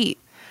not to eat?"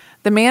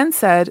 The man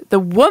said, "The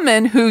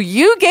woman who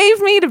you gave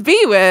me to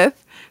be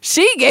with,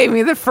 she gave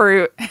me the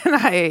fruit, and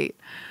I ate."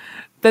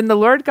 Then the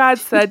Lord God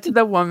said to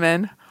the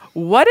woman,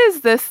 "What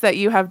is this that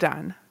you have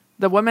done?"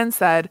 The woman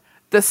said,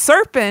 "The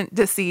serpent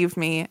deceived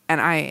me, and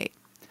I ate."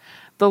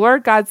 The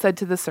Lord God said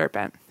to the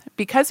serpent,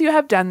 "Because you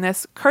have done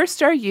this,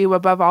 cursed are you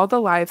above all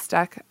the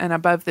livestock and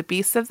above the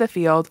beasts of the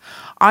field.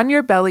 On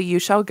your belly you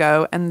shall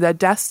go, and the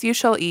dust you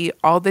shall eat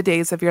all the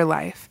days of your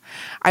life.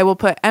 I will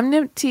put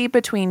enmity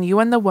between you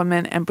and the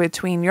woman, and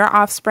between your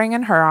offspring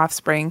and her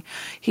offspring.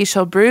 He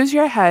shall bruise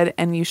your head,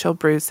 and you shall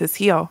bruise his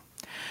heel."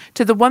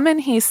 To the woman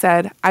he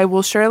said, "I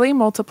will surely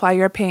multiply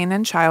your pain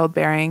in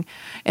childbearing.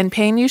 In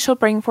pain you shall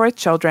bring forth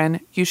children.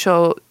 You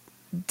shall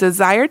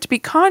desire to be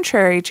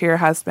contrary to your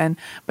husband,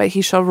 but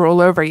he shall rule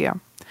over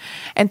you."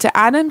 And to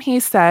Adam he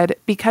said,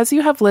 "Because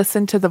you have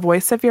listened to the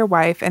voice of your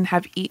wife, and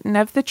have eaten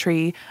of the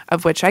tree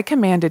of which I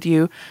commanded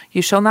you,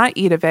 you shall not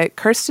eat of it.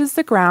 Cursed is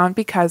the ground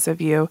because of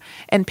you.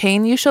 In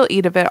pain you shall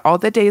eat of it all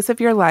the days of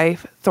your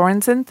life.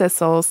 Thorns and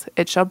thistles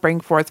it shall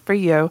bring forth for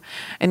you,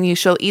 and you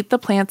shall eat the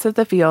plants of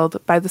the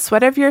field. By the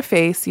sweat of your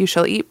face you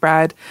shall eat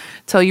bread,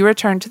 till you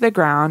return to the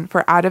ground,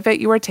 for out of it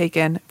you are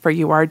taken, for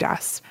you are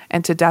dust,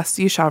 and to dust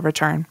you shall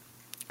return."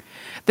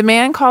 The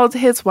man called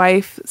his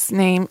wife's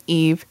name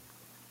Eve,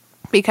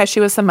 because she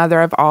was the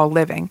mother of all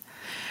living.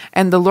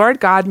 And the Lord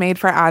God made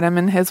for Adam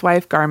and his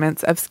wife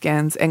garments of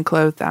skins, and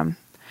clothed them.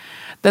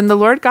 Then the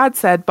Lord God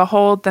said,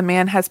 "Behold, the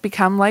man has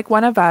become like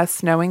one of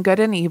us, knowing good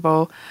and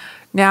evil.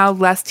 Now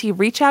lest he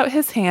reach out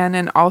his hand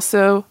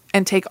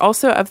and take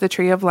also of the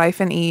tree of life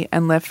and eat,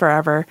 and live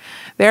forever."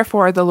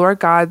 Therefore the Lord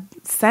God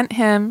sent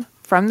him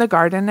from the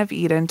Garden of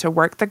Eden to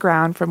work the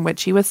ground from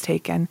which he was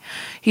taken.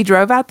 He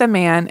drove out the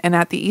man, and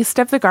at the east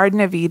of the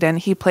Garden of Eden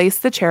he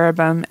placed the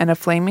cherubim and a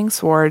flaming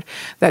sword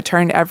that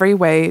turned every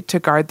way to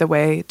guard the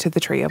way to the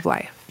tree of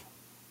life.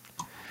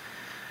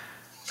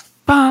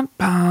 Bum,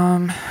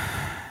 bum.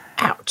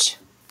 Ouch.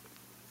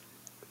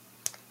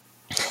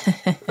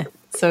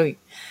 So,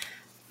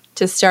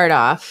 to start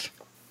off,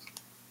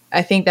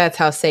 I think that's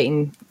how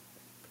Satan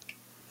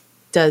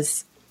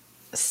does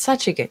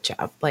such a good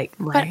job. Like,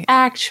 Right. But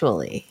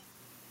actually,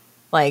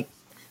 like,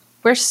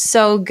 we're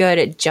so good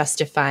at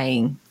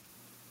justifying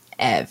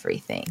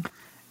everything.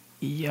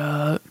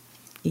 Yup.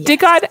 Yes. Did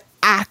God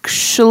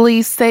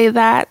actually say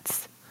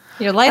that?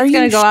 Your light's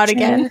going to go out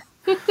again.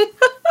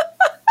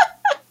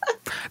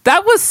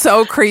 That was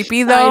so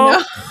creepy, though. I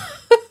know.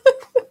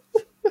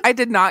 I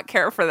did not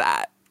care for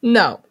that.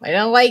 No, I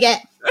don't like it.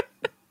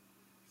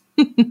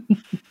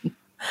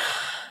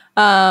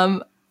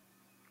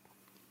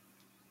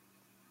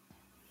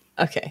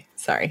 Okay,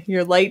 sorry.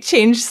 Your light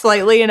changed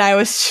slightly, and I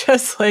was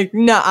just like,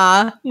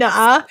 nah.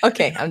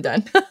 Okay, I'm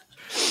done.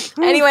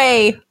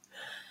 Anyway,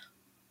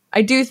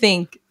 I do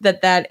think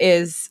that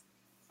is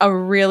a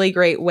really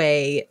great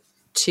way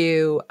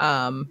to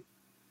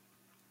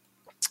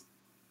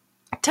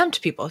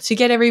tempt people, to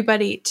get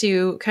everybody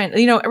to kind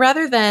of,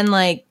 rather than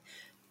like,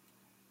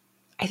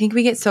 I think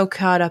we get so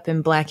caught up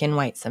in black and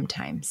white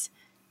sometimes.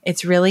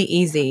 It's really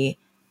easy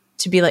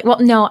to be like, well,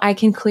 no, I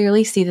can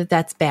clearly see that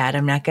that's bad.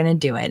 I'm not going to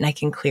do it. And I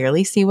can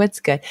clearly see what's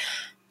good.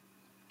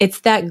 It's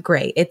that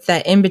gray. It's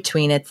that in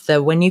between. It's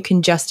the when you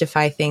can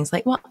justify things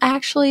like, well,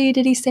 actually,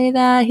 did he say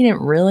that? He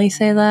didn't really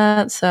say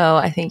that. So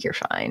I think you're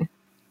fine.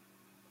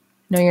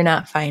 No, you're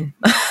not fine.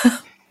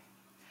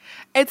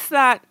 It's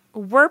that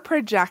we're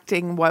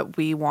projecting what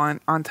we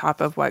want on top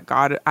of what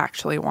God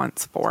actually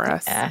wants for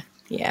us.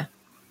 Yeah.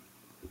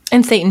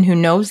 And Satan, who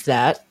knows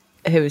that,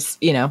 who's,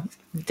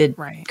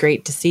 the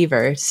great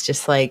deceiver, it's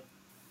just like,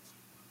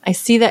 I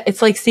see that.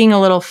 It's like seeing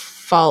a little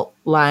fault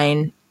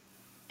line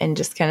and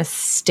just kind of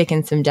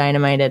sticking some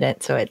dynamite in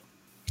it. So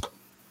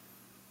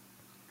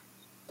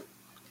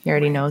he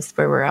already knows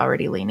where we're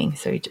already leaning.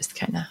 So he just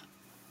kind of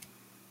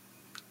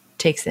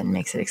takes it and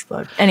makes it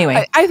explode.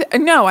 Anyway.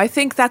 I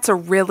think that's a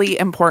really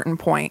important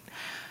point.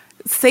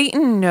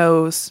 Satan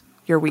knows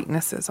your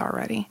weaknesses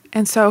already.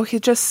 And so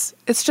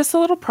it's just a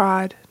little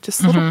prod,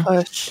 just a little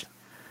push.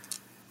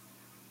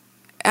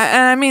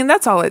 And I mean,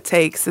 that's all it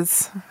takes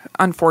is,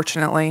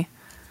 unfortunately.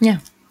 Yeah.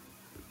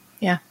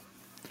 Yeah.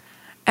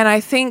 And I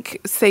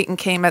think Satan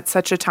came at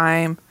such a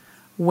time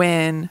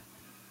when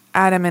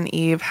Adam and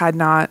Eve had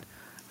not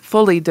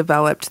fully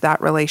developed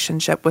that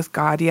relationship with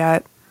God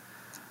yet.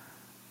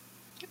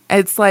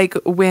 It's like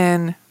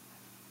when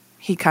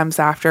he comes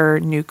after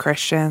new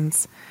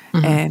Christians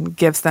and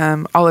gives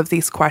them all of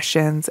these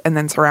questions and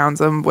then surrounds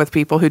them with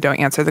people who don't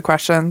answer the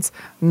questions.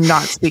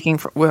 Not speaking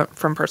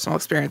from personal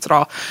experience at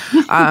all.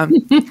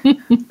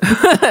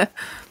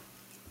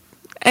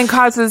 And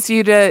causes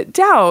you to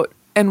doubt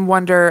and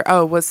wonder,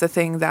 oh, was the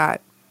thing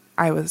that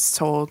I was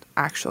told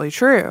actually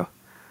true?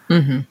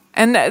 Mm-hmm.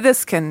 And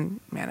this can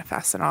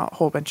manifest in a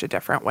whole bunch of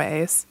different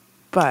ways.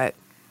 But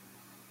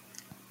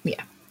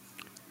yeah,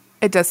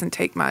 it doesn't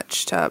take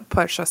much to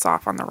push us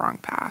off on the wrong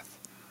path.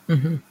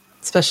 Mm-hmm.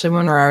 Especially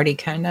when we're already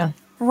kind of...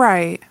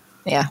 Right.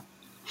 Yeah.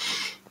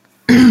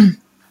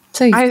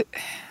 So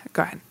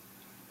go ahead.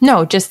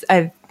 No,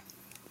 I've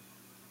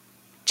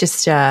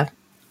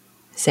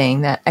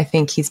saying that I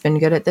think he's been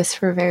good at this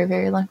for a very,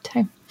 very long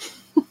time.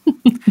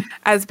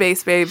 As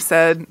Base Babe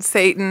said,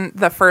 Satan,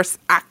 the first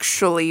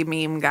actually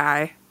meme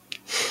guy.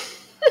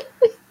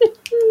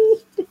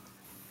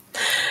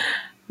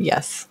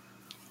 Yes.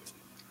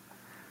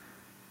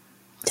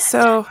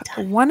 So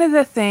one of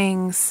the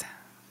things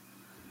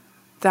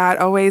that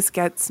always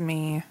gets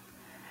me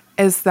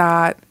is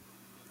that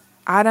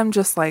Adam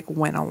just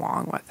went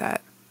along with it.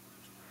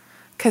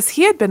 Because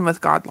he had been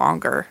with God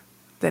longer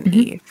than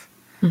Eve.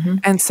 Mm-hmm.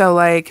 And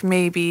so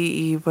maybe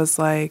Eve was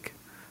like,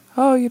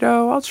 oh,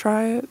 I'll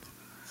try it.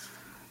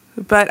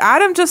 But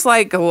Adam just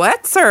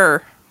lets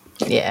her.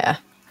 Yeah.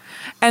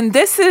 And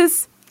this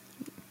is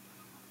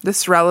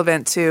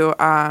relevant to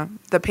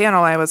the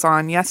panel I was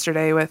on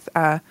yesterday with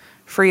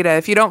Frida.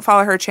 If you don't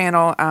follow her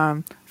channel,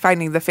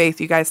 Finding the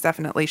Faith, you guys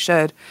definitely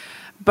should.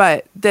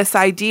 But this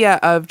idea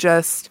of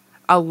just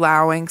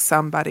allowing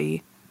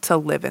somebody to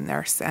live in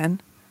their sin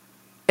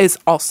is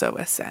also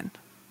a sin.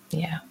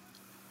 Yeah.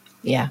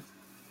 Yeah.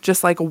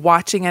 Just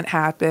watching it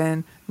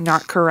happen,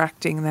 not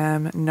correcting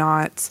them,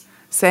 not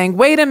saying,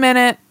 wait a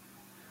minute,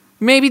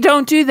 maybe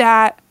don't do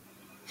that.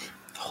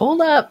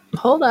 Hold up.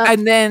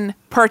 And then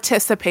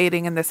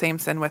participating in the same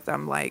sin with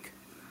them.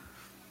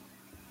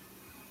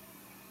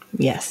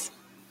 Yes.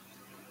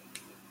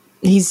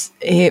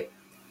 I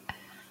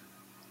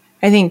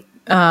think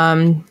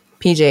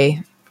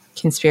PJ,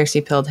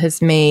 Conspiracy Pilled,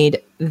 has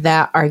made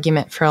that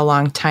argument for a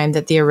long time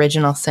that the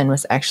original sin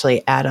was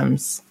actually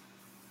Adam's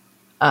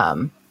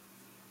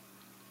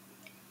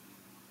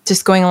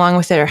just going along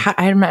with it, or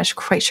I'm not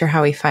quite sure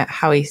how he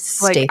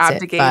states it.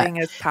 Abdicating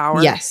his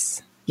power.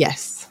 Yes. Yeah.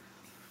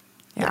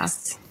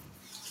 Yes.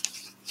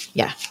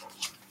 Yeah.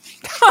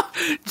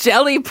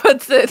 Jelly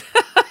puts it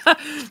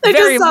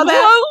very bluntly.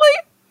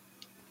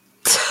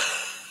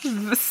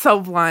 So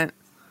blunt.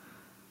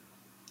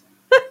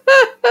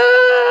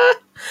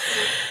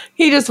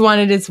 He just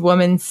wanted his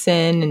woman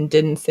sin and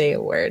didn't say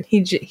a word.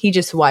 He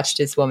just watched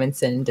his woman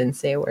sin and didn't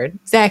say a word.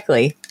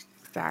 Exactly.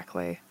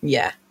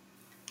 Yeah.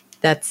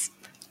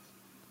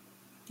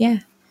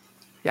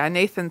 Yeah,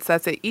 Nathan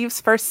says that Eve's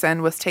first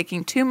sin was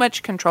taking too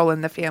much control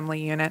in the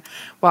family unit,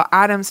 while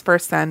Adam's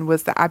first sin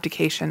was the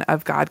abdication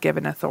of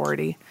God-given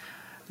authority.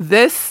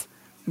 This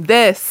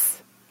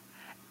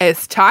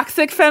is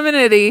toxic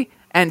femininity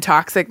and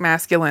toxic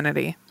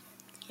masculinity.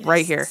 Yes.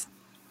 Right here.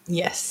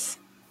 Yes.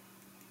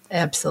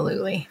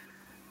 Absolutely.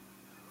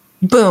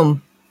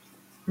 Boom.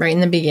 Right in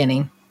the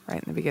beginning.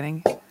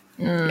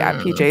 Yeah,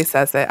 PJ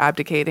says that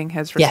abdicating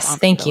his responsibility. Yes,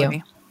 thank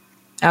you.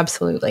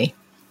 Absolutely.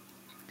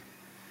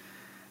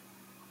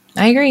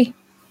 I agree.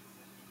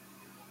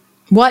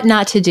 What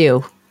not to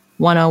do.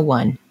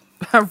 101.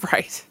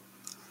 Right.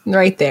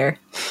 Right there.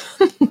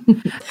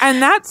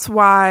 And that's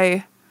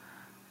why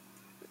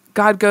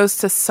God goes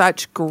to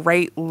such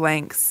great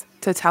lengths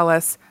to tell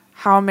us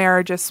how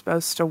marriage is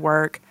supposed to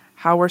work,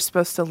 how we're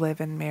supposed to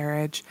live in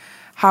marriage,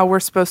 how we're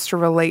supposed to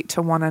relate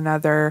to one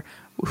another,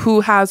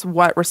 who has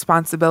what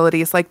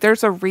responsibilities.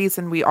 There's a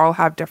reason we all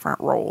have different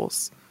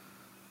roles.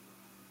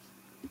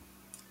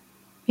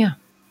 Yeah.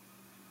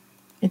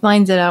 It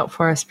lines it out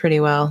for us pretty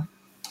well.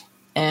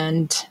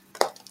 And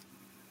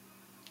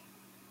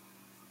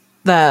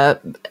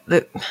the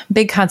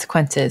big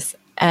consequences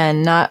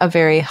and not a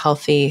very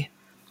healthy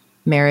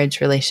marriage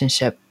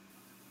relationship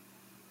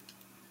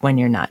when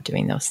you're not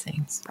doing those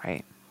things.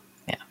 Right.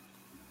 Yeah.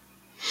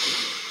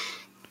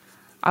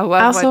 I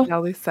love what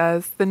Kelly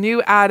says. The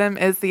new Adam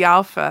is the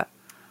alpha.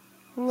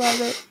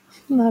 Love it.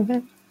 Love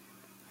it.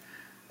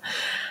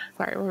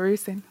 Sorry, what were you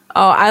saying?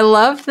 Oh, I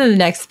love the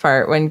next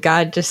part when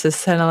God just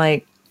is kind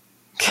of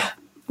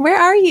where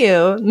are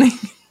you?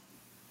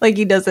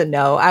 He doesn't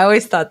know. I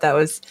always thought that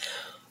was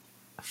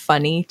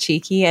funny,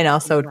 cheeky, and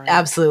also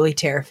absolutely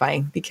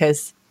terrifying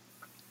because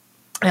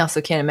I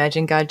also can't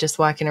imagine God just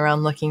walking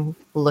around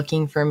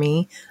looking for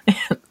me.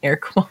 Air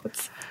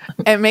quotes.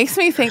 It makes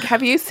me think,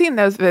 have you seen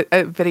those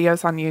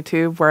videos on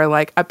YouTube where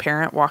like a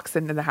parent walks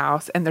into the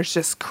house and there's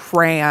just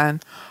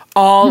crayon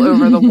all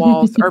over the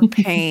walls or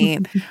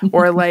paint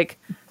or like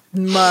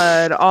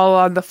mud all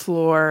on the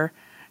floor,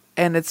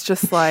 and it's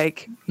just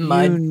like,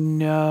 Mud.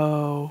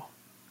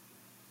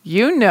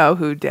 you know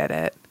who did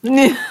it.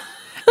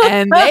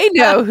 And they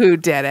know who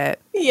did it.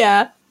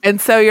 Yeah.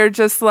 And so you're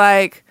just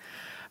like,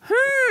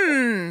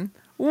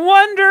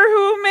 wonder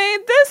who made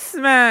this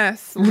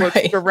mess. Looks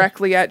Right.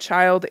 directly at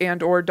child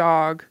and or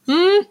dog.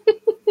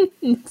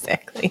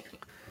 Exactly.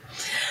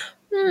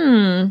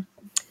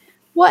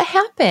 What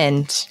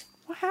happened?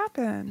 What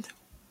happened?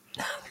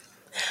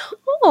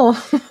 Oh,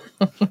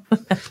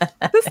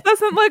 This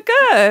doesn't look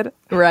good.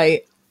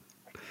 right.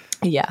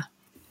 Yeah.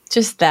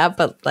 Just that,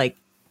 but like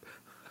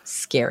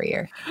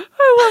scarier.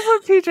 I love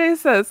what PJ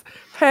says.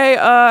 Hey,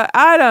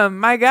 Adam,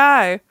 my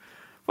guy,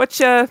 what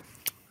you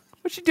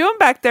doing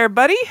back there,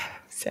 buddy?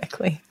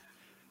 Exactly.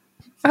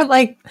 Or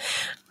like,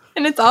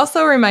 and it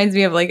also reminds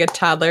me of like a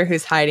toddler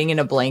who's hiding in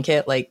a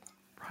blanket, like,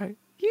 Right.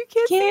 You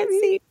can't see me.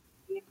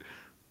 see.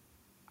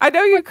 I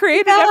know you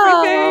created No.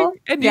 everything,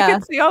 and you Yeah.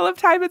 can see all of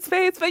time and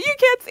space, but you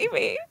can't see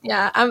me.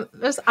 Yeah,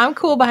 I'm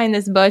cool behind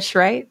this bush,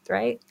 right?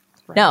 Right.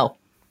 No.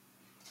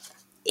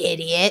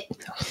 Idiot.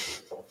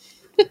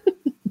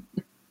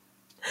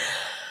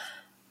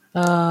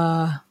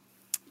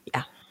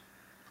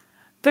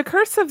 The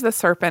curse of the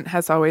serpent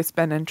has always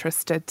been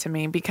interested to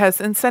me because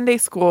in Sunday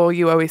school,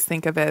 you always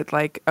think of it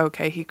like,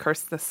 okay, he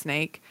cursed the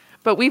snake,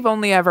 but we've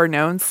only ever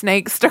known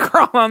snakes to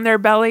crawl on their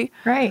belly.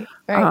 Right.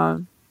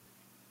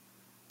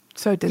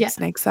 So did Yeah.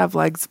 snakes have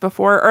legs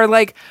before? Or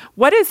like,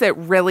 what is it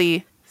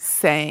really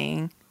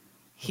saying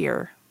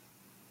here?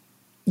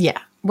 Yeah.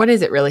 What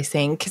is it really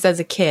saying? Because as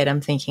a kid,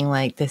 I'm thinking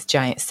like this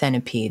giant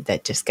centipede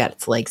that just got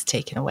its legs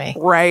taken away.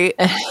 Right.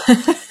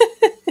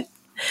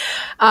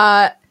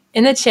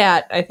 In the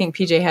chat, I think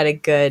PJ had a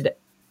good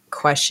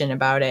question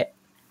about it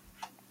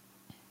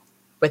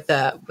with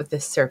the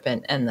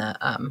serpent and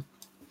the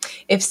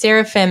if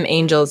seraphim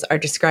angels are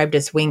described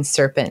as winged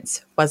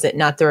serpents, was it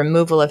not the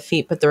removal of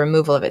feet but the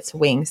removal of its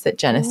wings that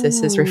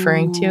Genesis is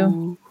referring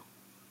to?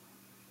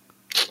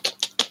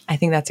 I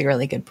think that's a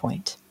really good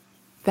point.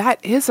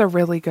 That is a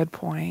really good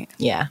point.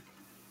 Yeah.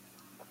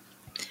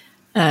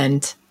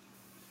 And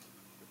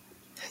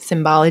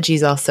symbology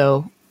is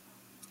also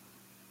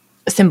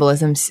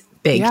symbolism's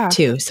big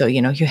too. So,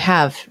 you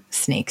have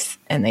snakes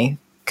and they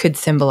could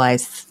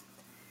symbolize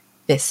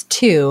this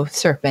too,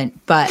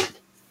 serpent, but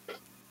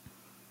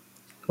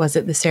was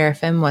it the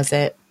seraphim? Was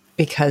it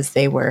because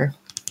they were?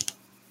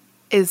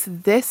 Is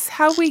this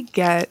how we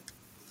get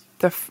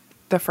the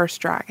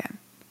first dragon?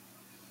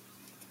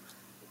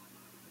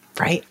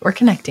 Right. We're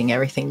connecting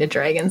everything to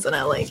dragons and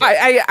I like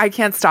it. I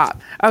can't stop.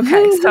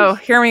 Okay, so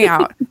hear me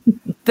out.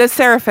 The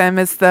seraphim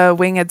is the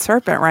winged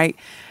serpent, right?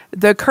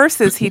 The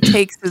curse is he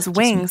takes his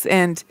wings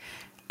and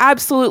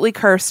absolutely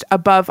cursed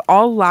above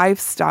all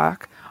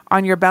livestock.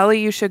 On your belly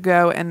you should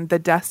go, and the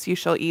dust you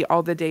shall eat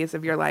all the days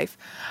of your life.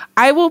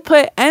 I will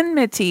put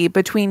enmity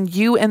between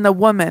you and the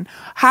woman.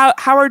 How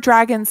are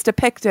dragons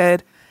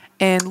depicted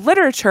in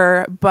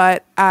literature,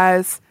 but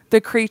as the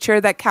creature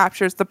that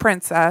captures the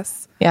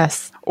princess?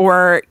 Yes.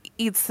 Or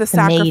eats the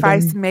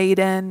sacrifice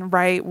maiden,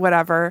 right?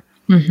 Whatever.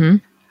 Mm-hmm.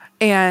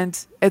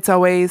 And it's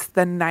always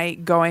the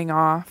knight going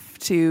off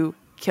to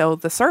kill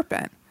the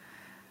serpent.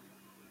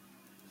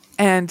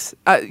 And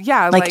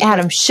like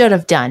Adam should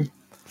have done.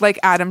 Like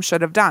Adam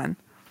should have done.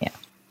 Yeah.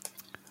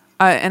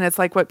 And it's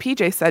like what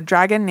PJ said,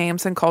 dragon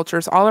names and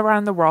cultures all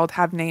around the world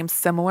have names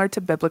similar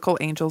to biblical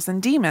angels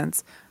and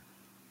demons.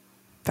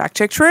 Fact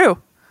check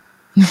true.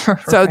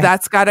 So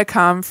that's got to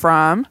come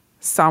from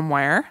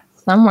somewhere.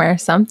 Somewhere,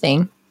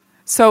 something.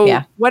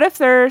 So what if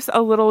there's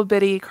a little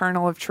bitty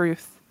kernel of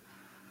truth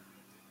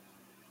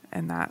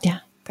in that? Yeah.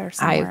 There's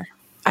somewhere.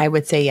 I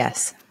would say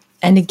yes.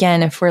 And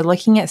again, if we're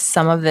looking at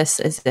some of this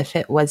as if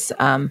it was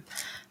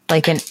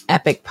like an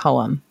epic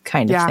poem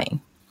kind of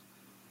thing.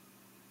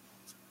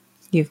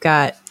 You've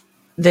got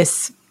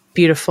this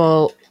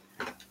beautiful,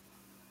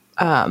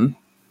 I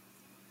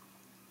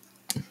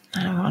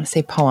don't want to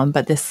say poem,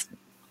 but this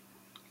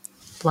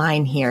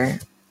line here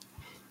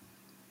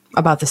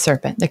about the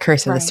serpent, the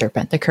curse of the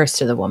serpent, the curse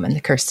to the woman,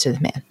 the curse to the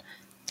man.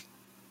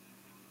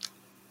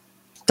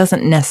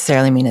 Doesn't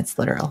necessarily mean it's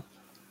literal.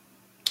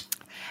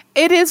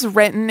 It is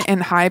written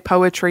in high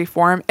poetry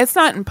form. It's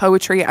not in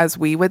poetry as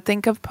we would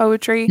think of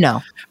poetry.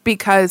 No.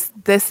 Because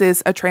this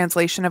is a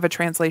translation of a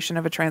translation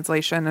of a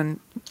translation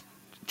and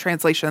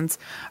translations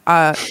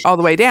all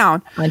the way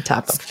down. On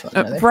top of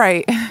one another.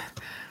 Right.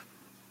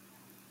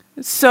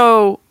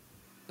 So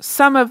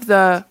some of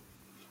the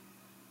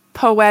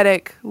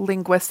poetic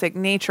linguistic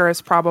nature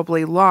is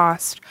probably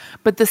lost,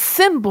 but the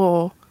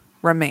symbol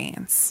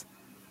remains.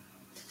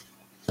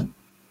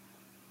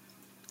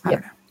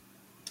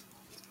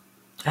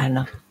 I don't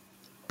know.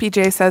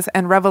 PJ says,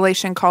 and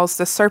Revelation calls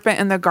the serpent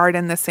in the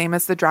garden the same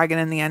as the dragon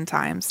in the end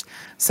times.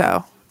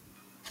 So,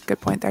 good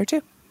point there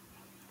too.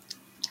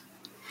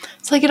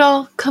 It's like it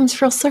all comes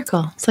full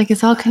circle. It's like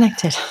it's all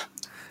connected.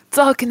 It's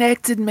all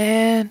connected,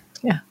 man.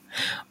 Yeah.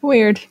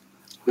 Weird.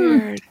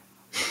 Weird.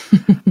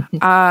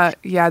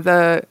 Yeah,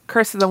 the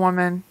curse of the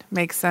woman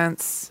makes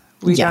sense.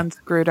 We done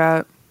screwed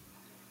up.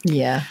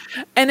 Yeah.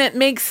 And it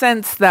makes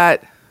sense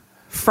that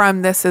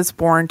from this is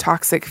born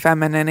toxic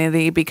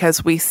femininity,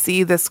 because we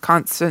see this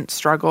constant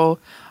struggle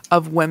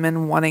of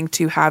women wanting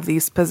to have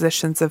these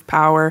positions of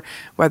power,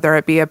 whether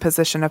it be a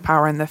position of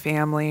power in the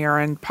family or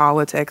in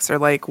politics or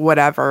like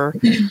whatever.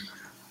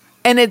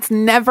 And it's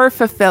never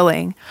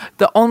fulfilling.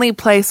 The only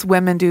place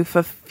women do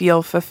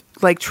feel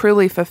like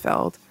truly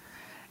fulfilled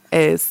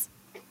is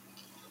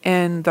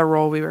in the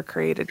role we were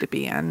created to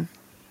be in.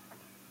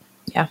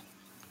 Yeah.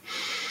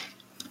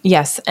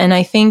 Yes. And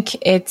I think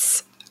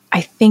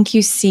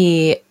you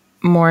see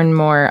more and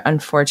more,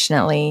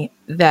 unfortunately,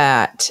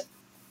 that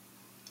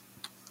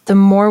the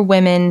more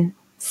women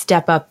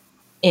step up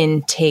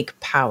and take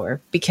power,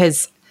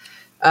 because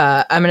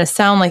I'm going to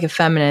sound like a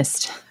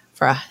feminist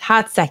for a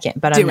hot second,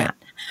 but I'm not.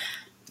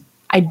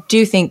 I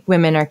do think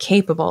women are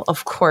capable,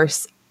 of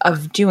course,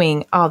 of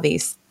doing all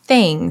these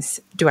things.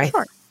 Do I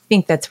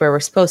think that's where we're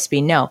supposed to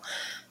be? No.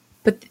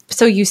 But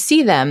so you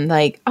see them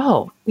like,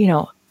 oh,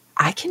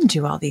 I can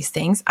do all these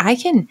things. I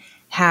can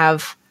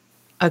have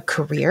a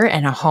career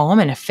and a home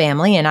and a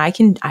family, and I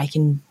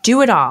can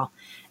do it all.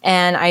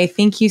 And I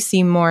think you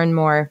see more and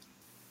more,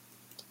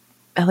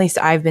 at least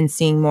I've been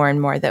seeing more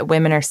and more, that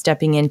women are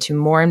stepping into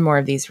more and more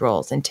of these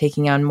roles and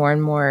taking on more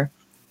and more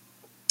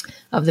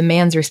of the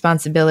man's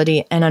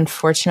responsibility. And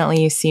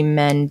unfortunately, you see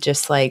men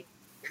just like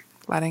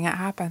letting it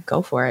happen.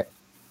 Go for it.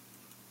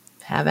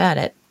 Have at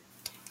it.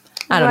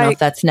 I don't know if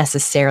that's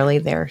necessarily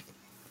their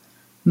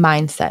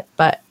mindset,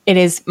 but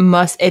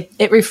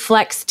it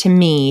reflects to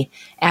me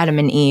Adam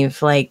and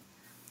Eve, like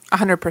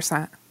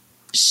 100%.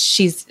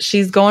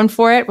 She's going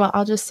for it. Well,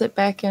 I'll just sit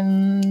back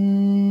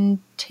and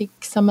take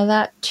some of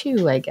that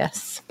too, I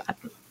guess.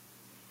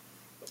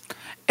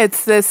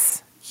 It's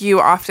this, you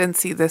often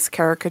see this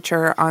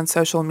caricature on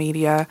social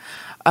media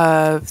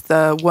of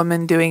the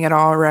woman doing it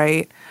all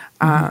right,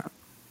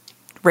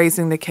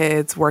 raising the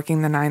kids,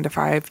 working the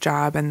 9-to-5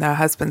 job, and the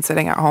husband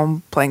sitting at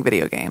home playing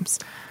video games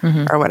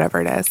or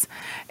whatever it is.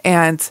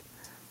 And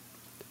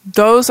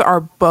those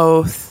are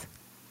both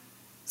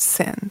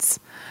sins.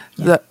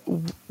 Yeah. The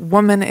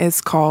woman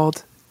is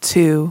called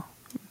to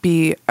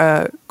be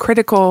a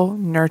critical,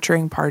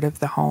 nurturing part of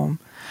the home.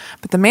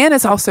 But the man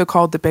is also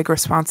called the big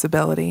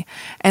responsibility.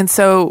 And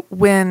so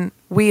when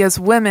we as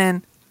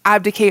women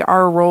abdicate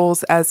our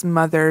roles as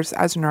mothers,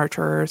 as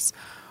nurturers,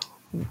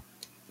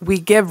 we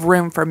give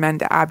room for men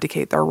to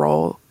abdicate their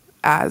role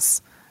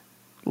as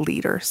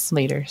leaders.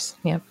 Leaders,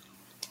 yep.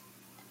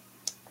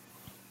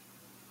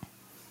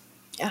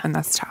 Yeah. And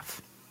that's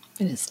tough.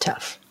 It is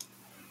tough.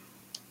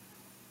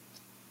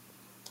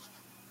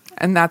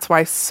 And that's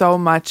why so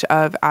much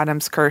of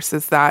Adam's curse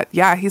is that,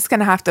 he's going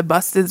to have to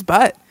bust his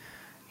butt.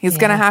 He's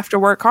going to have to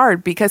work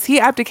hard because he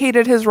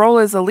abdicated his role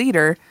as a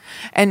leader.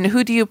 And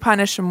who do you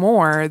punish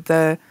more,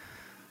 the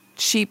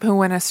sheep who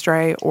went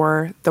astray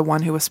or the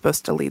one who was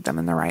supposed to lead them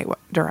in the right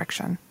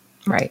direction?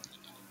 Right.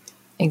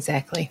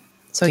 Exactly.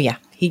 So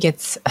he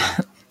gets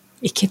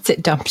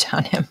it dumped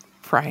on him.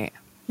 Right.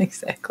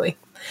 Exactly.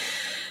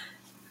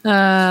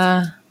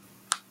 Yeah,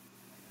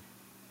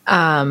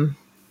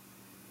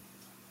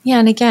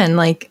 and again,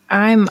 like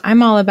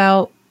I'm all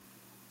about,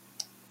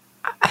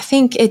 I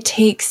think it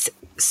takes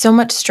so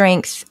much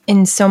strength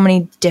in so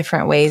many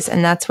different ways,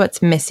 and that's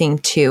what's missing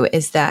too,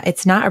 is that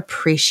it's not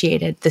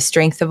appreciated, the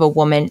strength of a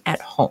woman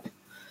at home.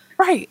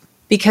 Right.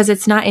 Because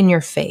it's not in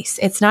your face.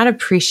 It's not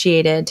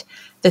appreciated,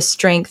 the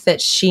strength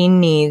that she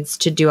needs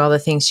to do all the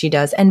things she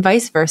does, and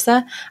vice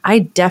versa. I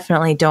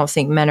definitely don't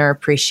think men are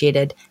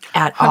appreciated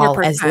at 100%.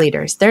 All as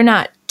leaders. They're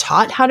not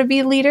taught how to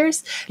be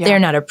leaders. Yeah. They're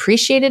not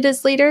appreciated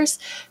as leaders.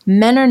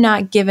 Men are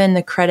not given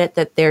the credit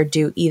that they're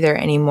due either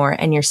anymore.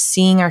 And you're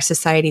seeing our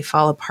society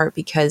fall apart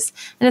because,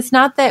 and it's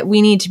not that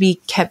we need to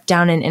be kept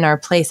down and in our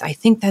place. I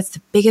think that's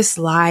the biggest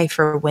lie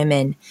for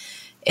women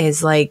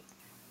is like,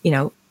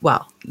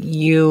 well,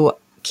 you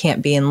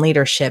can't be in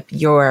leadership.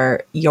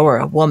 You're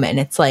a woman.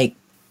 It's like,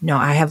 no,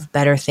 I have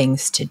better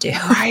things to do.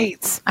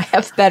 Right. I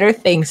have better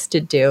things to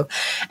do.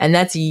 And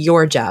that's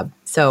your job.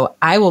 So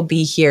I will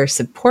be here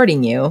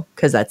supporting you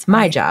because that's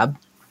my job.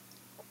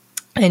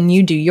 And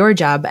you do your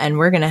job and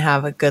we're going to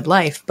have a good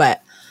life.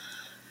 But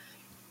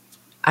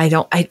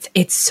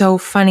it's so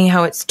funny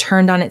how it's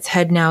turned on its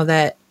head now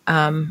that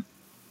men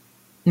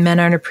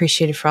aren't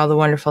appreciated for all the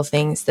wonderful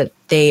things that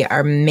they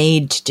are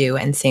made to do.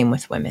 And same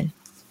with women.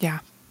 Yeah.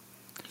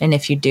 And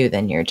if you do,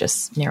 then you're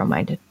just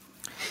narrow-minded.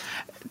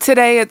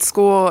 Today at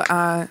school,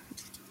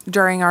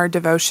 during our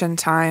devotion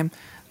time,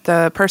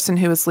 the person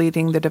who was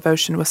leading the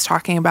devotion was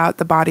talking about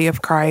the body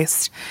of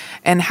Christ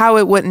and how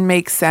it wouldn't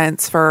make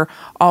sense for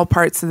all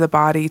parts of the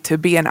body to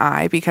be an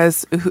eye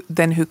because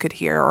then who could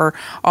hear, or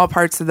all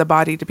parts of the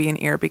body to be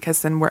an ear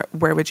because then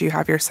where would you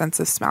have your sense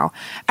of smell?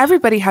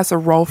 Everybody has a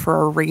role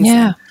for a reason.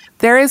 Yeah.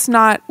 There is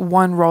not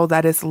one role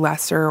that is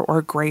lesser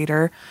or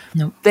greater.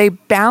 Nope. They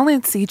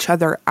balance each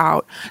other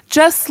out,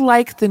 just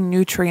like the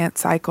nutrient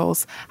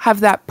cycles have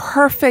that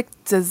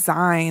perfect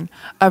design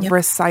of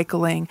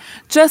recycling,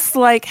 just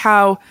like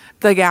how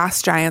the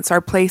gas giants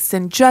are placed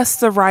in just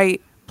the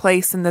right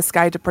place in the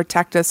sky to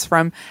protect us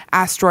from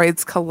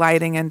asteroids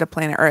colliding into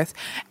planet Earth.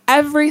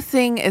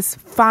 Everything is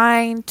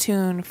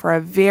fine-tuned for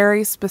a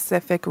very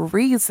specific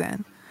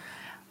reason.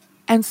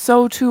 And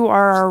so too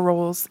are our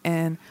roles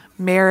in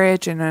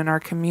marriage and in our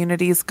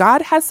communities.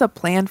 God has a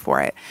plan for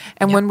it.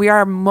 And when we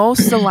are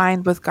most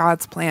aligned with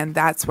God's plan,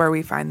 that's where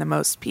we find the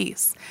most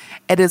peace.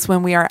 It is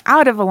when we are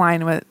out of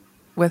alignment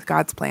with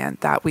God's plan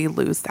that we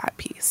lose that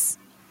peace.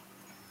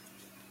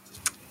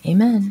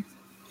 Amen.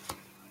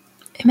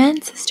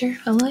 Amen, sister.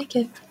 I like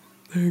it.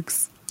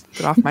 Thanks.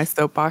 Get off my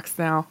soapbox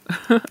now.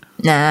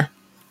 Nah.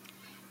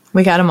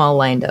 We got them all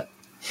lined up.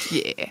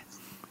 Yeah.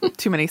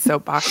 Too many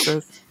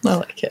soapboxes. I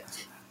like it.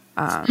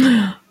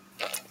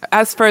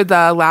 As for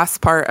the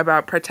last part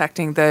about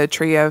protecting the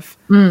tree of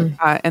in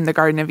the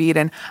Garden of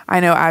Eden, I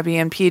know Abby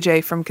and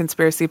PJ from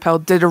Conspiracy Pill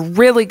did a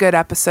really good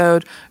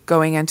episode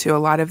going into a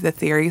lot of the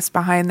theories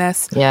behind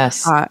this.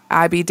 Yes.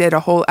 Abby did a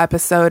whole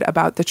episode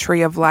about the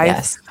tree of life.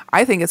 Yes.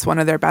 I think it's one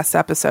of their best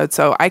episodes,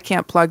 so I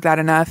can't plug that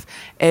enough.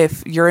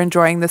 If you're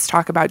enjoying this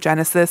talk about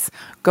Genesis,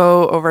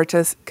 go over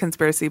to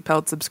Conspiracy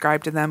Pill,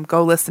 subscribe to them,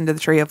 go listen to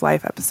the Tree of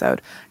Life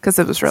episode because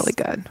it was really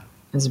good.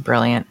 It was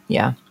brilliant.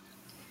 Yeah.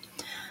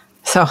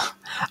 So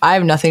I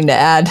have nothing to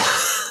add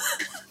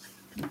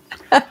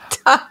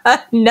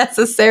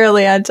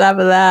necessarily on top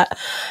of that,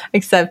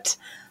 except,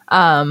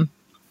 I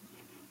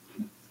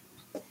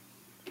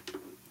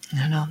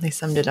don't know. They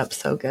summed it up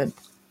so good.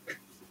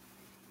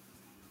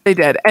 They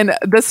did. And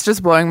this is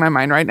just blowing my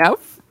mind right now.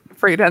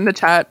 Frida in the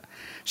chat.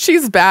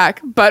 She's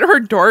back, but her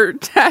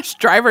DoorDash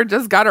driver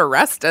just got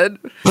arrested.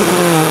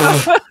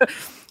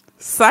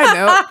 Side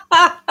note.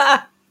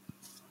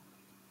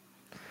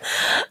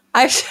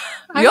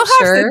 You'll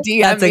sure have to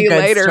DM that's me a good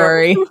later.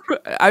 Story.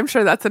 I'm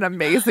sure that's an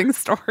amazing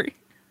story.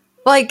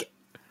 Like,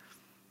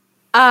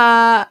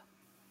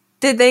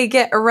 did they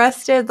get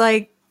arrested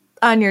like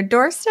on your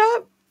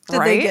doorstep? Did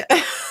right? They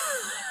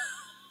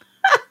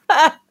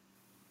get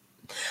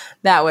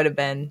That would have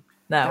been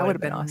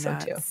awesome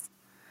nuts.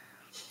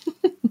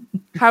 too.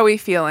 How we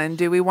feeling?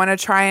 Do we want to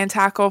try and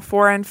tackle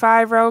 4 and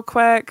 5 real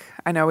quick?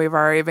 I know we've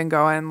already been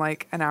going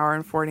like an hour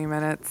and 40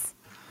 minutes.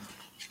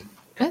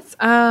 It's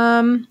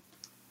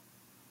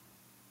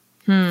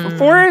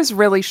 4 is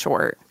really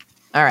short.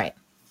 All right.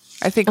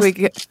 I think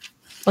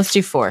Let's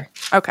do 4.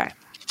 Okay.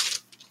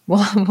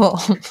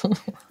 Well,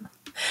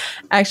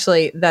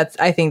 actually,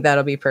 I think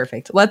that'll be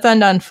perfect. Let's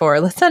end on 4.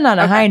 Let's end on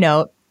a high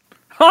note.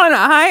 On a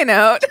high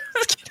note.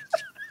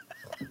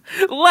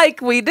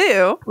 Like we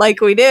do.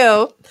 Like we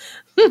do.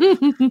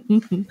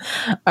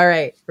 All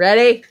right.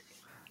 Ready?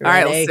 All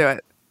right, let's do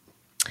it.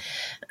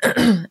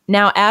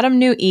 Now Adam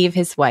knew Eve,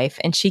 his wife,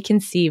 and she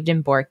conceived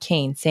and bore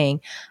Cain, saying,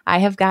 I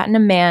have gotten a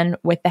man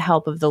with the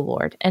help of the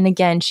Lord. And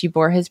again she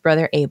bore his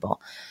brother Abel.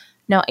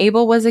 Now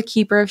Abel was a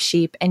keeper of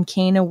sheep, and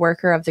Cain a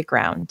worker of the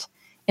ground.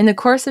 In the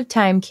course of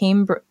time,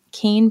 Cain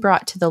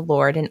brought to the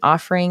Lord an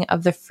offering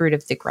of the fruit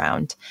of the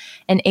ground,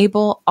 and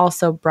Abel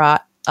also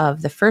brought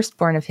of the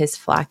firstborn of his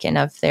flock and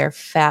of their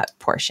fat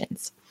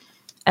portions.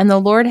 And the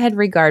Lord had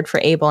regard for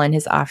Abel and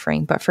his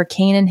offering, but for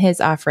Cain and his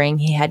offering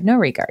he had no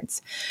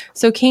regards.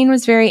 So Cain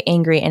was very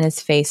angry, and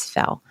his face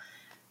fell.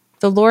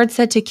 The Lord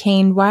said to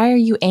Cain, Why are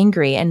you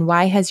angry, and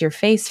why has your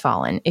face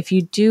fallen? If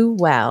you do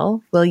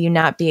well, will you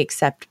not be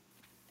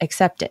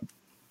accepted?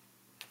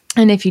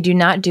 And if you do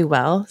not do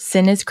well,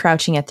 sin is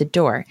crouching at the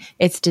door.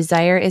 Its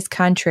desire is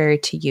contrary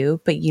to you,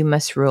 but you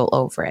must rule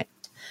over it.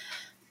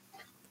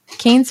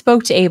 Cain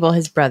spoke to Abel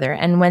his brother,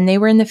 and when they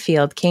were in the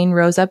field, Cain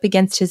rose up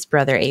against his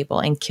brother Abel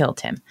and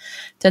killed him.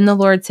 Then the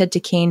Lord said to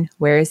Cain,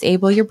 Where is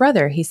Abel your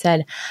brother? He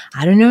said,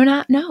 I do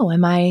not know.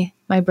 Am I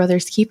my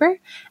brother's keeper?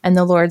 And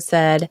the Lord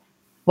said,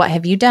 What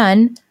have you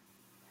done?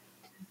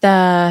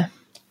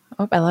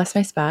 I lost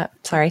my spot.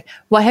 Sorry.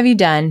 What have you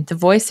done? The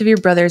voice of your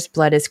brother's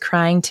blood is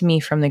crying to me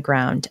from the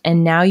ground.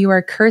 And now you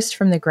are cursed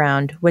from the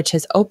ground, which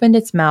has opened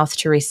its mouth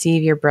to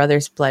receive your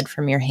brother's blood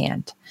from your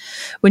hand.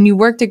 When you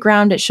work the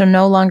ground, it shall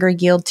no longer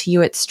yield to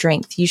you its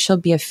strength. You shall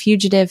be a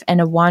fugitive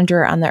and a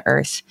wanderer on the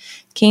earth.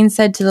 Cain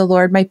said to the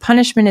Lord, My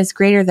punishment is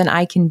greater than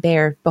I can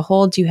bear.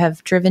 Behold, you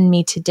have driven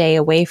me today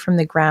away from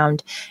the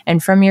ground,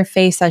 and from your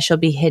face I shall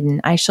be hidden.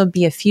 I shall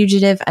be a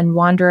fugitive and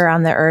wanderer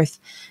on the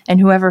earth,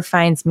 and whoever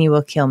finds me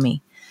will kill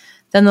me.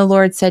 Then the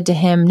Lord said to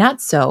him,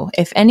 Not so.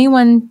 If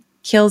anyone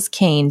kills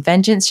Cain,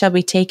 vengeance shall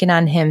be taken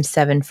on him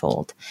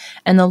sevenfold.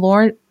 And the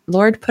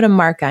Lord put a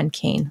mark on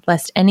Cain,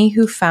 lest any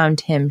who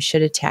found him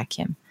should attack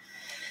him.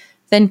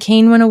 Then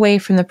Cain went away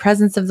from the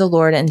presence of the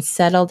Lord and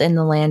settled in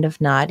the land of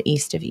Nod,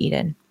 east of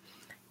Eden.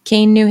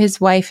 Cain knew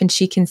his wife, and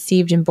she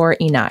conceived and bore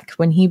Enoch.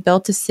 When he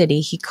built a city,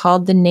 he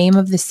called the name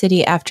of the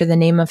city after the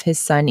name of his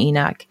son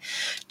Enoch,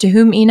 to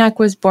whom Enoch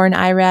was born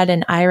Irad,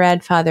 and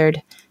Irad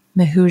fathered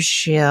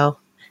Mehujael.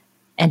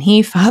 And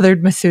he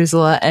fathered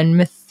Methuselah, and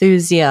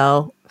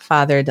Methuselah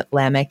fathered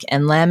Lamech,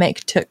 and Lamech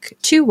took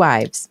 2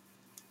 wives.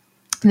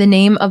 The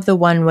name of the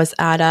one was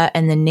Ada,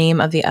 and the name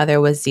of the other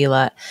was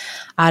Zillah.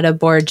 Ada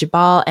bore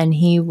Jabal, and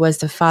he was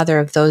the father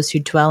of those who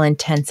dwell in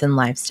tents and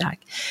livestock.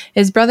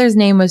 His brother's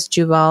name was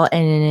Jubal,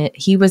 and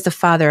he was the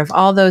father of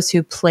all those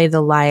who play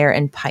the lyre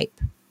and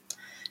pipe.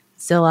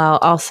 Zillah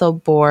also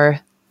bore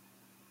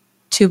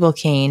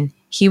Tubal-Cain.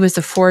 He was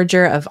the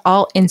forger of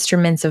all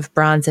instruments of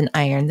bronze and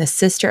iron. The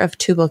sister of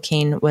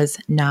Tubal-Cain was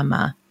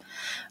Naamah.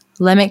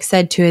 Lamech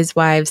said to his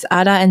wives,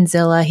 Ada and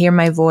Zillah, hear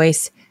my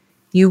voice.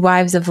 You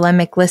wives of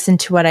Lamech, listen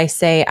to what I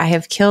say. I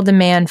have killed a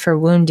man for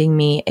wounding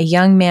me, a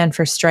young man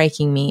for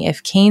striking me.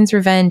 If Cain's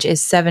revenge is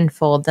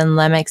 7-fold, then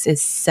Lamech's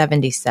is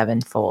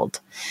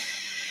 77-fold.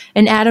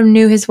 And Adam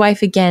knew his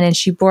wife again, and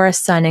she bore a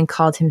son and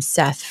called him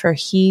Seth, for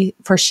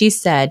she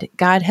said,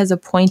 God has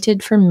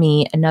appointed for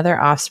me another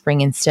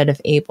offspring instead of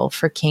Abel,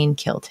 for Cain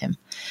killed him.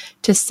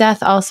 To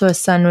Seth also a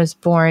son was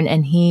born,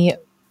 and he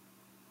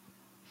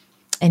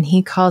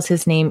calls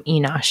his name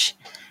Enosh.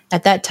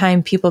 At that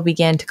time, people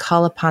began to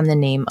call upon the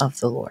name of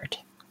the Lord.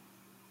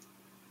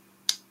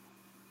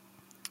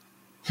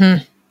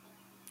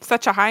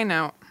 Such a high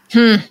note.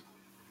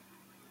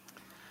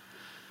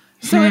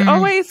 So it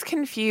always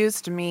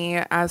confused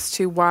me as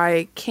to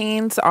why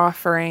Cain's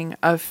offering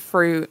of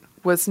fruit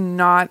was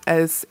not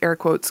as, air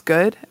quotes,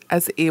 good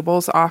as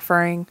Abel's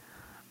offering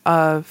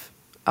of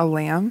a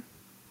lamb.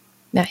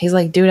 Yeah, he's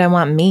like, dude, I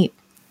want meat.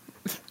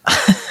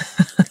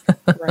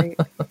 Right.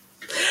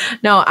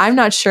 No, I'm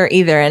not sure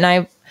either. And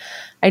I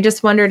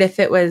just wondered if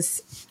it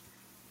was...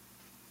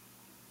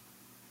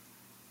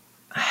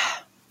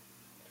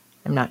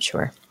 I'm not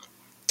sure.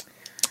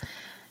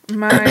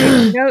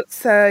 My notes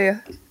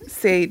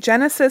say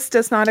Genesis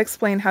does not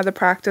explain how the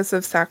practice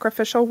of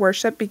sacrificial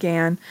worship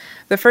began.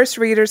 The first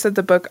readers of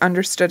the book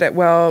understood it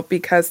well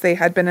because they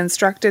had been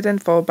instructed in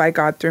full by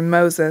God through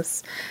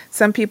Moses.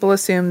 Some people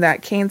assume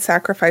that Cain's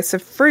sacrifice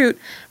of fruit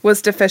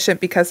was deficient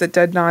because it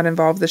did not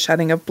involve the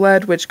shedding of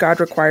blood, which God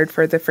required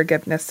for the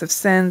forgiveness of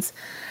sins.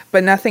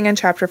 But nothing in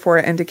chapter 4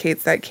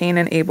 indicates that Cain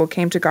and Abel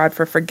came to God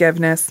for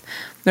forgiveness.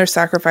 Their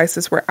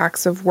sacrifices were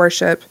acts of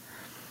worship.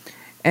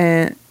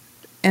 And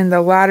in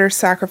the latter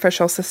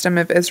sacrificial system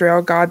of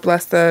Israel, God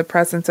blessed the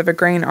presence of a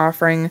grain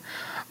offering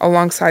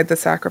alongside the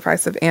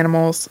sacrifice of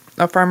animals.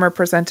 A farmer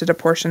presented a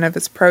portion of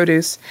his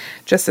produce,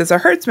 just as a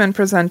herdsman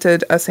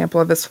presented a sample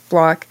of his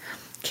flock.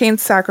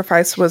 Cain's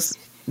sacrifice was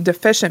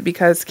deficient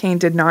because Cain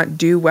did not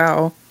do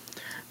well,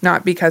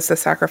 not because the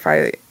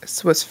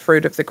sacrifice was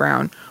fruit of the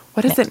ground.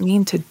 What does it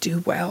mean to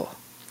do well?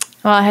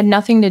 Well, it had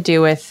nothing to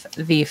do with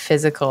the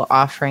physical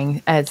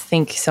offering, I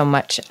think so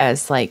much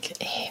as like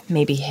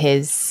maybe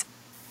his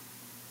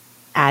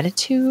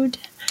attitude.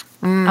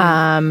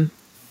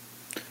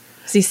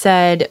 He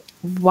said,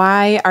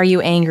 why are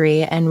you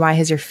angry and why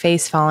has your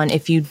face fallen?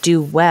 If you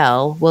do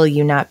well, will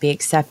you not be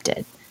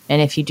accepted?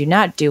 And if you do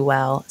not do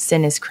well,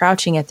 sin is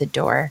crouching at the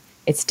door.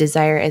 Its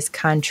desire is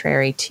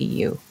contrary to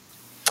you,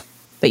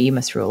 but you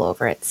must rule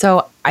over it.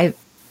 So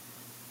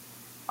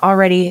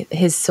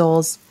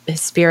his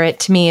spirit,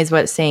 to me, is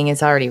what it's saying,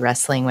 is already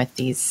wrestling with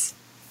these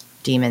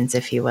demons,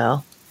 if you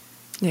will.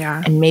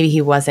 Yeah. And maybe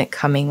he wasn't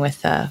coming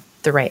with the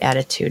right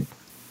attitude,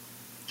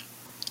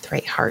 the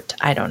right heart.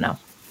 I don't know.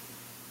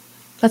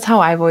 That's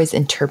how I've always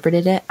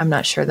interpreted it. I'm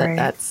not sure that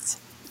that's...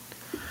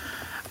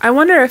 I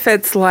wonder if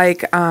it's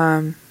like,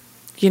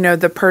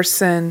 the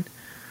person...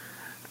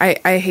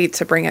 I hate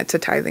to bring it to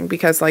tithing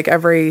because like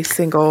every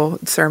single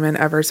sermon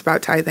ever is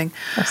about tithing.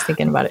 I was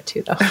thinking about it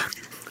too, though.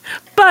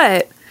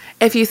 But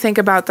if you think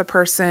about the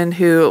person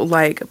who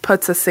like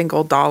puts a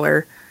single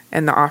dollar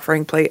in the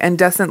offering plate and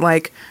doesn't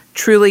like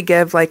truly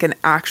give like an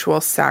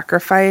actual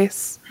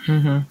sacrifice,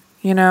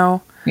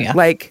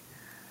 like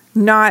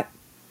not,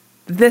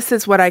 this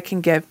is what I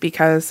can give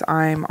because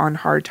I'm on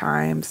hard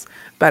times,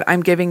 but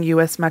I'm giving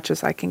you as much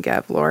as I can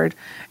give, Lord.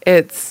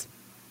 It's,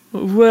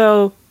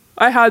 well,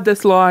 I had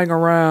this lying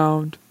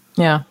around.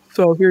 Yeah.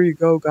 So here you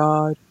go,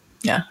 God.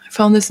 Yeah. I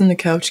found this in the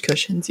couch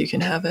cushions. You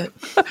can have it.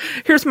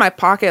 Here's my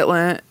pocket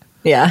lint.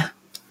 Yeah.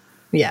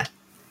 Yeah.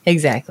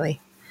 Exactly.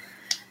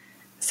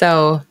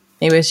 So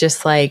it was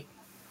just like,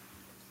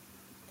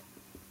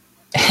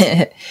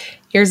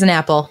 here's an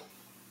apple.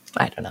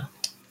 I don't know.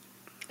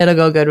 It'll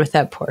go good with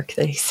that pork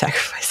that he's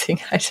sacrificing.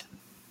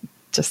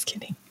 Just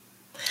kidding.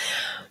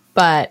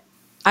 But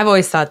I've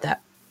always thought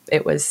that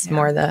it was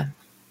more the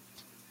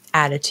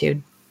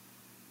attitude.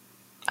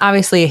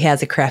 Obviously, he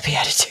has a crappy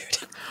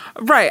attitude.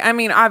 Right. I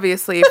mean,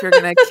 obviously, if you're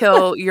going to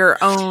kill your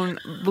own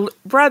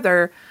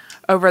brother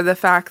over the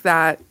fact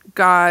that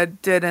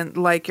God didn't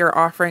like your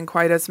offering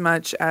quite as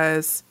much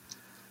as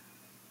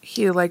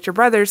he liked your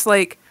brother's,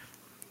 like,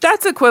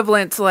 that's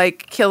equivalent to,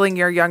 like, killing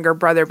your younger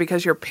brother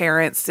because your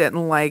parents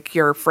didn't like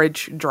your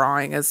fridge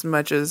drawing as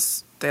much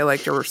as they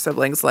liked your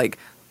siblings. Like,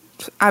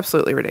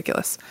 absolutely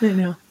ridiculous. I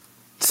know.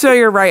 So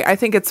you're right. I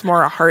think it's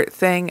more a heart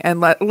thing.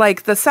 And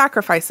like the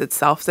sacrifice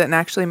itself didn't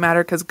actually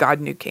matter because God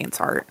knew Cain's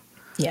heart.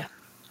 Yeah.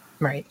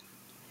 Right.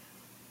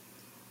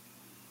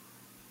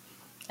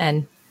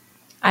 And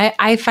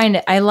I find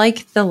it, I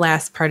like the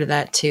last part of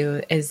that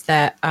too, is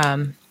that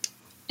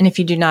And if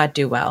you do not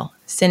do well,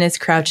 sin is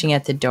crouching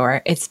at the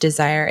door. Its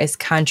desire is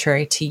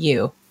contrary to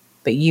you,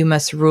 but you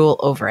must rule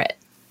over it.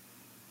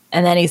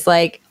 And then he's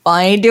like, well,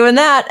 I ain't doing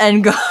that.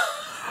 And go,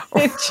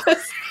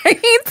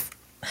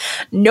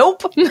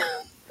 nope.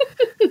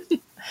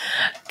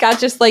 God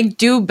just like,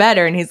 do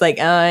better. And he's like,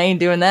 oh, I ain't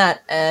doing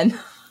that. And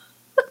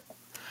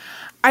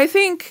I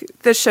think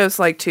this shows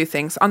like two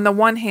things. On the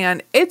one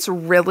hand, it's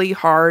really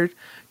hard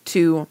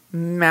to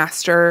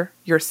master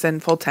your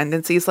sinful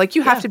tendencies. Like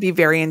you have to be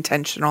very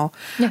intentional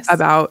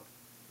about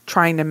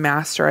trying to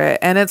master it.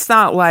 And it's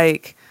not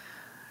like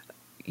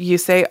you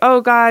say, oh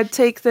God,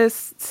 take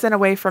this sin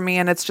away from me.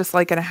 And it's just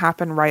like going to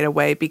happen right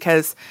away,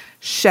 because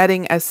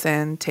shedding a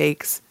sin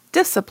takes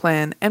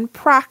discipline and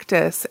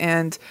practice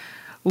and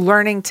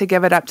learning to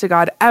give it up to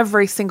God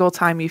every single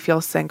time you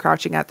feel sin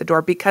crouching at the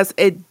door, because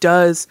it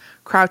does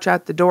crouch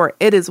at the door.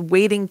 It is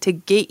waiting to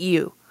get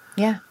you.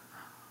 Yeah.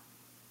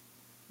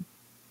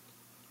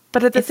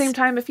 But at the same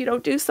time, if you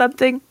don't do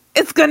something,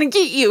 it's going to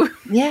get you.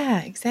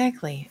 Yeah,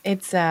 exactly.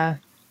 It's, you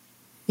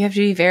have to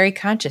be very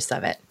conscious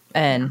of it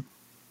and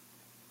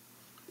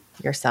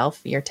yourself,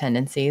 your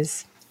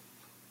tendencies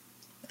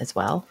as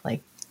well.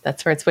 Like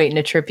that's where it's waiting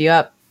to trip you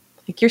up.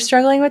 Like you're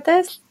struggling with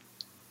this?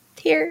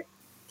 Here's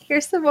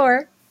some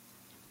more.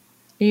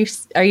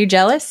 Are you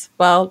jealous?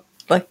 Well,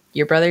 look,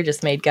 your brother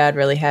just made God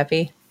really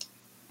happy.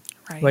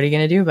 Right. What are you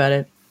going to do about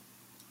it?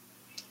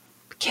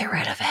 Get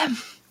rid of him.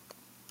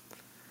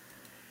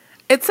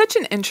 It's such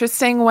an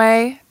interesting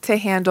way to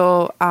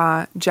handle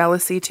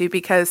jealousy, too,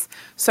 because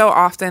so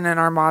often in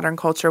our modern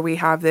culture, we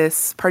have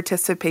this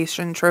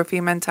participation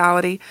trophy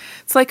mentality.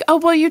 It's like, oh,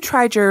 well, you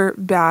tried your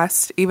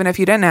best, even if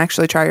you didn't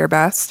actually try your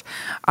best.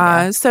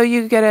 So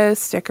you get a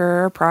sticker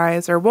or a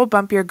prize, or we'll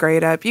bump your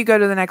grade up. You go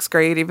to the next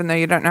grade, even though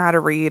you don't know how to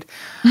read.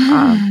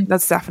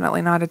 That's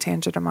definitely not a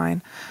tangent of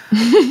mine.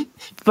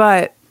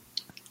 But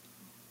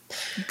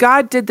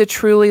God did the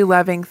truly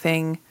loving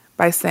thing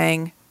by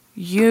saying,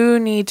 you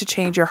need to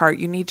change your heart.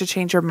 You need to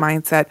change your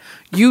mindset.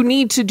 You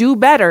need to do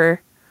better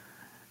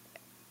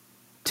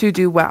to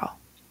do well.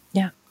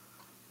 Yeah.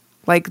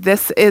 Like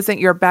this isn't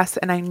your best,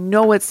 and I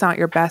know it's not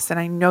your best, and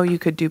I know you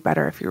could do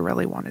better if you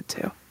really wanted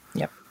to.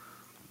 Yep.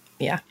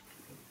 Yeah.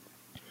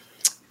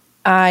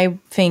 I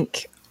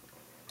think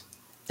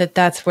that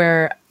that's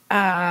where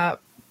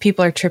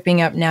people are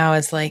tripping up now,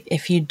 is like,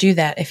 if you do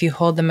that, if you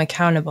hold them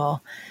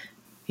accountable,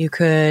 you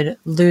could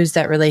lose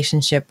that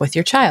relationship with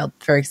your child,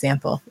 for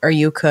example, or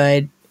you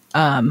could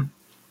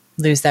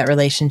lose that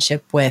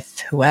relationship with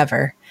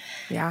whoever.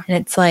 Yeah. And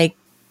it's like,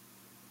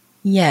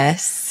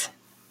 yes,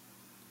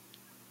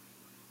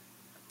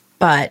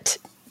 but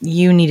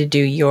you need to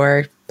do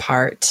your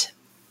part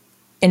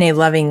in a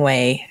loving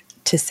way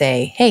to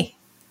say, hey,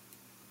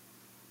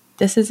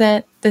 this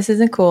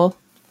isn't cool.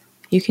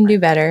 You can do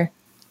better.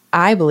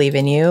 I believe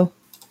in you.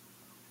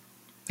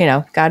 You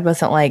know, God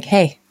wasn't like,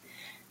 hey,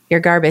 you're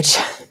garbage.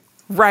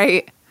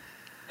 Right.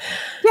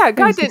 Yeah,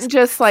 God didn't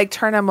just like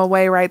turn him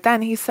away right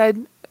then. He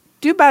said,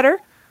 do better.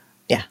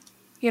 Yeah.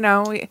 You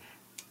know,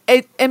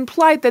 it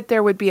implied that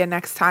there would be a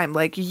next time.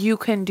 Like, you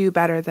can do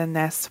better than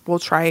this. We'll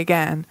try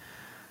again.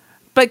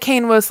 But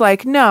Cain was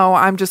like, no,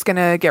 I'm just going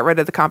to get rid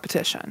of the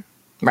competition.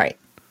 Right.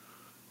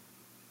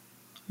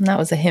 And that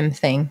was a him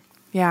thing.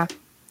 Yeah.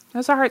 It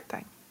was a heart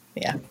thing.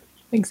 Yeah,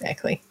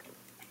 exactly.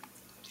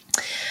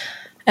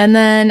 And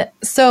then,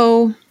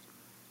 so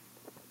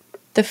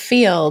the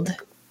field,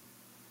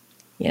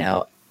 you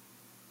know,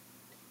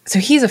 so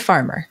he's a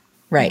farmer,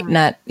 right? Mm-hmm.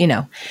 Not, you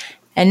know,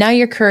 and now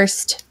you're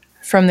cursed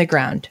from the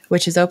ground,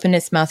 which has opened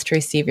its mouth to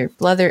receive your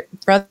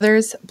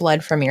brother's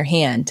blood from your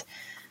hand.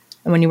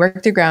 And when you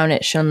work the ground,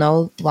 it shall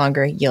no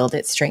longer yield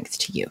its strength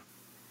to you.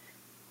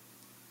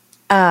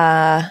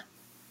 I've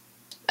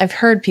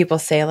heard people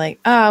say like,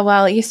 oh,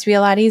 well, it used to be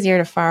a lot easier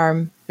to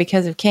farm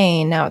because of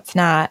Cain. Now it's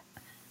not.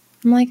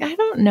 I'm like, I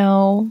don't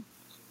know.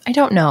 I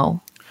don't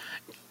know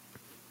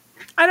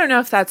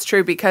if that's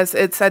true, because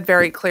it said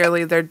very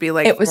clearly there'd be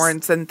like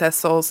thorns and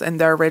thistles in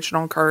the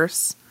original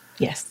curse.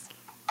 Yes.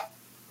 I'm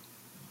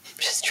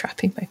just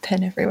dropping my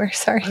pen everywhere.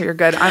 Sorry. Oh, you're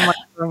good. I'm like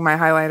throwing my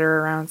highlighter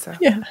around. So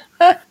yeah.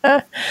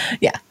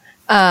 Yeah.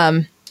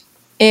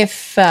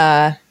 If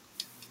that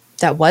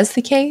was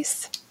the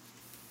case,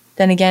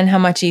 then again, how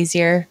much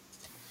easier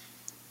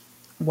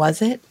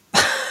was it?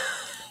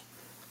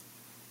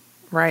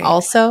 Right.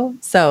 Also,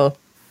 so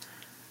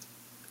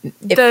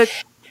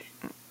if,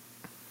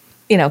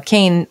 you know,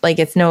 Cain, like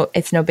it's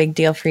no big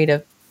deal for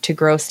you to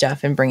grow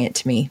stuff and bring it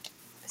to me.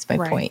 That's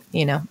my point.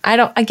 You know, I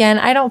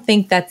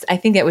think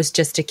it was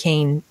just a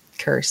Cain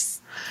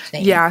curse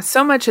thing. Yeah.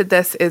 So much of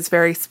this is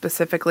very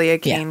specifically a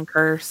Cain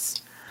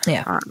curse.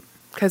 Yeah.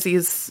 Because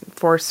he's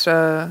forced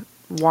to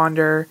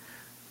wander,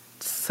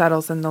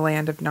 settles in the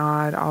land of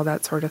Nod, all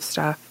that sort of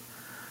stuff.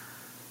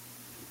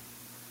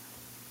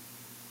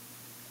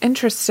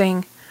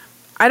 Interesting.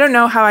 I don't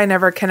know how I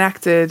never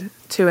connected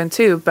 2 and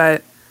 2,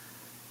 but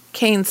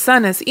Cain's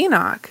son is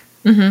Enoch.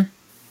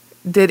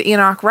 Mm-hmm. Did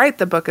Enoch write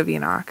the book of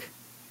Enoch?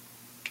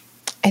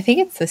 I think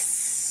it's the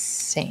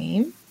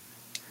same.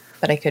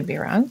 but I could be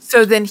wrong.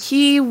 So then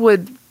he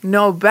would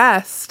know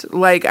best.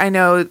 Like, I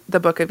know the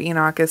Book of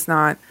Enoch is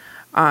not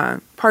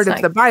part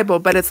of the Bible,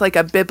 but it's like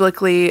a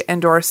biblically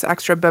endorsed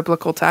extra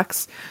biblical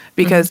text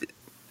because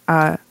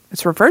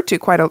it's referred to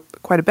quite a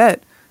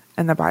bit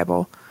in the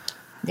Bible.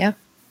 Yeah.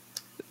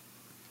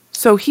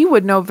 So he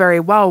would know very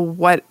well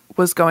what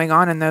was going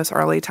on in those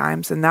early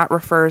times, and that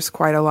refers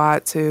quite a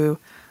lot to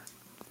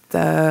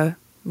the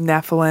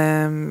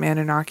Nephilim,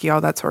 Anunnaki,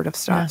 all that sort of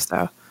stuff.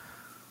 So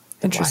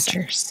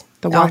interesting. Watchers.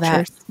 The All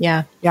Watchers. that.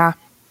 Yeah. Yeah.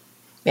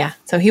 Yeah.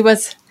 So he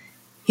was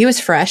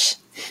fresh.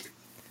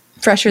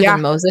 Fresher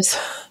than Moses.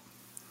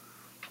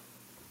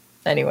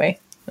 Anyway.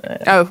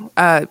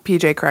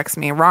 PJ corrects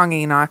me. Wrong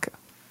Enoch.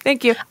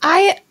 Thank you.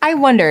 I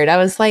wondered. I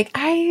was like,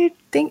 I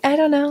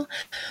don't know.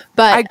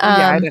 But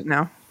I didn't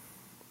know.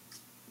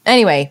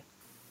 Anyway.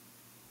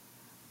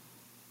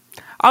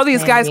 All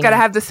these guys got to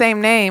have the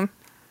same name.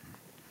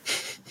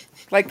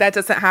 Like, that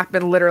doesn't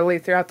happen literally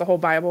throughout the whole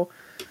Bible.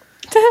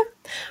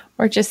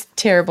 Or just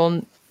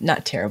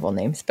not terrible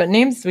names, but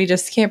names we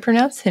just can't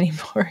pronounce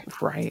anymore.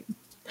 Right.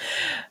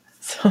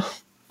 So,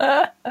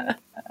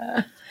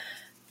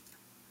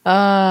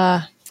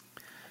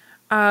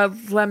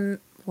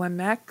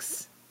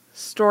 Lamech's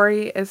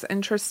story is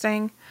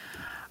interesting.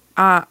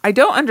 I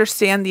don't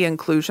understand the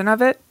inclusion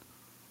of it.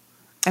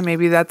 And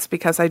maybe that's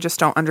because I just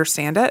don't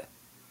understand it.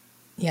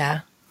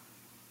 Yeah.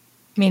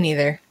 Me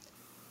neither.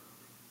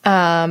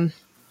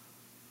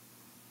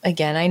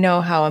 Again, I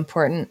know how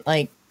important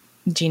like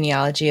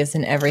genealogy is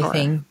in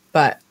everything,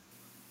 but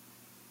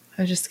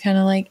I was just kind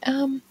of like,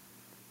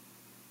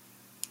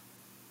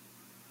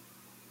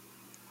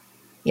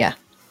 yeah.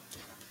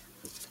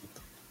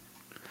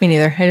 Me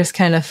neither. I just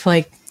kind of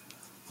like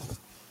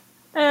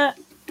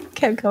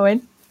kept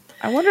going.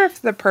 I wonder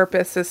if the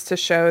purpose is to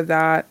show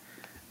that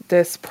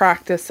this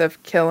practice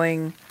of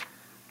killing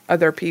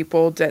other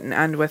people didn't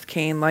end with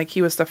Cain. Like,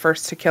 he was the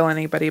first to kill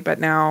anybody, but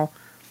now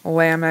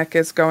Lamech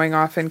is going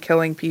off and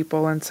killing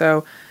people. And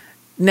so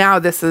now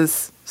this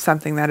is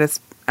something that is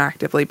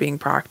actively being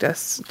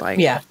practiced, like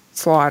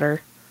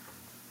slaughter.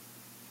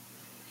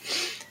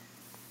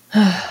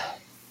 I'll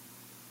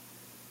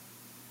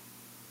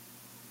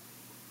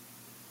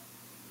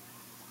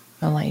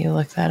let you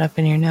look that up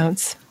in your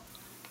notes.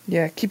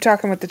 Yeah, keep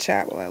talking with the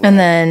chat while I look.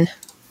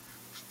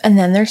 And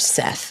then there's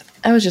Seth.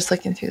 I was just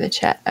looking through the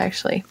chat,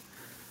 actually.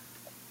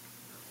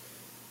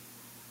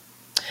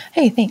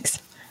 Hey, thanks.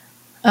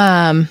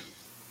 To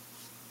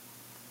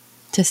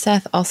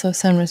Seth, also a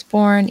son was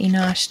born,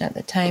 Enosh, and at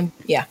the time,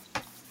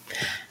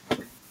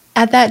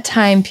 at that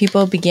time,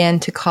 people began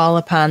to call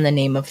upon the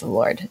name of the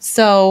Lord.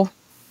 So,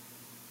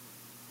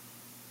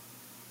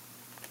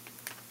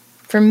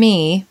 for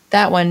me,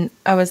 that one,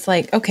 I was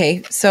like,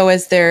 okay, so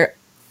is there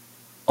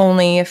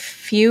only a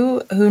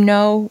few who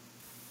know?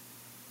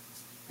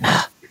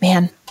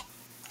 Man,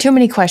 too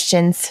many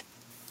questions.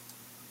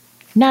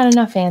 Not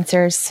enough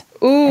answers.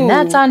 Ooh. And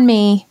that's on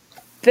me.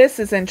 This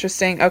is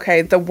interesting.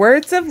 Okay, the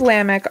words of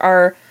Lamech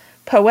are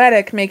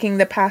poetic, making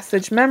the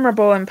passage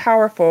memorable and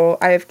powerful.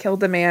 I have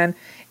killed a man.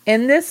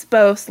 In this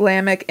boast,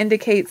 Lamech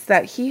indicates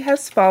that he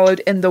has followed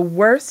in the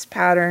worst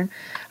pattern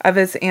of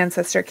his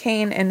ancestor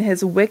Cain. In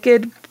his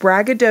wicked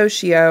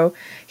braggadocio,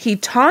 he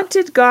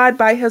taunted God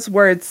by his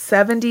words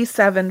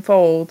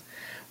 77-fold,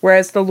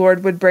 whereas the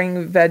Lord would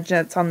bring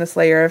vengeance on the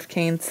slayer of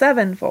Cain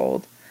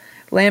 7-fold.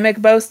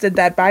 Lamech boasted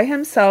that by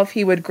himself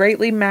he would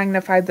greatly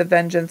magnify the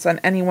vengeance on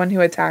anyone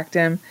who attacked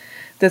him.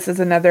 This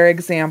is another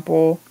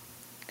example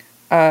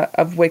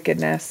of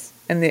wickedness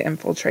in the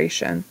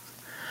infiltration.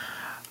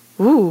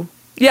 Ooh.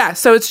 Yeah,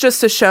 so it's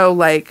just to show,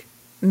 like,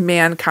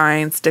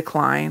 mankind's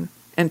decline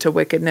into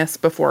wickedness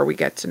before we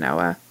get to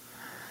Noah.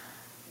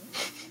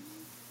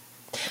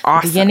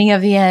 Awesome. The beginning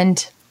of the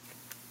end.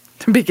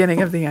 The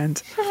beginning of the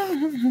end.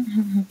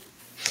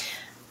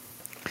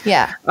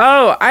 Yeah.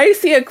 Oh, I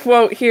see a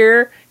quote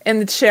here in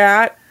the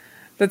chat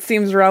that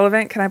seems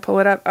relevant. Can I pull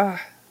it up?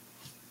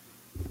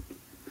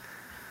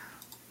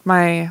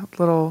 My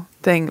little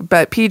thing.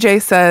 But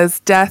PJ says,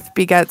 death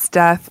begets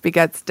death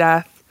begets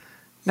death.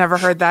 Never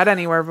heard that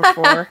anywhere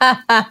before.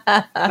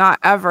 Not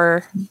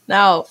ever.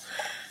 No.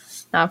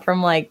 Not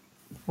from like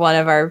one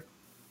of our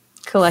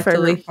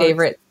collectively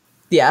favorite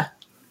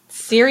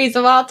series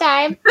of all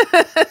time.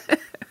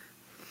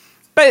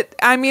 But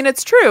I mean,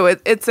 it's true.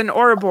 It's an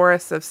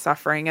Ouroboros of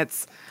suffering.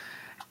 It's,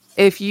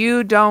 if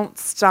you don't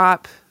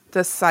stop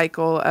the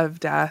cycle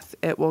of death,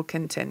 it will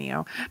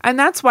continue. And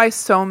that's why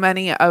so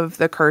many of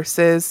the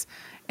curses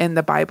in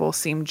the Bible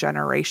seem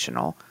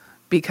generational,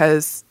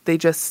 because they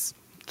just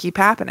keep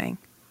happening.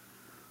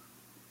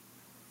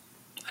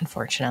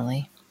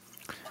 Unfortunately.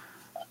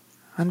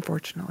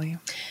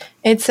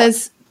 It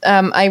says,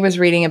 I was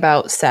reading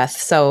about Seth.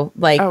 So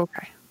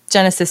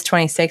Genesis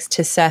 26,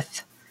 to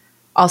Seth,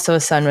 also a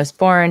son was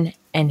born,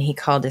 and he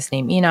called his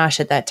name Enosh.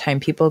 At that time,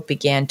 people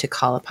began to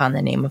call upon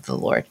the name of the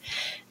Lord.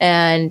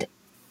 And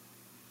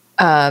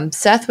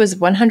Seth was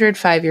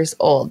 105 years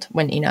old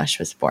when Enosh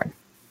was born.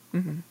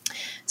 Mm-hmm.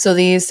 So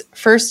these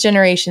first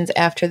generations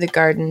after the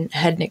garden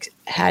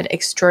had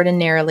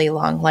extraordinarily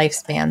long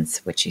lifespans,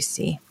 which you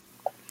see.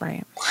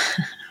 Right.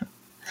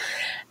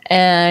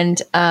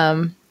 And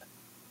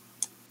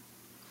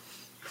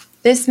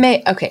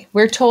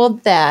we're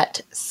told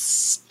that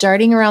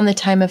starting around the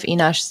time of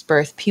Enosh's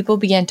birth, people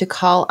began to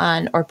call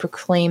on or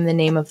proclaim the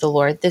name of the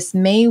Lord. This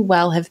may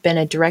well have been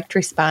a direct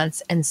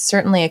response and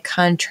certainly a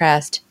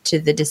contrast to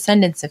the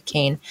descendants of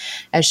Cain.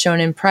 As shown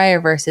in prior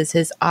verses,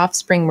 his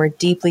offspring were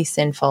deeply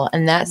sinful,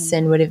 and that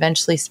sin would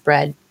eventually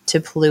spread to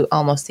pollute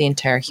almost the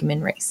entire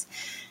human race.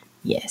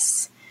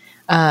 Yes.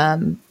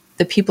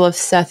 The people of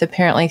Seth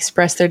apparently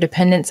expressed their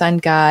dependence on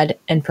God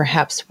and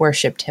perhaps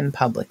worshipped him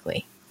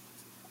publicly.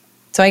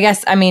 So I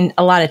guess,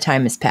 a lot of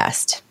time has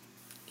passed.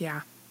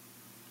 Yeah.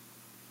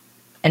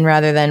 And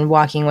rather than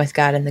walking with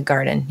God in the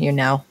garden, you're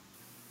now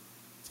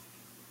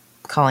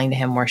calling to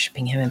him,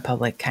 worshiping him in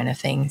public kind of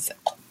things,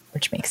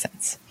 which makes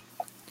sense.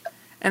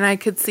 And I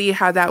could see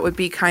how that would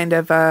be kind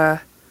of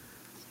a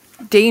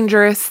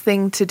dangerous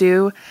thing to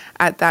do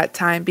at that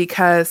time,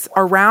 because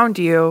around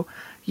you,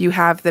 you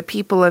have the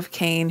people of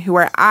Cain who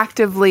are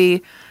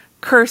actively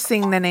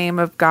cursing the name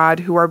of God,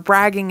 who are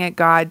bragging at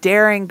God,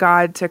 daring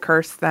God to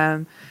curse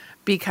them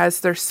because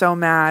they're so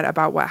mad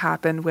about what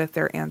happened with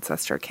their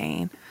ancestor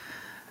Cain.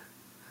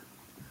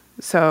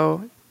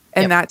 So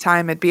in that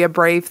time, it'd be a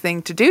brave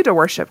thing to do to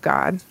worship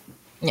God.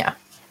 Yeah.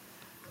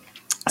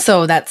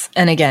 So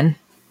again,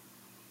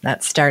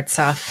 that starts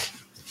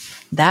off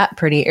that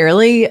pretty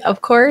early,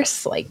 of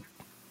course, like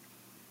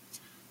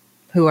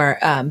who are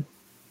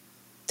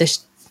the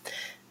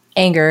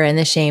anger and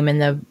the shame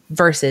and the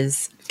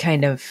verses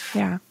kind of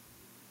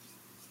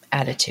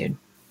attitude.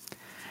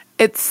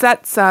 It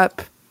sets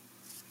up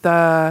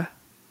the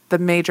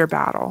major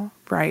battle,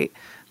 right?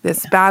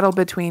 This battle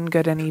between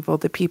good and evil,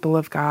 the people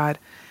of God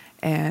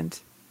and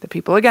the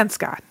people against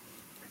God.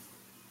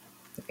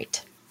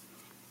 Right.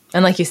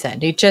 And like you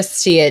said, you just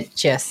see it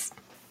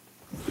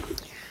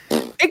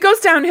it goes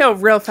downhill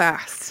real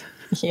fast.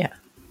 Yeah.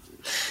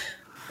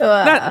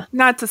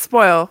 Not to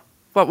spoil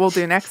what we'll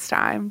do next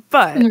time,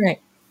 but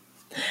right.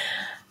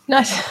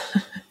 Not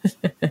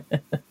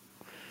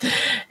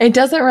it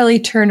doesn't really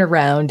turn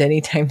around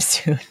anytime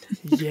soon.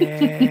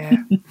 Yeah.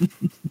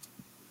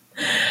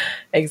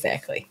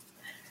 Exactly.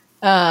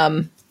 I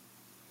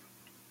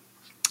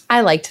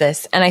liked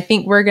this, and I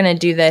think we're going to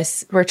do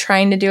this. We're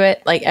trying to do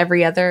it like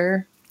every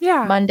other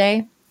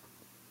Monday.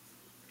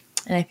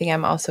 And I think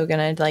I'm also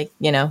going to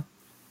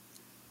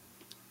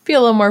be a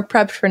little more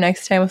prepped for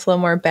next time with a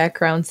little more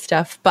background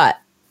stuff,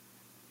 but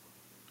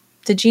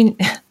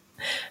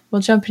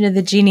we'll jump into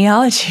the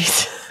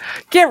genealogies.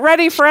 Get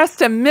ready for us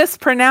to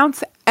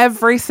mispronounce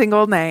every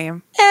single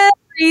name.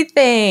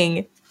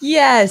 Everything.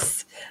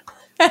 Yes.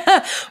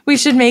 We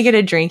should make it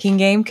a drinking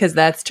game because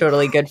that's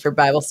totally good for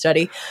Bible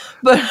study.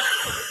 But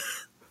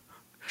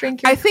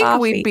drink your think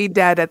coffee. We'd be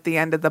dead at the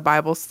end of the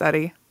Bible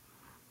study.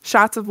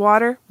 Shots of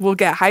water. We'll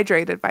get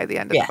hydrated by the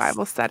end of the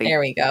Bible study. There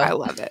we go. I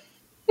love it.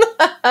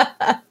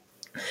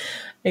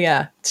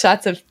 Yeah.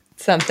 Shots of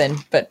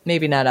something, but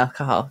maybe not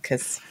alcohol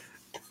because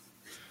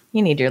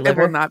you need your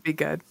liver. It will not be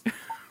good.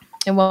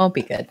 It won't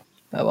be good.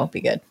 It won't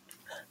be good.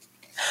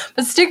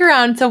 But stick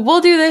around. So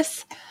we'll do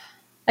this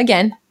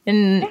again,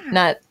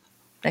 not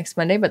next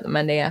Monday, but the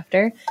Monday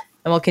after. And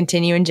we'll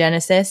continue in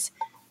Genesis,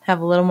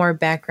 have a little more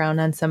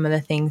background on some of the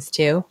things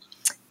too.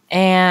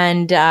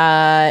 And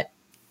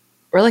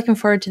we're looking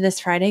forward to this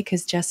Friday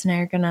because Jess and I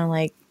are going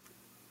to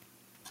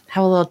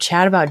have a little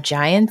chat about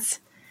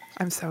giants.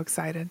 I'm so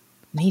excited.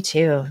 Me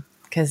too,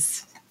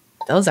 because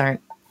those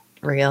aren't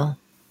real.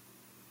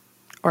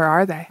 Or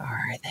are they? Or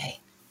are they?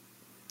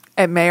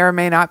 It may or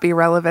may not be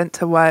relevant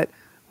to what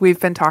we've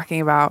been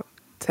talking about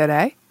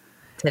today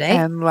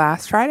and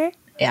last Friday.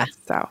 Yeah.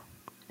 So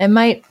it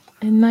might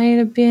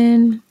have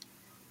been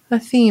a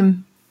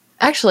theme.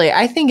 Actually,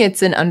 I think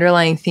it's an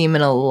underlying theme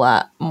in a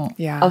lot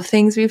of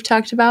things we've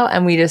talked about,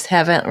 and we just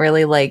haven't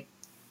really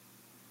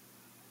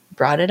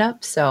brought it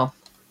up. So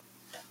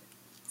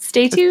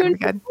stay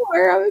tuned. I'm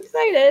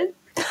excited.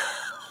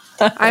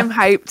 I'm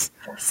hyped.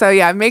 So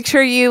yeah, make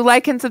sure you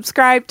like and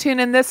subscribe.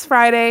 Tune in this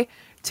Friday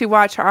to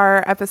watch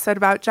our episode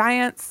about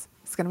giants.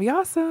 It's going to be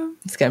awesome.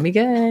 It's going to be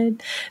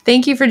good.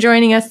 Thank you for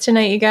joining us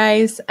tonight, you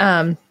guys.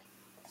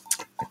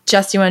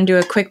 Jess, you want to do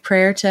a quick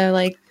prayer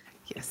to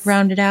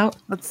round it out?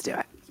 Let's do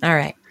it. All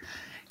right.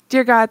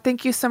 Dear God,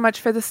 thank you so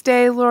much for this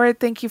day, Lord.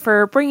 Thank you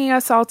for bringing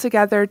us all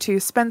together to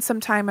spend some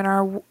time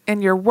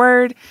in your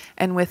word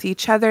and with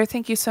each other.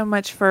 Thank you so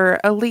much for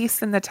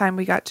Elise and the time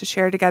we got to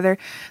share together.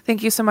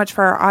 Thank you so much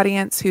for our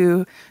audience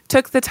who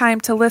took the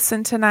time to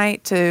listen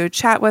tonight, to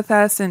chat with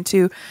us, and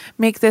to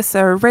make this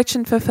a rich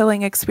and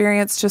fulfilling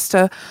experience just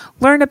to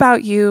learn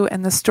about you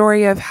and the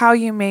story of how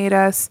you made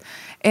us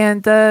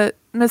and the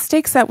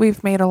mistakes that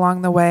we've made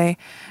along the way.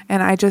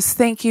 And I just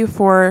thank you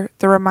for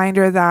the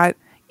reminder that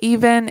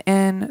even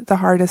in the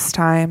hardest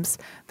times,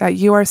 that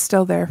you are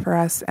still there for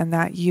us and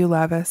that you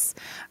love us.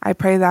 I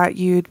pray that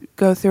you'd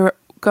go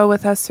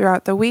with us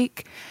throughout the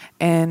week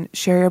and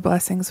share your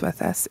blessings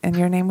with us. In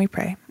your name we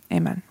pray.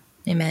 Amen.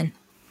 Amen.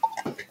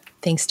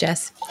 Thanks,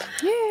 Jess.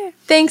 Yeah.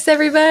 Thanks,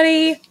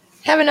 everybody.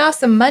 Have an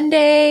awesome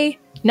Monday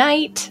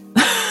night.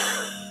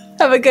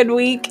 Have a good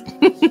week.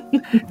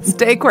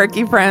 Stay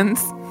quirky, friends.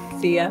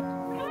 See ya.